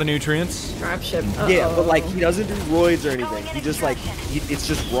 has a lot of nutrients. Trap ship. Yeah, but like he doesn't do roids or anything. He just like it's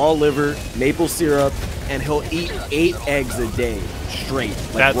just raw liver, maple syrup, and he'll eat 8 eggs a day straight,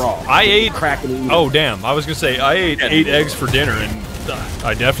 like That's raw. I ate. Cracking and eating. Oh damn! I was gonna say I ate 8 eggs for dinner, and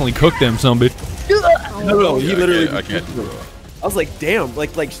I definitely cooked them some bit. No, he literally. I can't. I was like, damn,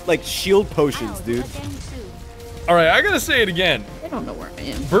 like shield potions, dude. All right, I gotta say it again. I don't know where I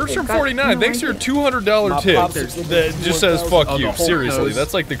am. Bertram49, thanks for your $200 tip. That just says fuck Oh, you. the Hulk Seriously, knows.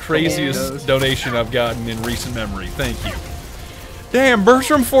 that's like the Hulk craziest knows. donation I've gotten in recent memory. Thank you. Damn,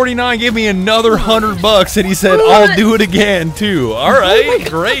 Bertram49 gave me another $100 and he said, I'll do it again too. All right,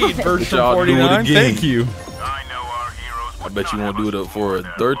 great, Y'all do it Bertram49. again. Thank you. I bet you won't do it for a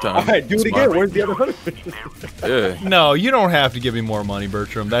third time. All right, do it again. Where's the other 100? Yeah. No, you don't have to give me more money,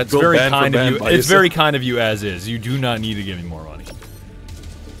 Bertram. That's Go very band for kind of band you. by It's very yourself. kind of you as is. You do not need to give me more money.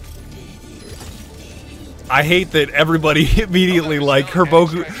 I hate that everybody immediately like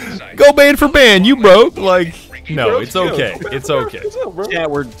Herboku. Go band for band, you broke. Like, no, it's okay. It's okay. Yeah,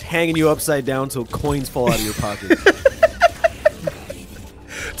 we're hanging you upside down till coins fall out of your pocket.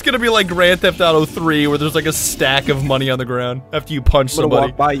 It's gonna be like Grand Theft Auto 3, where there's like a stack of money on the ground after you punch I'm gonna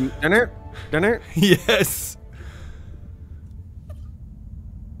somebody. walk by you. Dinner. Yes.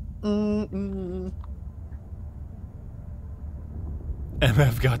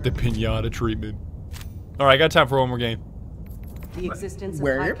 MF got the pinata treatment. All right, I got time for one more game. The existence of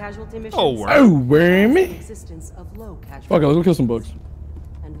Where? high casualty missions. Oh, where? Oh, where The me? existence of low casualty. Fuck it, let's go kill some bugs.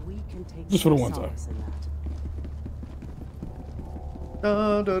 And we can take Just for the one solace in that.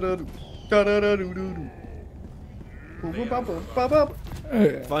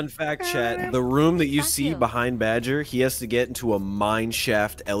 Fun fact, chat. The room that you see behind Badger, he has to get into a mine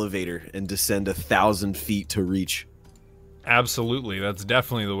shaft elevator and descend 1,000 feet to reach. Absolutely, that's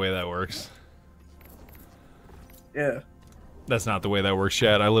definitely the way that works. Yeah. That's not the way that works,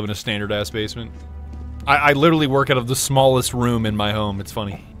 Chad. I live in a standard-ass basement. I literally work out of the smallest room in my home. It's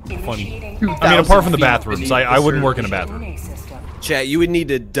funny. Funny. I mean, apart from the bathrooms, I wouldn't work in a bathroom. Chat, you would need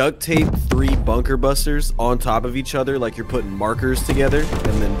to duct tape 3 bunker busters on top of each other like you're putting markers together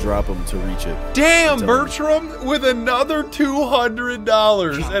and then drop them to reach it. Damn, Bertram, with another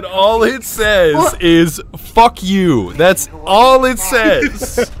 $200, and all it says is "fuck you." That's all it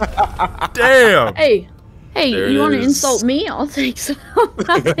says. Damn. Hey, There you it want to is. insult me? I'll take some.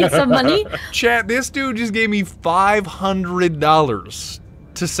 I'll take some money. Chat, this dude just gave me $500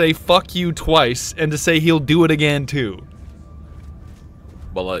 to say "fuck you" twice, and to say he'll do it again too.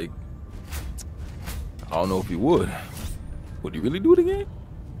 But like, I don't know if he would. Would he really do it again?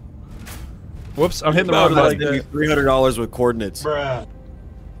 Whoops, I'm hitting the No, wrong like button. $300 with coordinates. Bruh.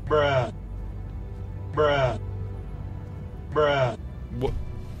 Wha-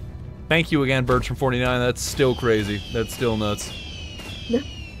 Thank you again, Bertram49. That's still crazy. That's still nuts.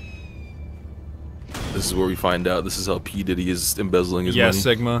 This is where we find out. This is how P Diddy is embezzling his Yes, money.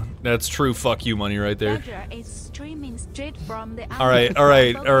 Sigma. That's true fuck you money right there. All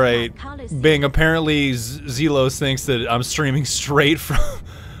Alright. Bing, apparently Zelos thinks that I'm streaming straight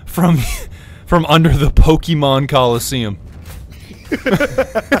from under the Pokemon Coliseum.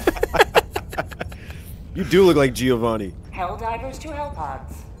 You do look like Giovanni. Hell divers to hell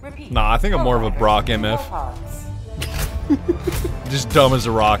pods. Repeat. Nah, I think I'm more of a Brock Hell MF. pods. Just dumb as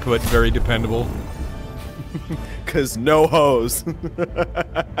a rock, but very dependable. Cause no hoes.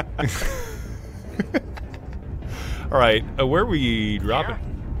 Alright, where are we dropping?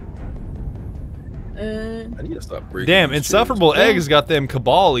 I need to stop breaking. Damn, these Insufferable chairs. Eggs got them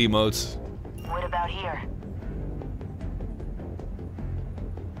Cabal emotes. What about here?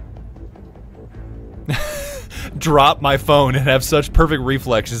 Drop my phone and have such perfect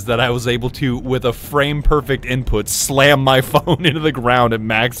reflexes that I was able to, with a frame perfect input, slam my phone into the ground at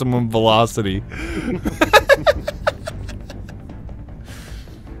maximum velocity.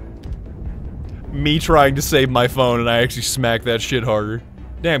 Me trying to save my phone, and I actually smacked that shit harder.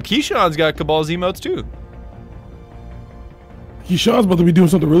 Damn, Keyshawn's got Cabal's emotes too. Keyshawn's about to be doing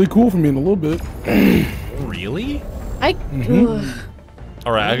something really cool for me in a little bit. Really? Mhm.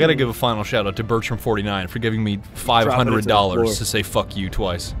 All right, I gotta give a final shout out to Bertram49 for giving me $500 to say "fuck you"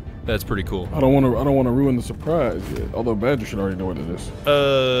 twice. That's pretty cool. I don't want to ruin the surprise yet. Although Badger should already know what it is.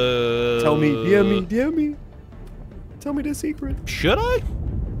 Tell me, DM me. Tell me the secret. Should I?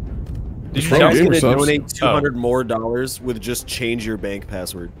 Did you Tell tell me me? to donate $200 more with just change your bank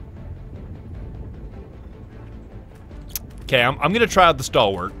password. Okay, I'm gonna try out the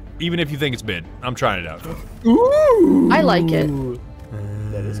stalwart, even if you think it's mid. I'm trying it out. Ooh. I like it.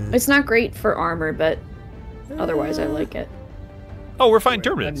 It's not great for armor, but otherwise I like it. Oh, we're fighting I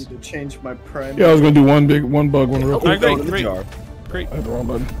Terminus. need to change my prime. Yeah, I was gonna do one bug, one real quick. Great. I hit the wrong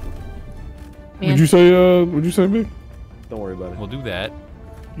button. Man. Did you say? Would you say big? Don't worry about it. We'll do that.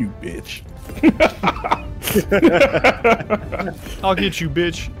 You bitch. I'll get you,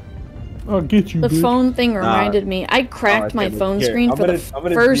 bitch. I'll get you. The bitch. phone thing reminded me. I cracked my phone screen for the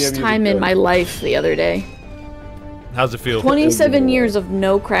first time in my life the other day. How's it feel? 27 years of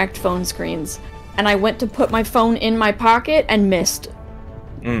no cracked phone screens. And I went to put my phone in my pocket and missed.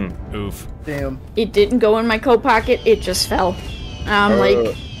 Oof. Damn. It didn't go in my coat pocket, it just fell. I'm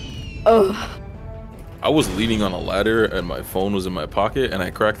like, ugh. I was leaning on a ladder and my phone was in my pocket and I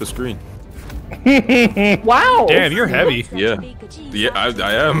cracked the screen. Wow. Damn, you're heavy. Yeah. Yeah,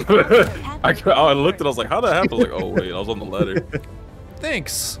 I am. I looked and I was like, how'd that happen? I was like, oh wait, I was on the ladder.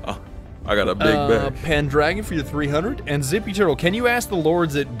 Thanks. I got a big bag. Pendragon for your 300. And Zippy Turtle, can you ask the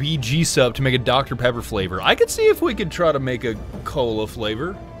lords at BG Sub to make a Dr. Pepper flavor? I could see if we could try to make a cola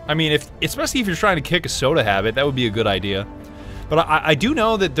flavor. I mean, especially if you're trying to kick a soda habit, that would be a good idea. But I do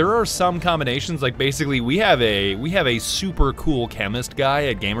know that there are some combinations. Like basically, we have a super cool chemist guy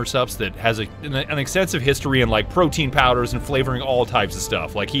at GamerSupps that has an extensive history in like protein powders and flavoring all types of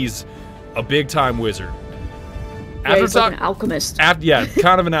stuff. Like he's a big time wizard. Yeah, he's like an alchemist. Yeah,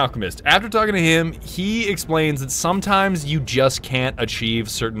 kind of an alchemist. After talking to him, he explains that sometimes you just can't achieve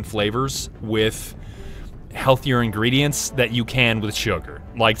certain flavors with healthier ingredients that you can with sugar.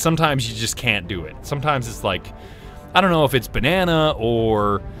 Like sometimes you just can't do it. Sometimes it's like, I don't know if it's banana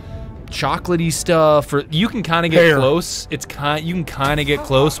or chocolatey stuff, or you can kind of get close. You can kind of get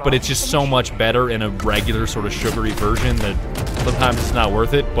close, but it's just so much better in a regular sort of sugary version that sometimes it's not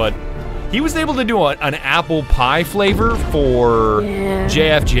worth it. But he was able to do an apple pie flavor for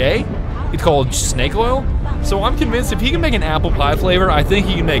JFJ. It's called Snake Oil. So I'm convinced if he can make an apple pie flavor, I think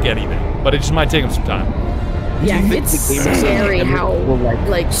he can make anything. But it just might take him some time. Yeah, it's scary how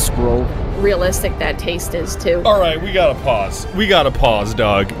like scroll realistic that taste is too. All right, we gotta pause. We gotta pause,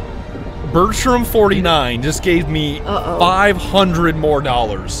 dog. Bertram49 just gave me $500 more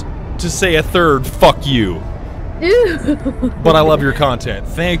to say a third "fuck you." But I love your content.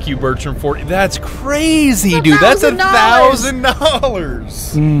 Thank you, Bertram40. That's crazy, dude. That's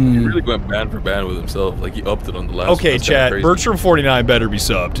 $1,000. He really went band for band with himself. Like he upped it on the last. Okay, chat. Bertram49 better be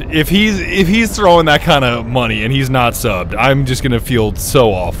subbed. If he's throwing that kind of money and he's not subbed, I'm just gonna feel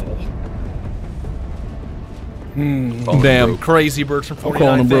so awful. Damn, crazy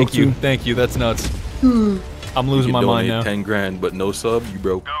Bertram49. Thank you, thank you. That's nuts. I'm losing my mind now. 10 grand, but no sub, you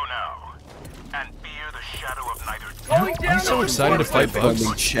broke. I'm so excited to fight bugs.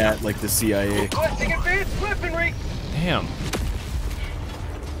 Chat like the CIA. Damn.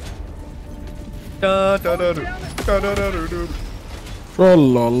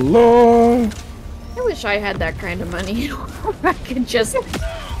 Tra-la-la. I wish I had that kind of money. I could just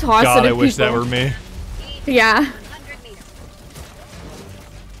toss God, it at I wish people. that were me. Yeah.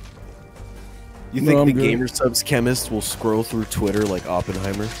 You think the GamerSupps chemist will scroll through Twitter like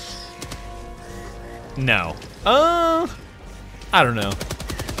Oppenheimer? No. I don't know.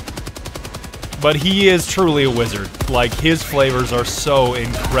 But he is truly a wizard. Like, his flavors are so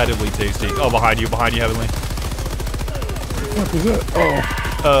incredibly tasty. Oh, behind you, Heavenly. What is that?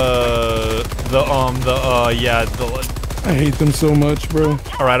 Yeah, I hate them so much, bro.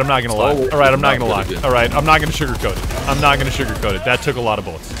 Alright, I'm not gonna lie. Alright, I'm not gonna lie. Alright, I'm not gonna sugarcoat it. I'm not gonna sugarcoat it. That took a lot of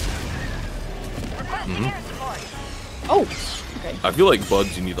bullets. Oh, okay. I feel like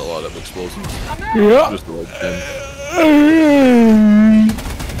bugs, you need a lot of explosives. Yeah. Just to like them.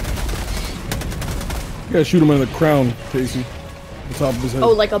 You gotta shoot him in the crown, Casey. The top of his head.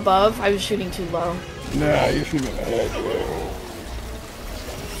 Oh, like above? I was shooting too low. Nah, you're shooting in the head.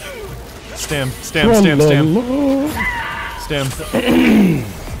 Stem.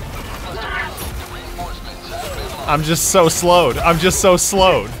 I'm just so slowed.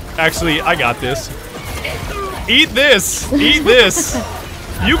 Actually, I got this. Eat this!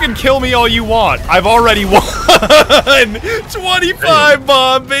 You can kill me all you want. I've already won. 25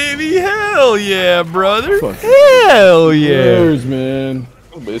 bomb, baby. Hell yeah, brother. Hell yeah. Cheers, man.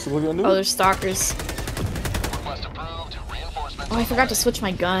 Basically gonna do. Oh, there's stalkers. Oh, I forgot to switch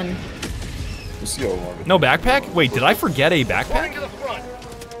my gun. Let's see how long. No backpack? Wait, did I forget a backpack?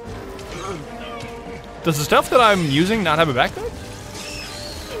 Does the stuff that I'm using not have a backpack?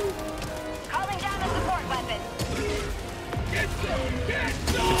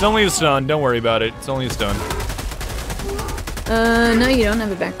 It's only a stun. Don't worry about it. It's only a stun. No, you don't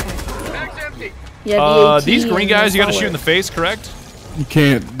have a backpack. Yeah, these green guys, you gotta shoot in the face, correct? You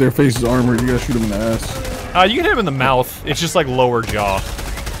can't. Their face is armored. You gotta shoot them in the ass. You can hit him in the mouth. It's just like lower jaw.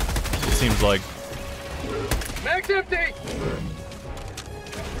 It seems like. Max empty.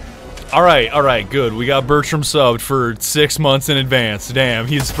 All right, good. We got Bertram subbed for 6 months in advance. Damn,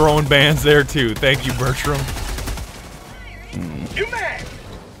 he's throwing bans there too. Thank you, Bertram. You mad?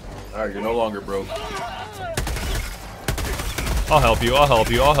 All right, you're no longer broke. I'll help you. I'll help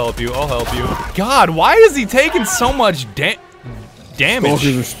you. I'll help you. I'll help you. God, why is he taking so much damage?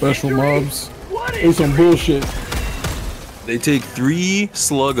 Stalkers are special mobs. It's some bullshit. They take 3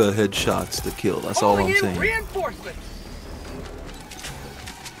 slugger headshots to kill. That's all I'm saying. Reinforcements.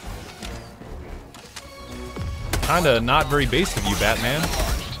 Kinda not very base of you, Batman.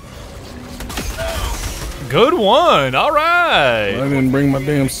 Good one. All right. I didn't bring my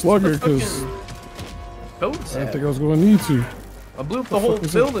damn slugger because I didn't think I was going to need to. I blew up the whole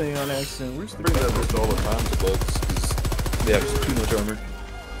building on accident. We're just Bring that bitch all the time to bugs because they have too much armor.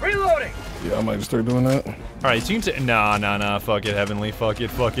 Reloading. Yeah, I might just start doing that. All right, so you can nah. Fuck it, Heavenly. Fuck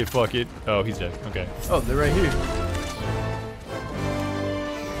it. Oh, he's dead. Okay. Oh, they're right here.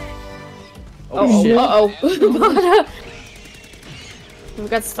 Oh, uh-oh. We've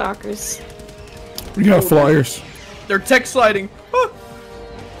got stalkers. We got flyers. They're tech sliding. Ah.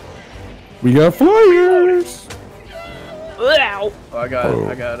 We got flyers. Ow. Oh, I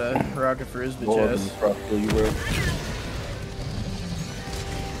got a rocket for his bitch ass.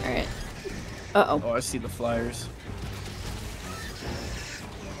 Alright. Uh-oh. Oh, I see the flyers.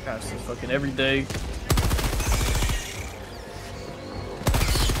 Gosh, this fucking every day.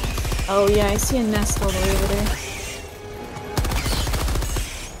 Oh yeah, I see a nest all the way over there.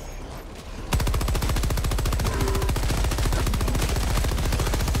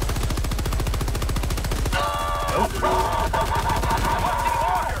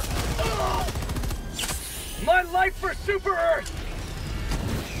 My life for Super Earth.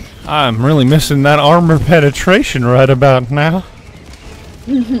 I'm really missing that armor penetration right about now.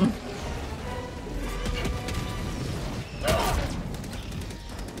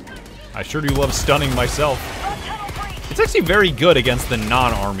 I sure do love stunning myself. It's actually very good against the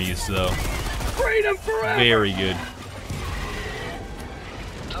non-armies, though. Freedom forever. Very good.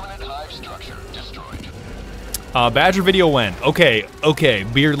 Badger video when? Okay,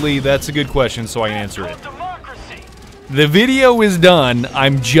 Beardly, that's a good question, so I can answer it. The video is done.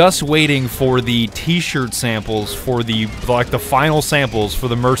 I'm just waiting for the t-shirt samples for the final samples for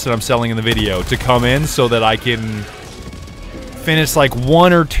the merch that I'm selling in the video to come in so that I can finish like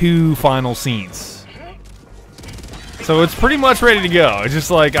 1 or 2 final scenes. So it's pretty much ready to go. It's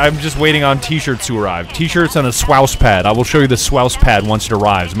just like I'm just waiting on t-shirts to arrive. T-shirts and a swouse pad. I will show you the swouse pad once it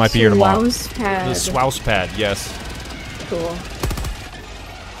arrives. It might be here tomorrow. Swouse pad. The swouse pad, yes. Cool.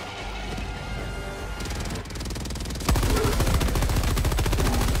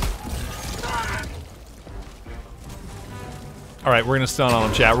 All right, we're gonna stun on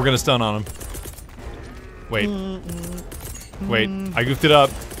him, chat. We're gonna stun on him. Wait. Wait, I goofed it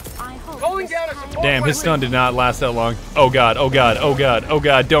up. Damn, his stun did not last that long. Oh god, oh god, oh god, oh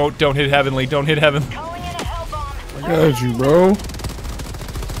god, don't hit Heavenly, don't hit Heavenly. I got you, bro.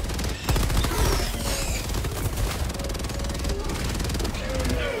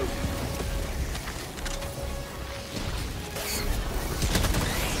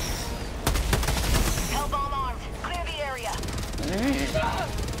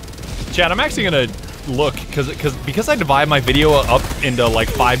 Chat, I'm actually gonna look because I divide my video up into like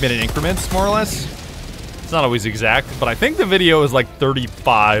 5-minute increments, more or less. It's not always exact, but I think the video is like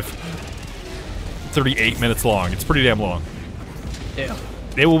 38 minutes long. It's pretty damn long. Yeah.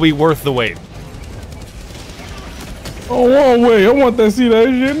 It will be worth the wait. Oh, one way. I want to see that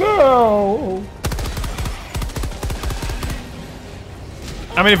shit now.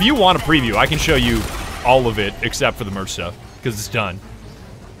 I mean, if you want a preview, I can show you all of it except for the merch stuff because it's done.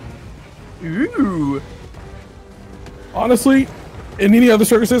 Ooh. Honestly, in any other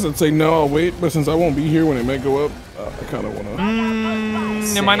circumstance, I'd say no, I'll wait. But since I won't be here when it may go up, I kind of want to.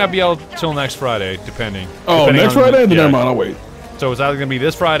 It might not be out till next Friday, depending. Oh, depending next on, Friday? Then yeah. never mind, I'll wait. So it's either gonna be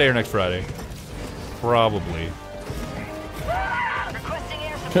this Friday or next Friday. Probably.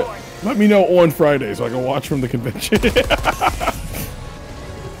 Let me know on Friday so I can watch from the convention.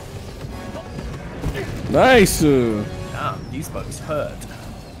 Nice. Damn, these bugs hurt.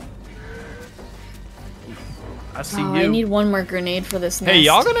 I see Oh, you. I need one more grenade for this nest. Hey,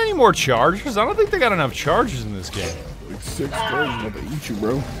 y'all got any more charges? I don't think they got enough charges in this game. Like 6 charges about to eat you,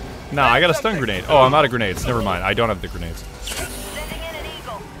 bro. Nah, I got a stun grenade. Oh, I'm out of grenades. Never mind. I don't have the grenades.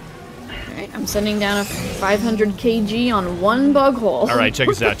 Alright, I'm sending down a 500 kg on one bug hole. All right, check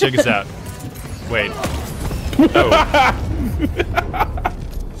us out. Check us out. Wait. Oh.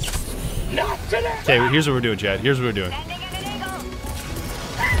 Okay, here's what we're doing, Chad. Here's what we're doing.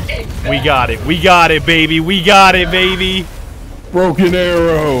 We got it. We got it, baby. We got it, baby. Broken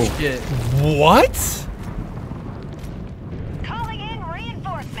arrow. Shit. What?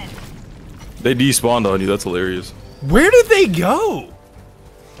 They despawned on you. That's hilarious. Where did they go?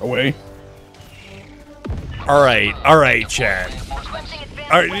 Away. All right, Chad.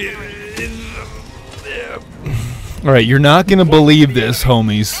 All right, you're not gonna believe this,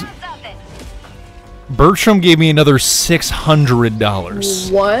 homies. Bertram gave me another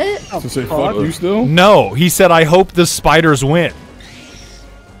 $600. What? To say fuck you still? No, he said, I hope the spiders win.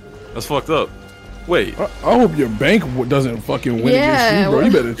 That's fucked up. Wait. I hope your bank doesn't fucking win against you, bro.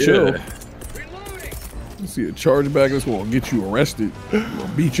 You better chill. Yeah. You see a chargeback that's gonna get you arrested.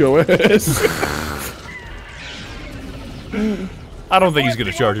 Gonna beat your ass. I don't think he's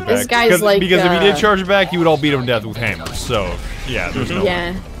gonna charge it back. This guy's like, because if he did charge it back, you would all beat him to death with hammers. So, yeah, there's no way.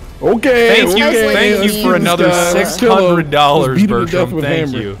 Yeah. Okay. Thank you, okay, thank you for another $600, Bertram. Thank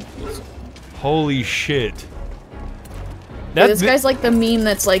hammer. you. Holy shit. This guy's like the meme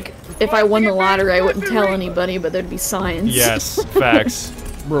that's like, if I won the lottery, I wouldn't tell anybody, but there'd be signs. Yes, facts.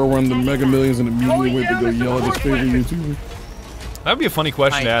 Bro won the Mega Millions and immediately went to go yell at his favorite YouTuber. That'd be a funny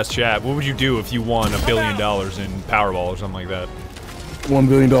question to ask chat. What would you do if you won $1 billion in Powerball or something like that? $1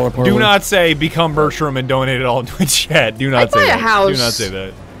 billion parlay. Do not say become Bertram and donate it all to chat. Do not I'd say buy a that. house. Do not say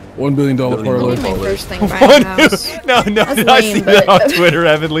that. $1 billion parlay. My first thing, buy a house. No, That's I lame, see that but- on Twitter,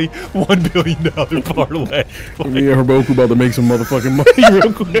 Heavenly. $1 billion parlay. Me and Herboku about to make some motherfucking money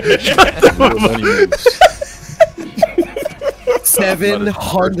real quick.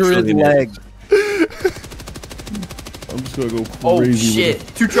 700 legs. I'm just gonna go crazy Oh with shit!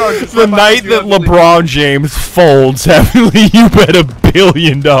 it. 2 charges. The night that LeBron James folds, Heavenly, you bet $1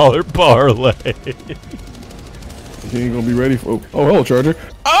 billion parlay. He ain't gonna be ready for. Oh, hello, Charger.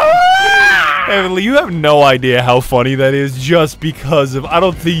 Heavenly, you have no idea how funny that is just because of. I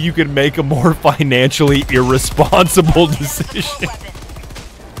don't think you could make a more financially irresponsible decision.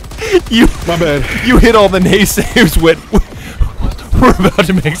 My bad. You hit all the naysayers with. We're about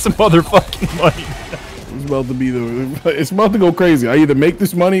to make some motherfucking money. It's about to be it's about to go crazy. I either make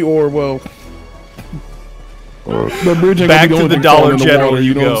this money or well. The bridge ain't Back gonna to be the going Dollar in the General water,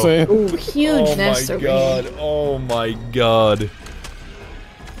 you know what I'm go. saying? Ooh, huge nest over here. Oh my god.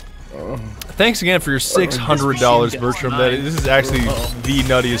 Thanks again for your $600, Bertram. This is actually the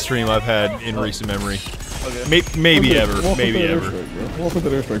nuttiest stream I've had in recent memory. Maybe ever. Maybe ever. Walk with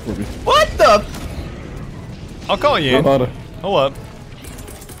that airstrike for me. What the? I'll call you in. Hold up.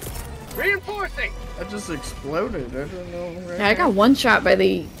 Reinforcing. I just exploded. I don't know. Right Yeah, I got one shot by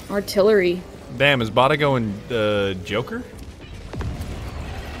the artillery. Damn, is Bada going Joker?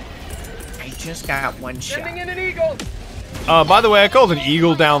 I just got one shot. Sending in an eagle. By the way, I called an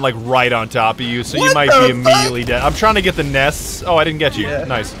eagle down like right on top of you, so you might be immediately dead. I'm trying to get the nests. Oh, I didn't get you. Yeah.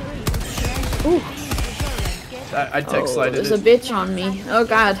 Nice. Ooh. I text slided There's it. a bitch on me. Oh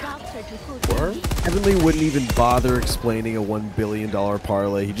god. Heavenly wouldn't even bother explaining a $1 billion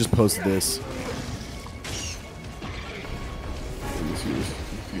parlay. He just posted this.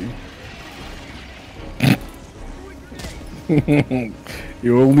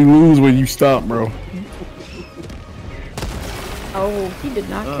 You only lose when you stop, bro. Oh, he did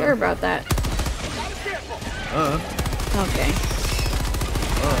not care about that. Okay.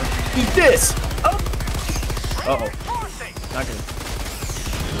 Eat this! Uh-oh. Not good.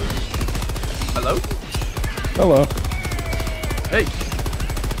 Hello? Hello. Hey.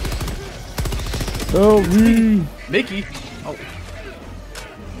 Help me. Mickey. Oh.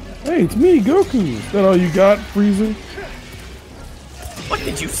 Hey, it's me, Goku. Is that all you got, Frieza? What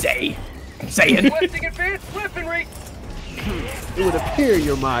did you say? Say it. Requesting advanced weaponry. It would appear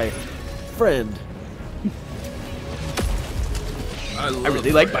you're my friend. I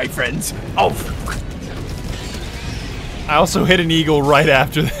really like my friends. Oh. I also hit an eagle right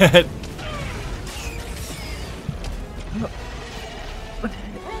after that.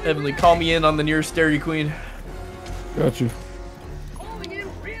 Heavenly, call me in on the nearest Dairy Queen. Got you.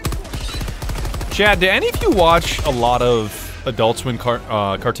 Chad, do any of you watch a lot of Adult Swim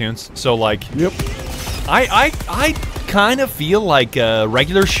cartoons? So like, yep. I kind of feel like a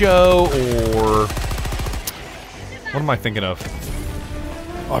regular show, or what am I thinking of?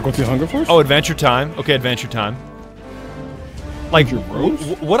 Aqua Teen Hunger Force? Oh, Adventure Time. Okay, Adventure Time. Like,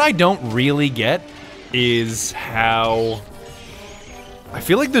 what I don't really get is how I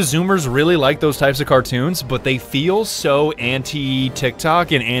feel like the Zoomers really like those types of cartoons, but they feel so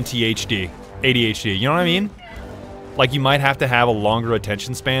anti-TikTok and anti-ADHD. You know what I mean? Like, you might have to have a longer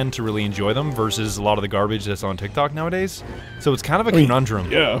attention span to really enjoy them versus a lot of the garbage that's on TikTok nowadays. So it's kind of a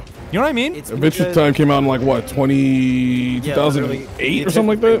conundrum. Yeah. You know what I mean? Adventure Time came out in like, what, 2008 or something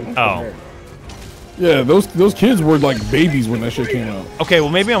like that? Oh. Yeah, those kids were like babies when that shit came out. Okay,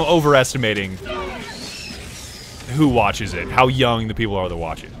 well maybe I'm overestimating who watches it, how young the people are that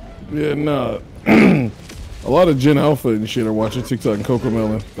watch it. Yeah, nah. A lot of Gen Alpha and shit are watching TikTok and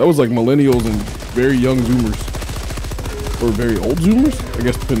Cocomelon. That was like millennials and very young Zoomers. Or very old Zoomers? I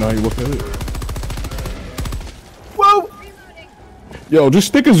guess depending on how you look at it. Whoa! Yo, just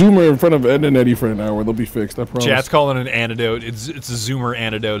stick a Zoomer in front of Ed and Eddie for an hour. They'll be fixed, I promise. Chat's calling it an antidote. It's a Zoomer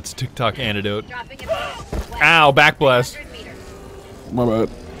antidote. It's a TikTok antidote. Ow, back blast. My bad.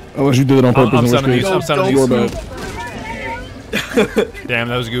 Unless you did it on purpose. I'm sending these. I'm sending these. Your bad. Damn,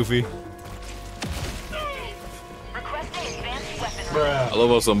 that was goofy. I love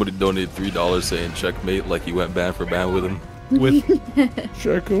how somebody donated $3 saying checkmate like you went band for band with him. With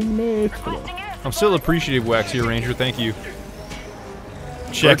checkmate. I'm still appreciative, Waxy Ranger. Thank you.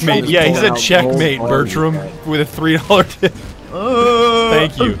 Checkmate. Yeah, he said checkmate, Bertram, with a $3 tip.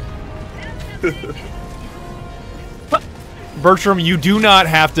 Thank you. Bertram, you do not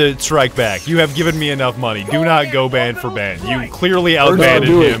have to strike back. You have given me enough money. Do not go band for band. You clearly outbanded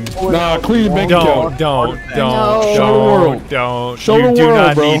him. Nah, clear your bank account. Don't. Show You the do world,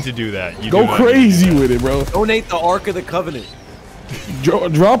 not bro. need to do that. You Go do not crazy with it, bro. Donate the Ark of the Covenant.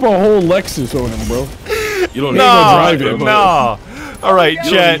 Drop a whole Lexus on him, bro. You don't drive it, but- Nah. All right,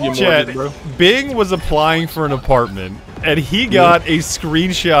 You don't need your Chat. mortgage, bro. Bing was applying for an apartment, and he got a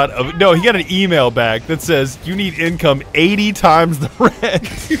screenshot of he got an email back that says you need income 80 times the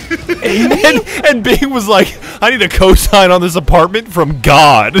rent. and Bing was like, I need a cosign on this apartment from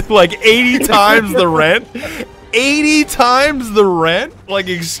God. Like 80 times the rent. 80 times the rent? Like,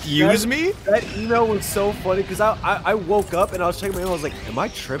 excuse me? That email was so funny because I woke up and I was checking my email. I was like, am I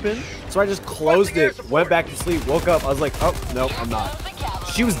tripping? So I just closed it, went back to sleep, woke up. I was like, oh, no, I'm not.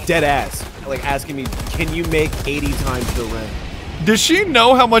 She was dead ass, like asking me, can you make 80 times the rent? Does she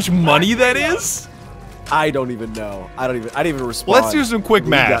know how much money that is? I don't even know. I didn't even respond. Let's do some quick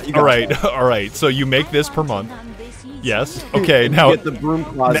math. You got All right. So you make this per month. Yes. Okay. Now get the broom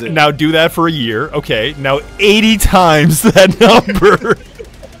closet. Now do that for a year. Okay. Now 80 times that number.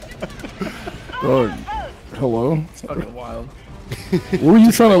 Hello. It's fucking wild. Where were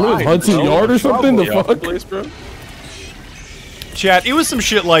you trying to live? Hudson Yard or something? The fuck? Place, bro. Chat, it was some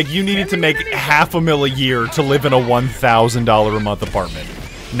shit like you needed to make $500,000 a year to live in a $1,000 a month apartment.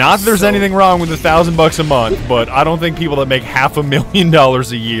 Not that there's anything wrong with $1,000 a month, but I don't think people that make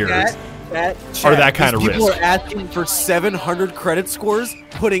 $500,000 a year are that kind of risk. People are asking for 700 credit scores,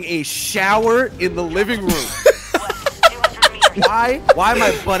 putting a shower in the living room. Why? Why am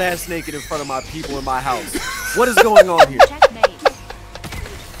I butt ass naked in front of my people in my house? What is going on here?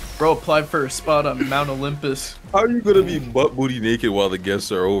 Bro applied for a spot on Mount Olympus. How are you gonna be butt booty naked while the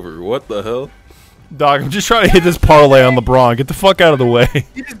guests are over? What the hell? Dog, I'm just trying to hit this parlay on LeBron. Get the fuck out of the way.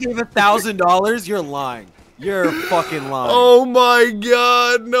 You just gave $1,000? You're lying. You're fucking lying. Oh my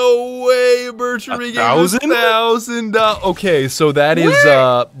god, no way, Bertram. He gave us $1,000. Okay, so that is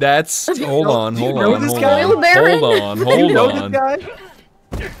that's hold on.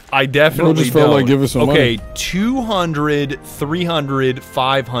 I definitely just felt like giving some okay, money. 200, 300,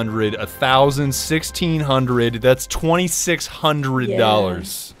 500, 1,000, 1,600. That's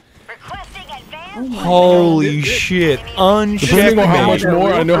 $2,600. Holy shit! Unchecked. Depending on how much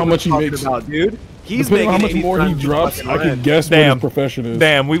more, I know how much he makes. Dude. He's Depending on how much making more he 80 drops, I can rent. guess what his profession is.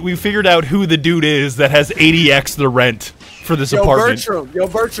 Damn, we figured out who the dude is that has 80x the rent for this apartment. Yo,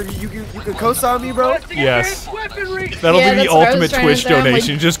 Bertram, you can co-sign me, bro? Yes. That'll be the ultimate Twitch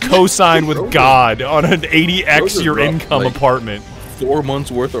donation. Just co-sign with God on an 80x your income apartment. 4 months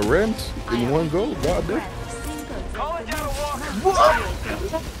worth of rent in one go. God damn.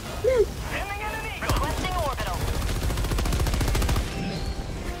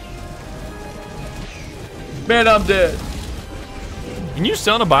 Man, I'm dead. Can you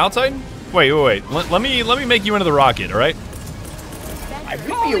stun a Biotitan? Wait. Let me make you into the rocket, all right? I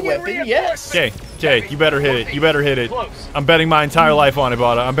could be a weapon, yes. Okay, you better hit it. I'm betting my entire life on it,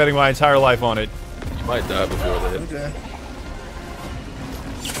 Bada. I'm betting my entire life on it. Might die before that. Okay.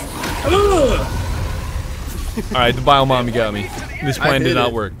 Alright, the biomommy got me. This plan did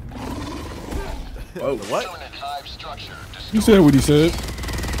not work. Whoa. What? He said what he said.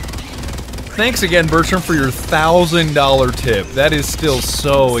 Thanks again, Bertram, for your $1,000 tip. That is still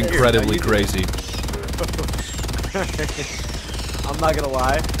so incredibly crazy. I'm not gonna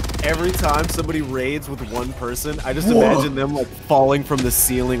lie. Every time somebody raids with one person, I just imagine them like falling from the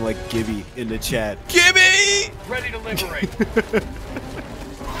ceiling like Gibby in the chat. Gibby! Ready to liberate.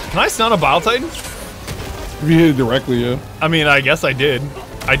 Can I stun a Bile Titan? If you hit it directly, yeah. I mean, I guess I did.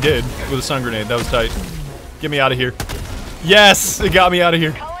 I did with a stun grenade. That was tight. Get me out of here. Yes! It got me out of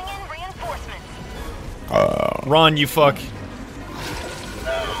here. Run, you fuck.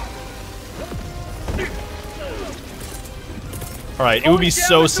 Alright, it would be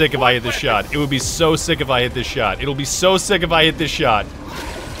so sick if I hit this shot. It would be so sick if I hit this shot. It'll be so sick if I hit this shot.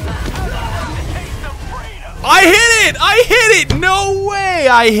 I hit it! I hit it! No way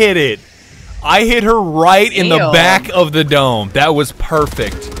I hit it! I hit her right in the back of the dome. That was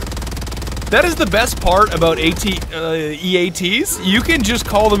perfect. That is the best part about EATs. You can just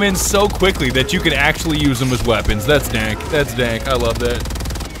call them in so quickly that you can actually use them as weapons. That's dank. That's dank. I love that.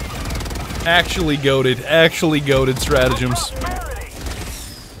 Actually goated stratagems.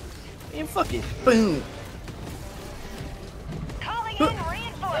 Man, fuck it. Boom. Calling in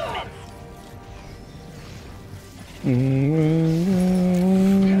reinforcements.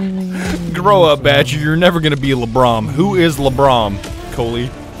 Grow up, Badger. You're never gonna be LeBron. Who is LeBron, Coley?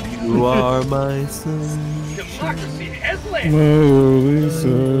 You are my son. Democracy has landed.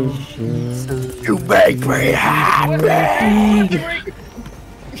 You make me happy.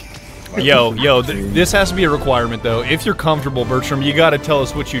 Yo, this has to be a requirement, though. If you're comfortable, Bertram, you gotta tell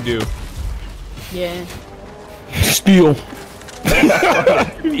us what you do. Yeah. Steal.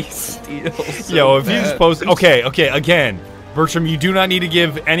 He steals. Yo, if you just post... Okay, again. Bertram, you do not need to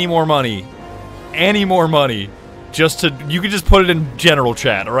give any more money. Any more money. Just to... You can just put it in general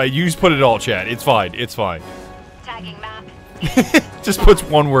chat, alright? You just put it all chat. It's fine. It's fine. Tagging map. Just puts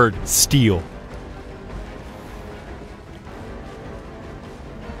one word. Steal.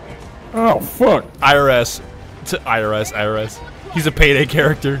 Oh, fuck. IRS. IRS. He's a payday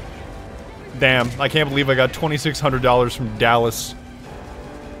character. Damn, I can't believe I got $2,600 from Dallas.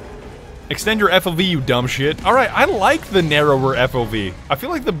 Extend your FOV, you dumb shit. Alright, I like the narrower FOV. I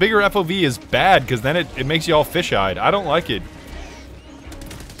feel like the bigger FOV is bad, because then it makes you all fish-eyed. I don't like it.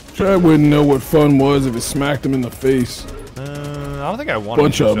 Chad wouldn't know what fun was if it smacked him in the face. I don't think I want to.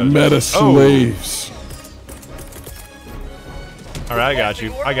 Bunch of meta slaves. Alright, I got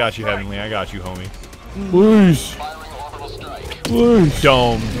you. I got you, Heavenly. I got you, homie. Please. Please.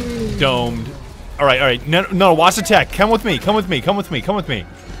 Domed. Alright. No, watch the tech. Come with me. Come with me.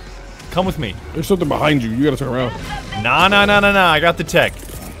 There's something behind you. You gotta turn around. Nah. I got the tech.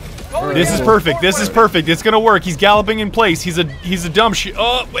 This is perfect. It's gonna work. He's galloping in place. He's a dumb shit.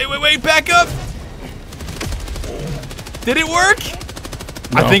 Oh, wait. Back up. Did it work?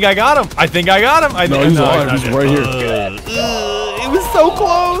 No. I think I got him. No, he's alive. He's right here. It was so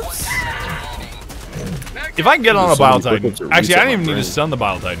close. If I can get on a Bile Titan. Actually, I didn't even need to stun the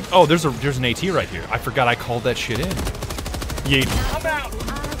Bile Titan. Oh, there's an AT right here. I forgot I called that shit in. Yeet. I'm out.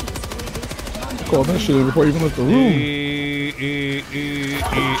 Called that shit in before you even left the room.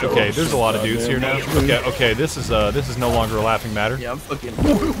 Okay, there's a lot of dudes here now. Okay, this is no longer a laughing matter. Yeah, I'm fucking.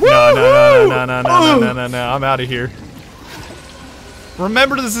 No. I'm out of here.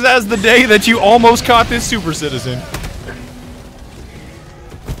 Remember this is as the day that you almost caught this super citizen.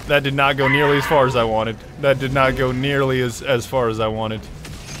 That did not go nearly as far as I wanted. As far as I wanted.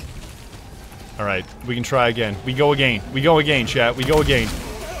 Alright, we can try again. We go again, chat. We go again.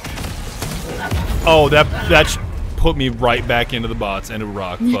 Oh, that put me right back into the bots and a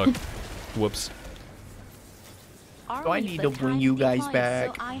rock. Fuck. Whoops. Do I need to bring you guys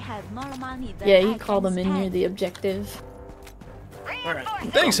back? Yeah, you call them in near the objective.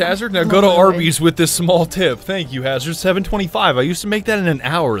 Thanks, Hazard. Now go to Arby's with this small tip. Thank you, Hazard. $7.25. I used to make that in an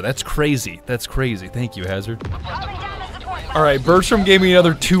hour. That's crazy. Thank you, Hazard. Alright, Bertram gave me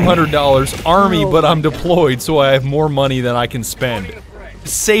another $200. Army, but I'm deployed, so I have more money than I can spend.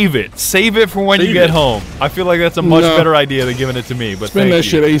 Save it. Save it for when you get home. I feel like that's a much better idea than giving it to me, but spend that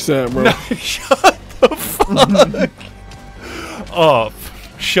shit ASAP, bro. No, shut the fuck up.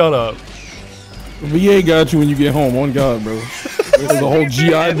 Shut up. VA got you when you get home. On God, bro. There's a whole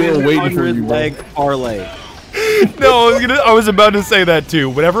GI Bill waiting for you, bro. Leg parlay. No, I was about to say that too.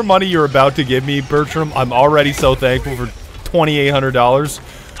 Whatever money you're about to give me, Bertram, I'm already so thankful for $2,800.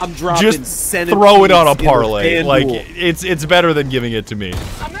 I'm dropping. Just throw it on a parlay. Like it's better than giving it to me.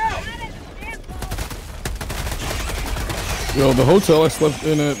 Yo, the hotel I slept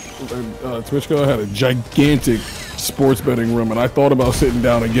in at Twitchco had a gigantic sports betting room, and I thought about sitting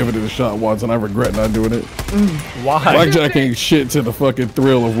down and giving it a shot once, and I regret not doing it. Why? Blackjack ain't shit to the fucking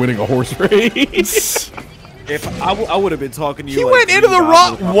thrill of winning a horse race. If I would have been talking to you. He like went into the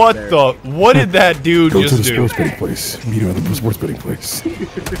rock. What the? What did that dude Go just to the do? sports betting place. Meet him at the sports betting place.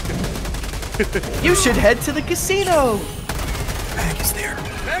 You should head to the casino. Bag is there.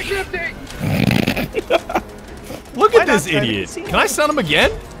 Look at this idiot. Can I stun him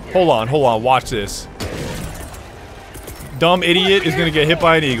again? Hold on, watch this. Dumb idiot is gonna get hit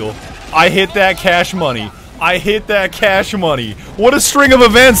by an eagle. I hit that cash money. What a string of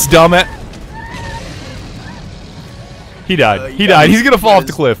events, dumbass. He died. He's gonna fall off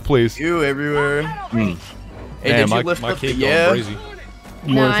the cliff, please. You everywhere. Hey, Man, did you lift my up the cake going crazy.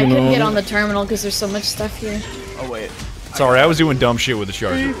 No, I couldn't get on the terminal because there's so much stuff here. Oh wait. Sorry, I was doing dumb shit with the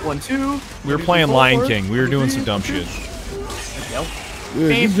charger. 1, 2. We were playing Lion King. We were doing some dumb shit. Yeah,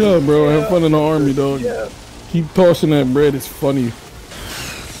 good job, bro. Have fun in the army, dog. Yeah. Keep tossing that bread. It's funny.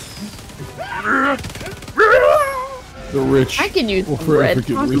 The rich. I can use for bread.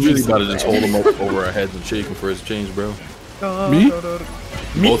 African We riches. really gotta just hold him up over our heads and shake him for his change, bro. Me?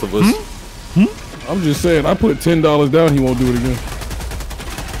 Both of us. I'm just saying, I put $10 down, he won't do it again.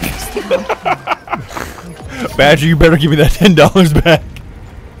 Badger, you better give me that $10 back.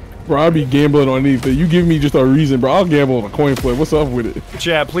 Bro, I'll be gambling on anything. You give me just a reason, bro. I'll gamble on a coin flip. What's up with it?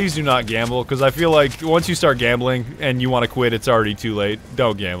 Chat, please do not gamble, because I feel like once you start gambling and you want to quit, it's already too late.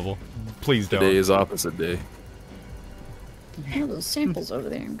 Don't gamble. Please don't. Today is opposite day. Oh, those samples over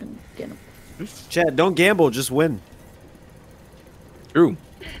there. I'm gonna get them. Chad, don't gamble, just win. True.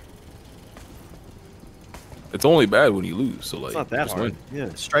 It's only bad when you lose, so like, It's not that just hard. win.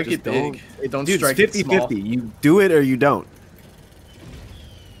 Yeah. Strike Just it big. Don't Dude, strike it's it small. 50-50. You do it or you don't.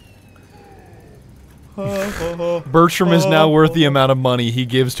 Bertram is now worth the amount of money he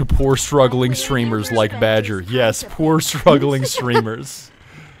gives to poor struggling streamers like Badger. Yes, poor struggling streamers.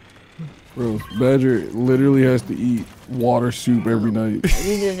 Bro, Badger literally has to eat water soup every night. You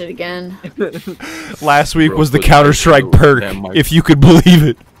did it again. Last week Bro, was the put it Counter-Strike right there, perk, damn mic. if you could believe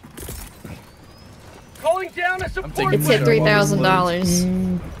it. Calling down a support. It's hit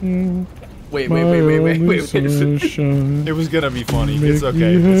 $3,000. Wait. It was gonna be funny. It's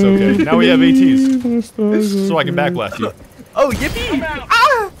okay. It's okay. Now we have ATs, so I can backblast you. Oh, yippee!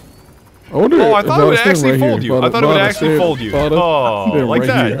 I wonder Oh, I thought it would if actually right fold here. you. I thought it would actually stand- fold you. Father, Oh, stand like right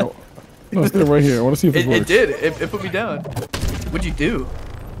that. here. No, stand right here. I want to see if it It works. did. It put me down. What'd you do?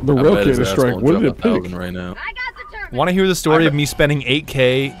 The I bet his Railcator ass strike. won't What did drop it pick? 1,000 right now. Want to hear the story of me spending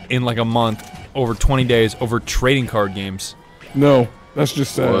 8K in like a month, over 20 days, over trading card games? No, that's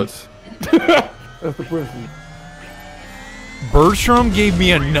just sad. What? That's the question. Bertram gave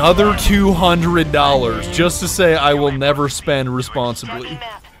me another $200 just to say I will never spend responsibly.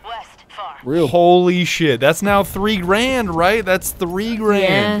 Real. Holy shit, that's now $3,000, right? That's $3,000.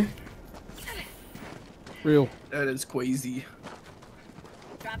 Yeah. Real. That is crazy.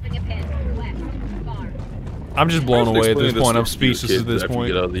 I'm just blown Explain away at this this point. to I'm your speechless kids at this after you point.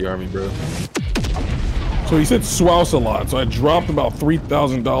 Get out of the army, bro. So he said swouse a lot, so I dropped about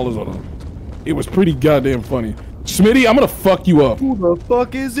 $3,000 on him. It was pretty goddamn funny. Smitty, I'm gonna fuck you up. Who the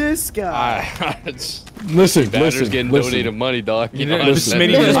fuck is this guy? Listen, Badger's listen, getting listen. donated money, dog. You know, Listen,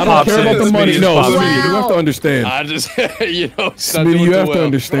 Smitty just I don't pops care in. about the Smitty money. just No, pops in. Smitty, you have to understand. I just, you know, it's not Smitty, doing you too have to well.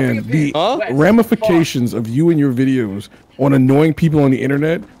 understand the Huh? ramifications of you and your videos on annoying people on the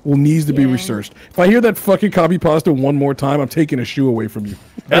internet will needs to be researched. If I hear that fucking copy pasta one more time, I'm taking a shoe away from you.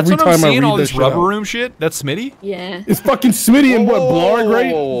 That's Every what I'm time I seeing, read all that this shit rubber out. room shit. That's Smitty? Yeah. It's fucking Smitty and what, Blarg,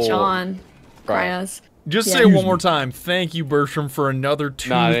 right? John. Cryos. Just Yeah. say one more time. Thank you, Bertram, for another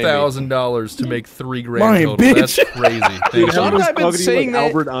 $2,000 to make $3,000 Lying total. bitch. That's crazy. Thank you. John and I have been talking to you saying like that.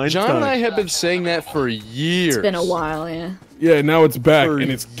 Albert John and I Einstein. have been saying that for years. It's been a while, yeah. Yeah, now it's back For and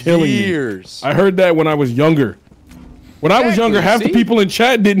it's killing years. me. I heard that when I was younger. When I was younger, half the see? people in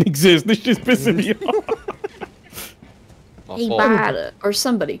chat didn't exist. This just pissing me off. My Hey, fault. Bada, or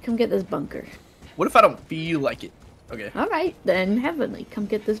somebody, come get this bunker. What if I don't feel like it? Okay. All right, then, Heavenly, come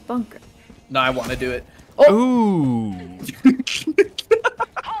get this bunker. No, I want to do it. Ooh.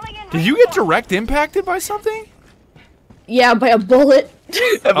 Did you get direct impacted by something? Yeah, by a bullet.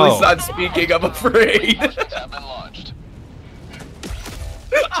 Heavenly's Oh. not speaking. I'm afraid.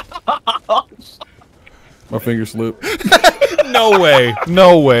 My finger slipped. No way.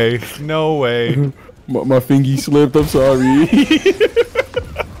 No way. No way. My fingy slipped. I'm sorry.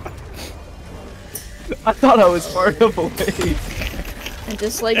 I thought I was far enough away And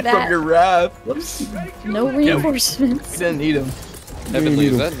just like from that, your wrath. Whoops. no reinforcements. We didn't need him. Heavenly,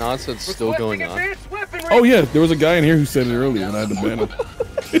 is that nonsense still going on? Oh yeah, there was a guy in here who said it earlier, and I had to ban him.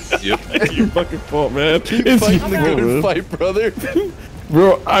 Yep. It's your fucking fault, man. Keep It's fighting your the fault, good man. fight, brother.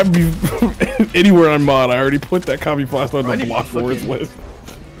 Bro, I'd be anywhere I'm on. I already put that copy pasta on I the need block to for its fucking- list.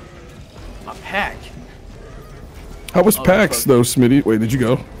 A pack. How was Oh, PAX fuck. though, Smitty? Wait, did you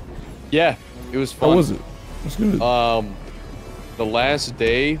go? Yeah, it was fun. How was it? It's good. The last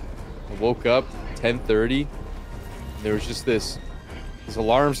day, I woke up 10:30. There was just this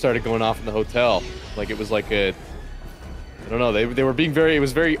alarm started going off in the hotel. Like it was like a, I don't know. They were being very. It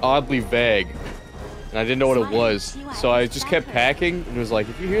was very oddly vague, and I didn't know what it was. So I just kept packing, and it was like,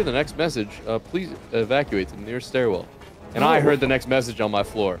 if you hear the next message, please evacuate to the nearest stairwell. And I heard the next message on my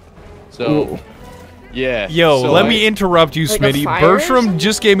floor. So. Yeah. Yo, so let me interrupt you, Like a Smitty. fire or Bertram something?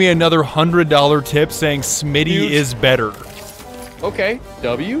 just gave me another $100 tip saying Smitty Huge. is better. Okay,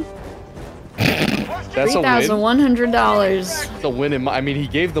 W. That's a win. $3,100. That's a win in my. I mean, he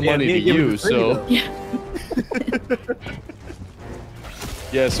gave the Yeah, money me to give it you, for free, so. though.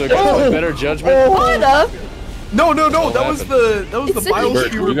 Yeah, so against my better judgment. What up? No, What that was happened? the It's a- Bert,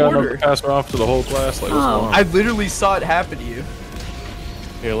 bioshoe you got another reporter. pass off to the whole class? Like, what's Oh. going on? I literally saw it happen to you.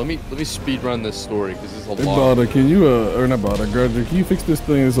 Here, let me speed run this story because it's a Hey, long. Bada, can you or not Bada, Gardner, can you fix this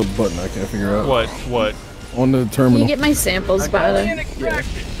thing? There's a button I can't figure out. What? On the Can terminal. you get my samples, by the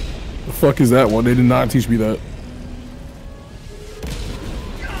The fuck is that one? They did not teach me that.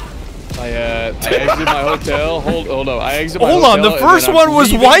 I exited my hotel. Hold on. I exited my Hold hotel. on, the and first then I'm one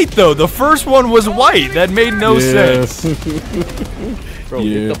was leaving. white though. The first one was white. That made no sense. Bro,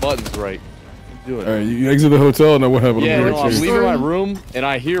 Yeah. get the buttons right. What are you doing? Alright, you exit the hotel and then what happened? Yeah, I'm no, very I'm curious. leaving my room and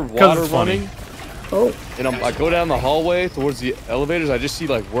I hear 'Cause water it's funny. running. Oh. And I go down the hallway towards the elevators. I just see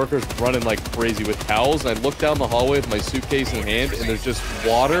like workers running like crazy with towels. And I look down the hallway with my suitcase in hand, and there's just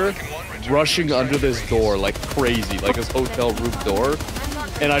water rushing under this door like crazy, like this hotel roof door.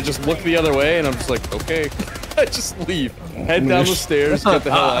 And I just look the other way, and I'm just like, okay. I just leave, head down the stairs, get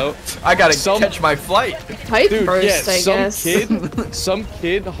the hell out. I gotta catch my flight. Pipe Dude, burst, yeah, I guess. some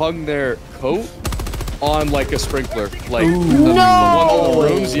kid hung their coat on like a sprinkler, like No! one of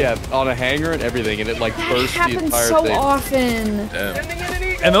the rooms, yeah, on a hanger and everything, and it like That burst the happens entire so thing. often.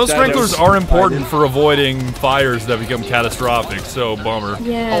 And those That sprinklers was- are important for avoiding fires that become catastrophic. So bummer.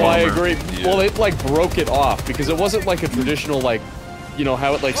 Yeah. Oh, I Bummer. agree. Well, it like broke it off because it wasn't like a traditional like, you know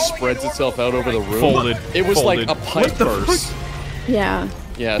how it like spreads itself out over the room. Folded. It was Folded. like a pipe burst. Yeah.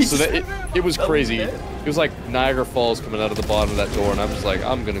 Yeah, so that it was crazy. It was like Niagara Falls coming out of the bottom of that door, and I'm just like,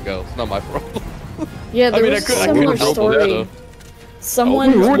 I'm gonna go. It's not my problem. Yeah, there I mean, was a I similar couldn't help it, story. though.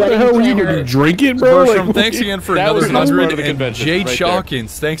 Someone's What the wedding hell were you planner. gonna drink it, bro? Bertram, Like, thanks again for That another was part of the 100. And convention, Jay right there.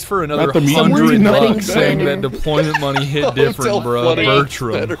 Chalkins, thanks for another Not the meeting, $100 wedding saying planner. that deployment money hit Hotel different, bro. flooding.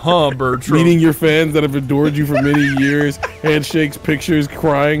 Bertram, huh, Bertram? Meeting your fans that have adored you for many years, handshakes, pictures,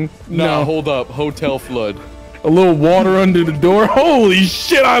 crying. Nah, No, hold up. Hotel flood. a little water under the door. Holy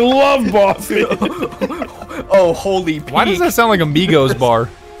shit, I love Boston. Oh, holy Why does peak. that sound like a Migos bar?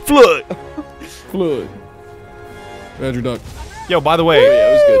 Flood. Flood. Andrew Duck. Yo, by the way, Yeah,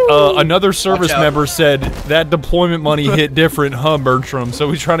 it was good. another service Watch out. member said that deployment money hit different, huh, Bertram? So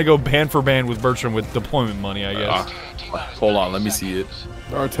he's trying to go band for band with Bertram with deployment money, I guess. Hold on, let me see it.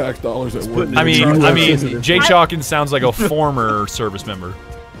 Our tax dollars at work. I mean, Jay Chalkins sounds like a former service member,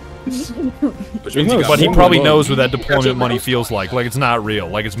 Which means you got but he Former probably bug. knows what that deployment money feels like. Like it's not real,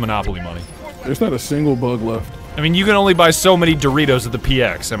 like it's Monopoly money. There's not a single bug left. I mean, you can only buy so many Doritos at the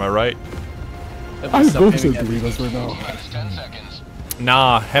PX, am I right? I go to Doritos right now.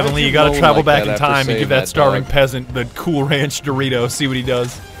 Nah, Heavenly, you gotta moan travel like back that in after time and saying give that that, starving dog? peasant the Cool Ranch Dorito, see what he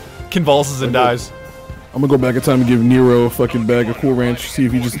does. Convulses and dies. I'm gonna go back in time and give Nero a fucking bag of Cool Ranch, see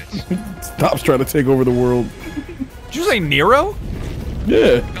if he just stops trying to take over the world. Did you say Nero?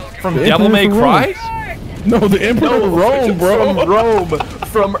 Yeah. From The Devil May Emperor Cry? from No, the Emperor of Rome, bro. From Rome,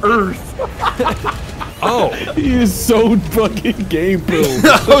 from Earth. Oh. He is so fucking game pilled.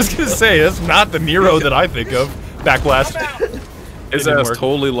 I was gonna say, that's not the Nero that I think of. Backblast. His didn't ass work.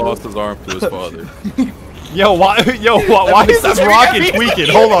 totally lost his arm to his father. Why is this rocket tweaking?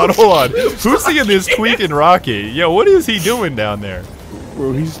 Hold on. Who's seeing this tweaking rocket? Yo, what is he doing down there?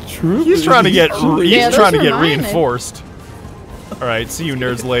 Bro, he's true. He's trying to get Yeah, those trying to are get mine. reinforced. All right, see you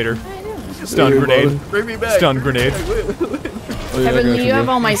nerds later. Stun Hey, grenade. brother. Bring me back. Stun grenade. Oh, yeah, I Heaven, got you have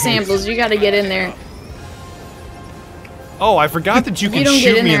bro. all my samples. You gotta get in there. Oh, I forgot that you If can you don't get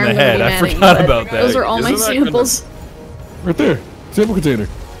shoot in me there, in the I'm gonna head. be I mad at you, forgot but about that. Those are all my Isn't that gonna- samples. Right there. Sample container.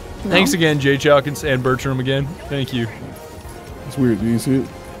 Thanks again, Jay Chalkins and Bertram again. Thank you. It's weird. Do you see it? Hey,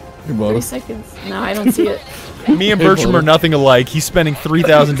 3 bottom. seconds. No, I don't see it. Me and Bertram are nothing alike. He's spending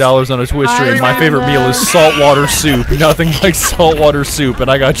 $3,000 on a Twitch stream. My favorite meal is saltwater soup. Nothing like saltwater soup, and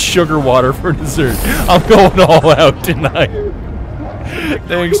I got sugar water for dessert. I'm going all out tonight.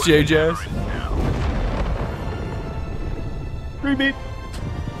 Thanks, JJ's. Repeat.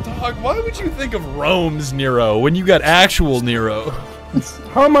 Dog, why would you think of Rome's Nero when you got actual Nero?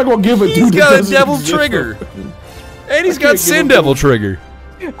 How am I gonna give a dude? He's got a devil trigger, and he's got Sin Devil trigger.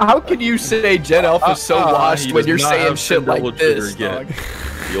 How can you say Gen Alpha's so washed when you're saying shit like this? Dog.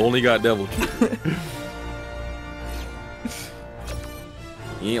 He only got devil trigger.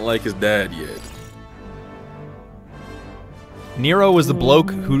 He ain't like his dad yet. Nero was the bloke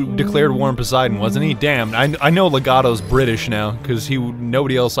who declared war on Poseidon, wasn't he? Damn, I know Legato's British now, because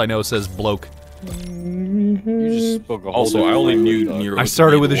nobody else I know says bloke. You just spoke a whole Also, I only knew Nero. I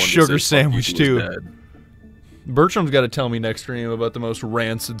started with a sugar sandwich, too. Bertram's got to tell me next stream about the most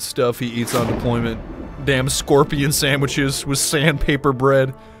rancid stuff he eats on deployment. Damn scorpion sandwiches with sandpaper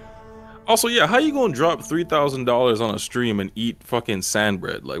bread. Also, yeah, how you gonna drop $3,000 on a stream and eat fucking sand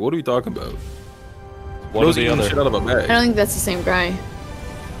bread? Like, what are we talking about? One or the other. Shit out of a bag. I don't think that's the same guy.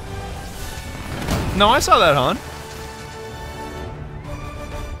 No, I saw that, hon.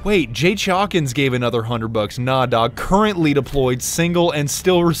 Wait, Jay Chalkins gave another $100. Nah, dog. Currently deployed, single, and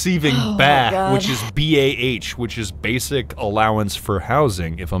still receiving BAH, which is BAH, which is Basic Allowance for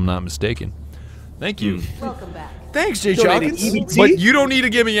Housing, if I'm not mistaken. Thank you. Welcome back. Thanks, Jay Chalkins. But you don't need to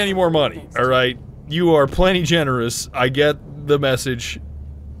give me any more money, all right? You are plenty generous. I get the message.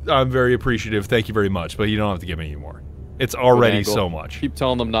 I'm very appreciative. Thank you very much, but you don't have to give me any more. It's already so much. Keep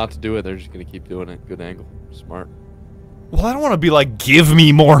telling them not to do it. They're just going to keep doing it. Good angle. Smart. Well, I don't want to be like, give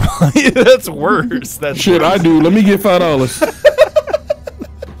me more money. That's worse. That's shit. worse. I do. Let me get $5.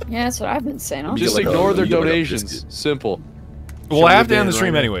 Yeah, that's what I've been saying. Just ignore their donations. Simple. Well, I have to end the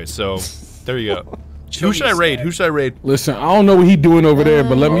stream anyway, so there you go. Who should I raid? Who should I raid? Listen, I don't know what he doing over there,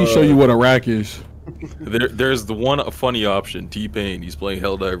 but let me show you what Iraq is. There's the one funny option. T-Pain. He's playing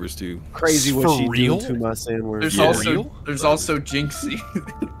Helldivers too. Crazy what she real? do to my sandwich. There's also Jinxie.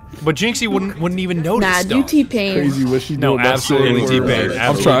 But Jinxie wouldn't even notice. Nah, stuff. you T-Pain. Crazy what she No, doing. absolutely T-Pain.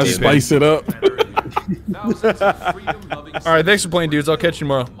 I'm trying to spice it up. All right, thanks for playing, dudes. I'll catch you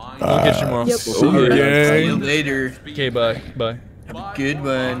tomorrow. I'll catch you tomorrow. Yep. See you, See gang. you later. Okay, bye. Bye. Have a good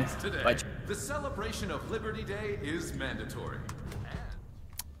one. Bye. The celebration of Liberty Day is mandatory.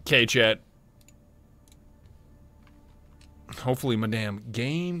 Okay, chat. Hopefully my damn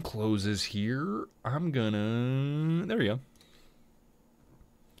game closes here. I'm gonna... There we go.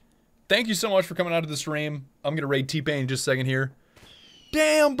 Thank you so much for coming out of the stream. I'm gonna raid T-Pain in just a second here.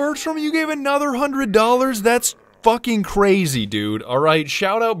 Damn, Bertram, you gave another $100? That's fucking crazy, dude. All right,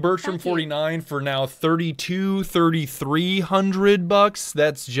 shout out Bertram49 for now $3,300.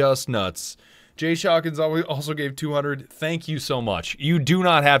 That's just nuts. Jay Shawkins also gave $200. Thank you so much. You do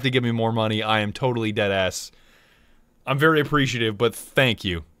not have to give me more money. I am totally dead ass. I'm very appreciative, but thank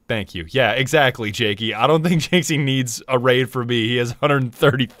you. Thank you. Yeah, exactly, Jakey. I don't think Jakey needs a raid from me. He has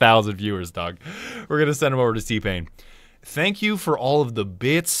 130,000 viewers, dog. We're going to send him over to T-Pain. Thank you for all of the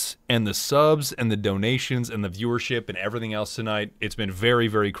bits and the subs and the donations and the viewership and everything else tonight. It's been very,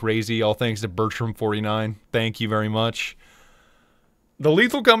 very crazy. All thanks to Bertram49. Thank you very much. The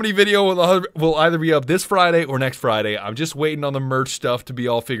Lethal Company video will either be up this Friday or next Friday. I'm just waiting on the merch stuff to be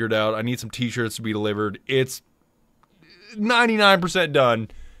all figured out. I need some t-shirts to be delivered. It's 99% done,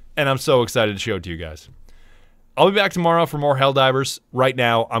 and I'm so excited to show it to you guys. I'll be back tomorrow for more Helldivers. Right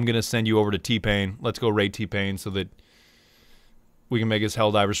now, I'm going to send you over to T-Pain. Let's go raid T-Pain so that we can make his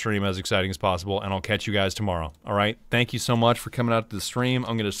Helldiver stream as exciting as possible, and I'll catch you guys tomorrow. All right? Thank you so much for coming out to the stream.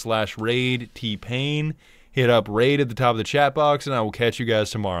 I'm going to /raid T-Pain. Hit up raid at the top of the chat box, and I will catch you guys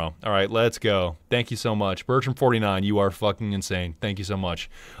tomorrow. All right, let's go. Thank you so much. Bertram49, you are fucking insane. Thank you so much.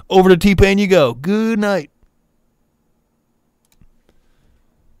 Over to T-Pain you go. Good night.